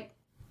TikTok? Like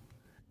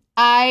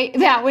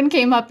that one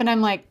came up and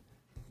I'm like,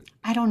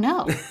 I don't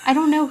know. I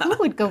don't know who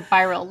would go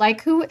viral.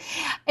 Like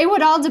it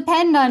would all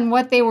depend on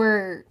what they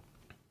were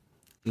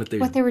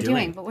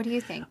doing. But what do you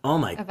think? Oh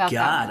my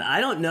God.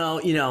 I don't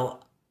know.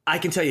 I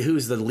can tell you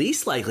who's the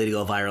least likely to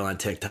go viral on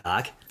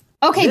TikTok.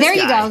 Okay, there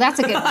you go. That's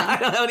a good one.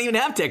 I don't even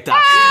have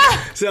TikTok.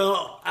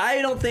 So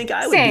I don't think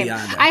I would be on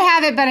there. I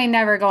have it, but I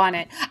never go on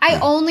it. I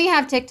only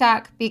have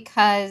TikTok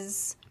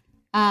because,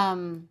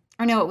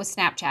 or no, it was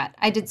Snapchat.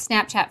 I did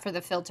Snapchat for the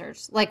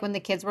filters. Like when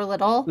the kids were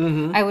little,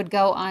 I would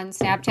go on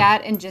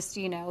Snapchat and just,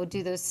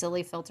 do those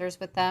silly filters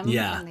with them.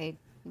 Yeah. And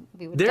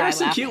there are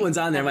some cute ones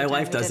on there. My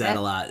wife does that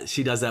a lot.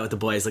 She does that with the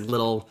boys, like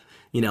little,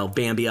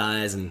 Bambi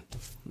eyes and,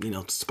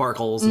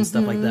 sparkles and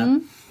stuff like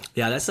that.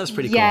 Yeah, that stuff's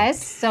pretty cool.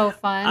 Yes, so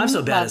fun. I'm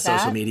so bad at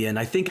social media, and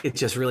I think it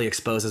just really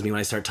exposes me when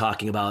I start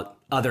talking about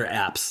other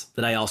apps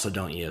that I also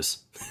don't use.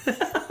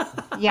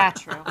 Yeah,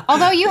 true.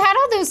 Although you had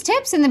all those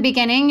tips in the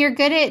beginning, you're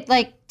good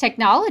at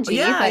technology.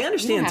 Yeah, I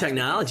understand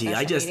technology.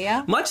 I just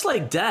much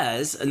like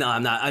Des. No,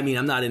 I'm not. I mean,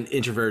 I'm not an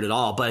introvert at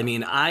all. But I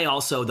mean, I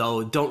also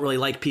though don't really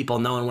like people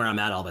knowing where I'm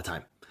at all the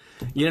time.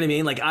 You know what I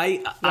mean? Like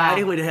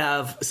I would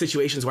have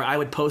situations where I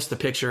would post the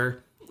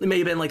picture. It may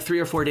have been like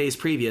 3 or 4 days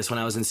previous when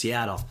I was in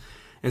Seattle.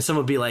 And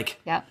someone would be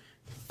like,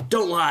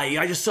 don't lie.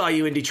 I just saw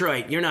you in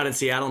Detroit. You're not in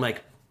Seattle. I'm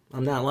like,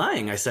 I'm not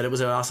lying. I said it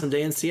was an awesome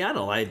day in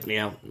Seattle. What are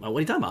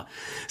you talking about?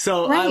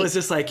 So I was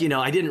just like,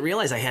 I didn't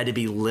realize I had to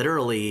be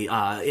literally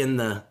in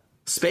the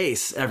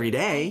space every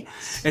day.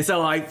 And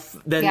so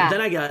then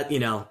I got,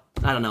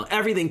 I don't know.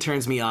 Everything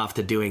turns me off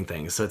to doing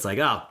things. So it's like,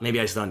 oh, maybe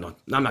I just don't know.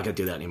 I'm not going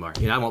to do that anymore.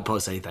 I won't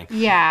post anything.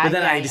 Yeah. But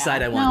then I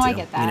decide I want to. I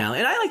get that.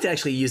 And I like to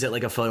actually use it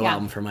like a photo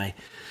album for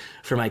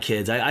my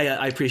kids.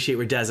 I appreciate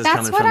where Des is That's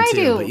coming what from I too.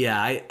 do. But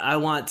yeah, I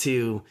want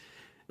to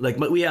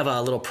we have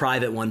a little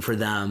private one for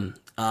them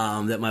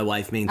that my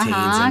wife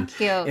maintains.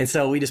 Cute. And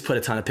so we just put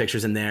a ton of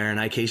pictures in there and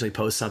I occasionally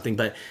post something.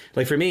 But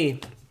like for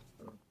me,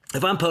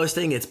 if I'm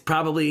posting, it's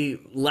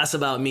probably less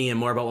about me and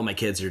more about what my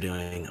kids are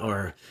doing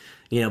or,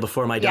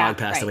 before my dog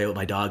passed away, what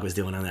my dog was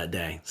doing on that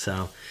day.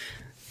 So.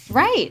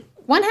 Right.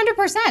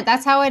 100%.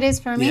 That's how it is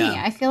for me.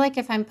 Yeah. I feel like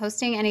if I'm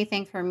posting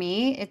anything for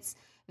me, it's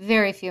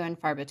very few and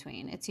far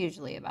between. It's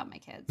usually about my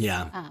kids.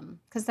 Yeah.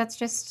 Because that's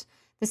just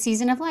the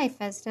season of life,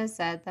 as Des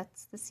said.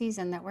 That's the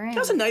season that we're in.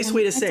 That's a nice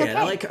way to say it.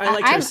 I like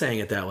her saying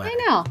it that way.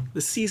 I know.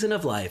 The season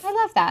of life. I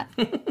love that.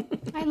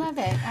 I love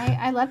it.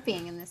 I love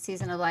being in this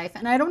season of life.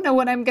 And I don't know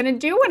what I'm going to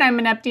do when I'm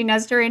an empty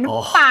nester in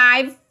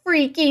 5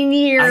 freaking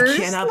years. I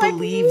cannot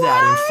believe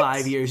that in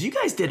 5 years. You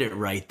guys did it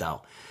right,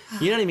 though.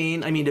 You know what I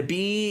mean? I mean, to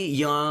be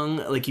young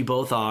like you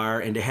both are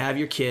and to have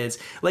your kids.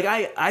 Like,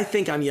 I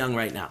think I'm young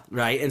right now,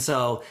 right? And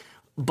so...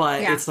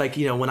 But it's like,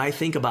 when I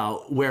think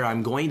about where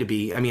I'm going to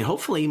be, I mean,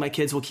 hopefully my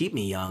kids will keep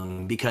me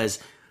young because,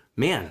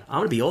 man, I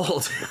want to be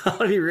old. I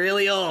want to be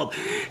really old,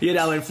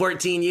 in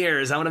 14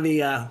 years. I want to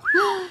be,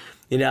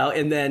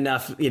 and then,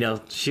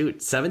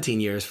 17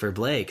 years for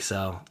Blake.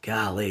 So,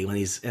 golly,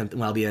 when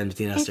I'll be an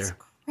empty nester. It's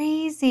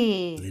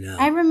crazy. I know.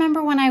 I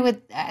remember when I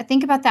would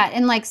think about that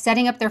and like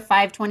setting up their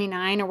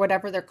 529 or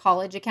whatever their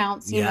college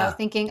accounts, you know,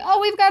 thinking, oh,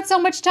 we've got so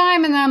much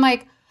time. And then I'm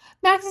like,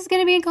 Max is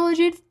going to be in college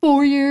in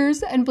 4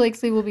 years and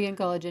Blakesley will be in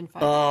college in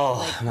 5 years.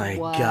 Oh, my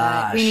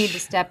gosh. We need to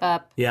step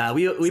up. Yeah,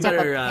 we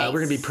better, we're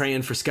going to be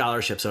praying for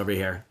scholarships over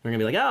here. We're going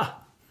to be like,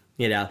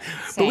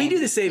 But we do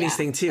the savings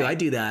thing too. I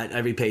do that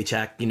every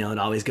paycheck. It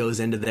always goes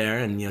into there,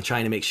 and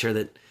trying to make sure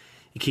that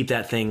you keep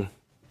that thing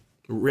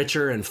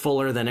richer and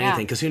fuller than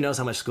anything. Because who knows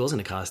how much school's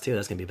going to cost too?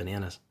 That's going to be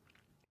bananas.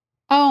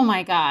 Oh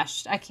my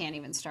gosh, I can't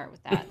even start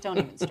with that. Don't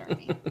even start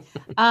me.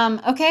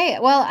 Okay,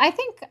 well, I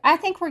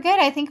think we're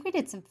good. I think we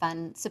did some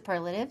fun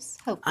superlatives.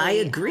 Hopefully, I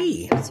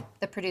agree.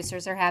 The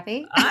producers are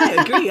happy. I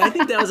agree. I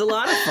think that was a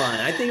lot of fun.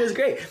 I think it was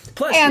great.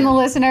 Plus, and the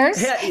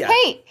listeners. Yeah.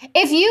 Hey,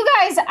 if you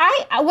guys,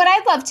 what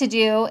I'd love to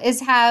do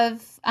is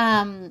have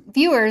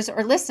viewers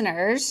or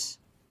listeners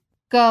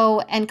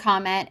go and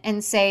comment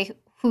and say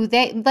who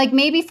they like.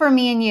 Maybe for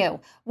me and you,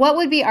 what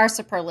would be our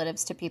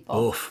superlatives to people?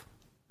 Oof.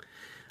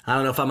 I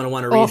don't know if I'm going to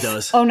want to read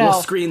those. Oh, no.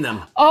 We'll screen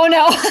them. Oh,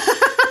 no.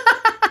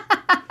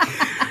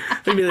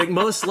 They'd be like,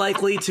 most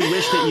likely to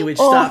wish that you would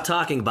stop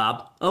talking,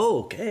 Bob.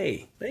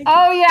 Okay. Thank you.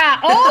 Oh,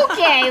 yeah.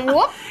 Okay.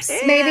 Whoops.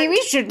 Maybe we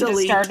shouldn't have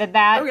started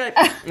that. Okay.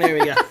 There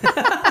we go.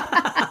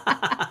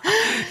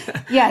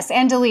 Yes,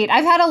 and delete.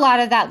 I've had a lot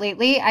of that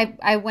lately.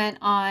 I went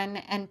on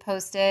and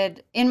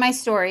posted in my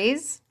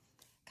stories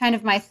kind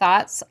of my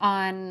thoughts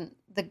on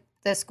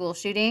the school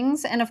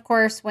shootings. And of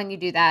course, when you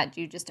do that,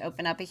 you just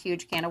open up a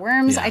huge can of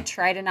worms. Yeah. I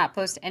try to not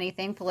post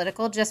anything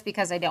political just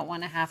because I don't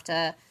want to have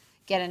to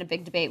get in a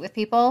big debate with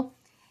people.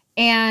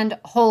 And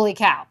holy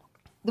cow,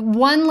 the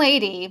one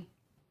lady,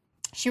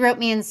 she wrote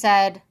me and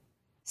said,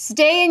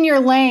 stay in your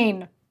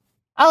lane.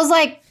 I was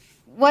like,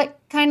 what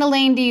kind of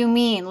lane do you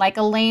mean? Like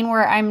a lane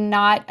where I'm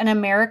not an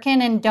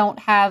American and don't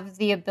have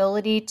the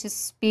ability to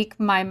speak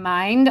my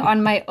mind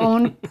on my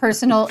own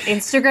personal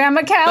Instagram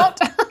account?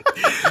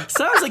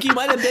 Sounds like you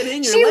might have been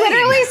in your lane. She lane.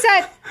 literally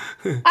said,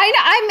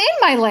 I'm in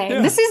my lane.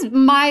 Yeah. This is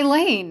my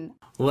lane.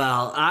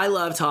 Well, I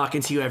love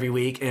talking to you every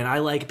week, and I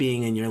like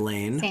being in your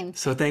lane. Same.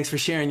 So thanks for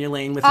sharing your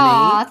lane with me.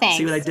 See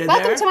Thanks. what I did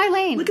Welcome there? to my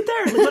lane. Look at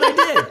there. Look what I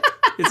did.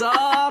 It's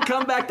all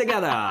come back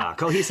together.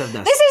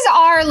 Cohesiveness. This is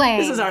our lane.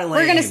 This is our lane.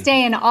 We're going to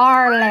stay in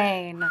our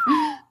lane.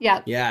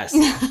 Yep. Yes.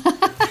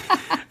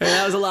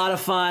 That was a lot of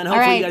fun.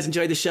 Hopefully you guys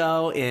enjoyed the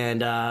show, and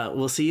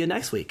we'll see you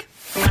next week.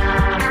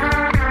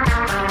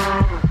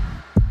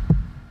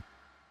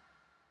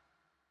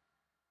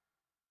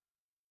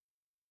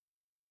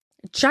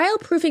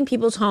 Childproofing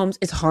people's homes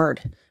is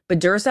hard, but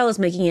Duracell is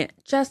making it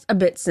just a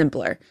bit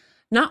simpler.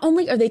 Not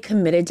only are they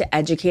committed to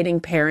educating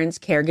parents,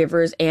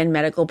 caregivers, and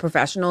medical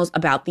professionals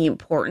about the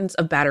importance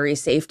of battery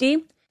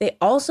safety, they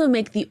also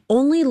make the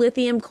only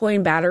lithium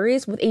coin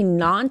batteries with a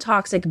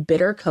non-toxic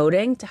bitter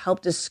coating to help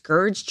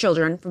discourage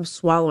children from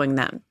swallowing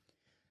them.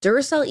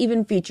 Duracell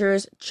even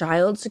features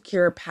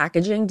child-secure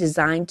packaging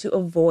designed to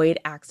avoid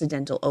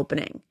accidental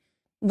opening.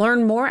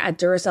 Learn more at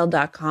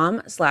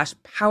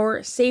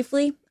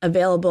Duracell.com/powersafely,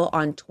 available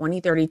on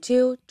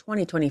 2032,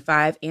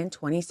 2025, and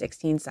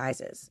 2016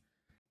 sizes.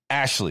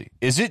 Ashley,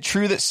 is it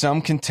true that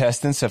some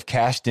contestants have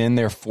cashed in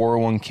their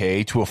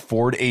 401k to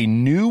afford a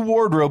new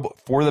wardrobe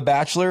for The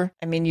Bachelor?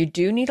 I mean, you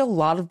do need a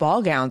lot of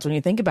ball gowns when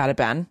you think about it,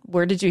 Ben.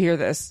 Where did you hear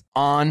this?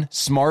 On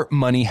Smart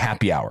Money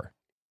Happy Hour.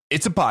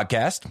 It's a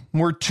podcast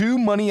where two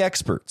money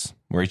experts,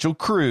 Rachel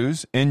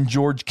Cruz and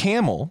George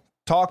Camel,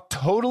 talk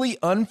totally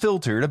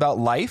unfiltered about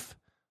life,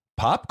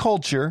 pop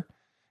culture,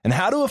 and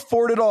how to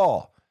afford it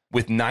all,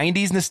 with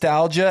 90s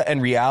nostalgia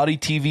and reality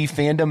TV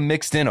fandom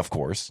mixed in, of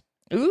course.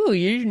 Ooh,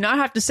 you do not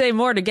have to say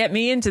more to get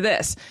me into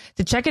this.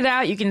 To check it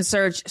out, you can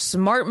search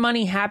Smart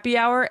Money Happy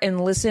Hour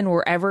and listen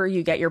wherever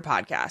you get your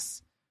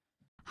podcasts.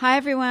 Hi,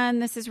 everyone.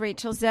 This is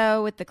Rachel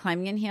Zoe with the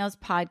Climbing in Heels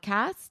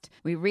podcast.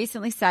 We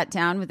recently sat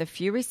down with a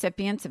few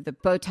recipients of the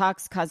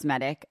Botox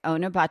Cosmetic,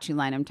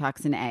 Onabotulinum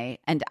Toxin A,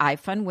 and I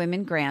Fund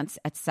Women grants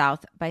at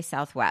South by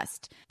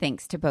Southwest,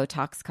 thanks to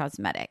Botox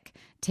Cosmetic.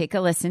 Take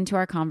a listen to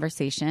our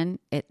conversation.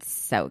 It's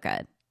so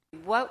good.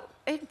 What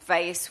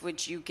advice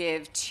would you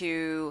give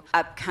to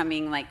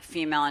upcoming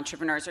female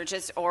entrepreneurs or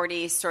just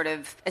already sort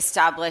of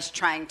established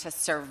trying to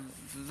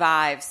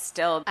survive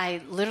still?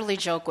 I literally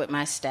joke with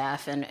my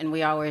staff and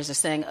we always are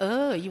saying,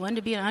 oh, you want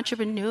to be an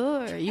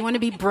entrepreneur? You want to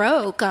be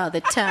broke all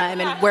the time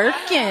and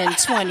working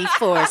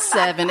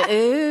 24/7.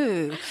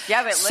 Ooh.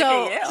 Yeah, but look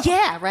at you.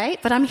 Yeah, right?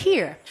 But I'm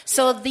here.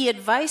 So the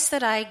advice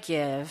that I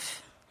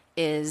give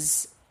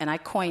is, and I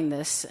coined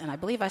this, and I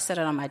believe I said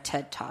it on my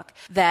TED Talk,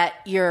 that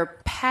your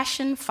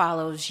passion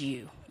follows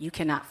you. You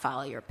cannot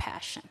follow your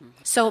passion.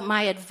 Mm-hmm. So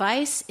my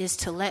advice is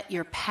to let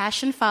your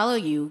passion follow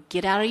you,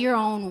 get out of your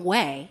own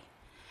way,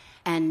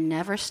 and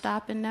never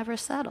stop and never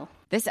settle.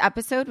 This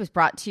episode was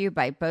brought to you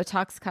by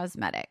Botox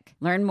Cosmetic.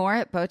 Learn more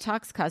at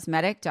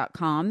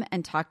BotoxCosmetic.com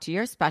and talk to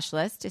your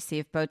specialist to see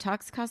if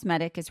Botox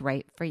Cosmetic is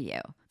right for you.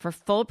 For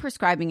full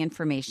prescribing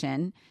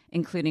information,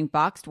 including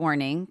boxed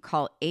warning,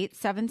 call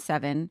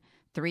 877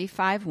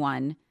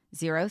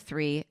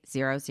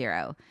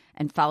 877-351-0300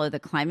 and follow the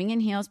Climbing in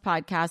Heels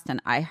podcast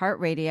on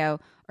iHeartRadio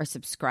or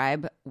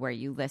subscribe where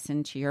you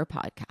listen to your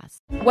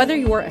podcast. Whether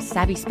you're a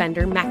savvy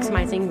spender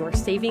maximizing your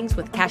savings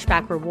with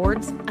cashback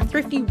rewards, a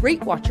thrifty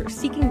rate watcher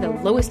seeking the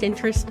lowest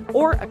interest,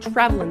 or a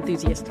travel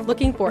enthusiast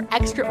looking for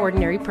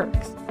extraordinary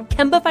perks,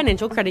 Kemba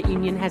Financial Credit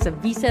Union has a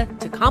visa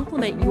to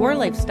complement your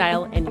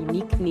lifestyle and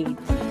unique needs.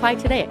 Apply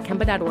today at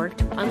Kemba.org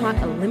to unlock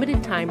a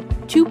limited time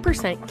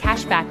 2%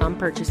 cash back on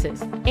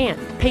purchases and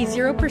pay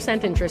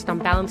 0% interest on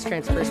balance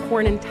transfers for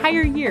an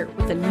entire year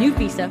with a new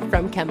visa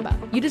from Kemba.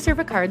 You deserve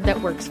a card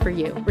that works for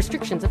you.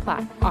 Restrictions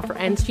apply. Offer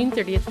ends June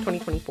 30th,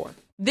 2024.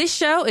 This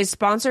show is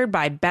sponsored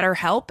by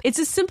BetterHelp. It's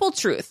a simple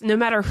truth. No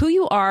matter who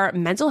you are,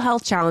 mental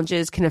health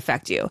challenges can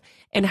affect you,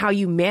 and how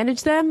you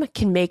manage them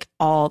can make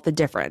all the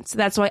difference.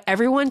 That's why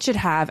everyone should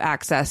have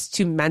access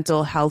to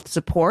mental health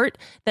support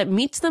that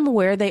meets them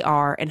where they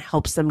are and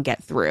helps them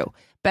get through.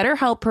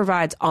 BetterHelp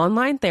provides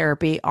online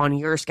therapy on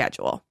your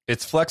schedule.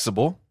 It's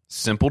flexible,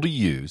 simple to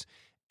use,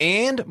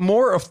 and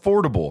more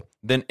affordable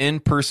than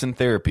in-person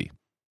therapy.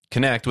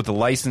 Connect with a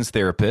licensed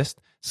therapist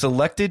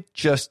selected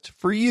just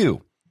for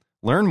you.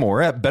 Learn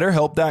more at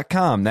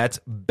BetterHelp.com. That's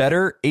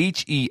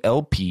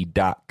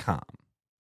BetterHelp.com.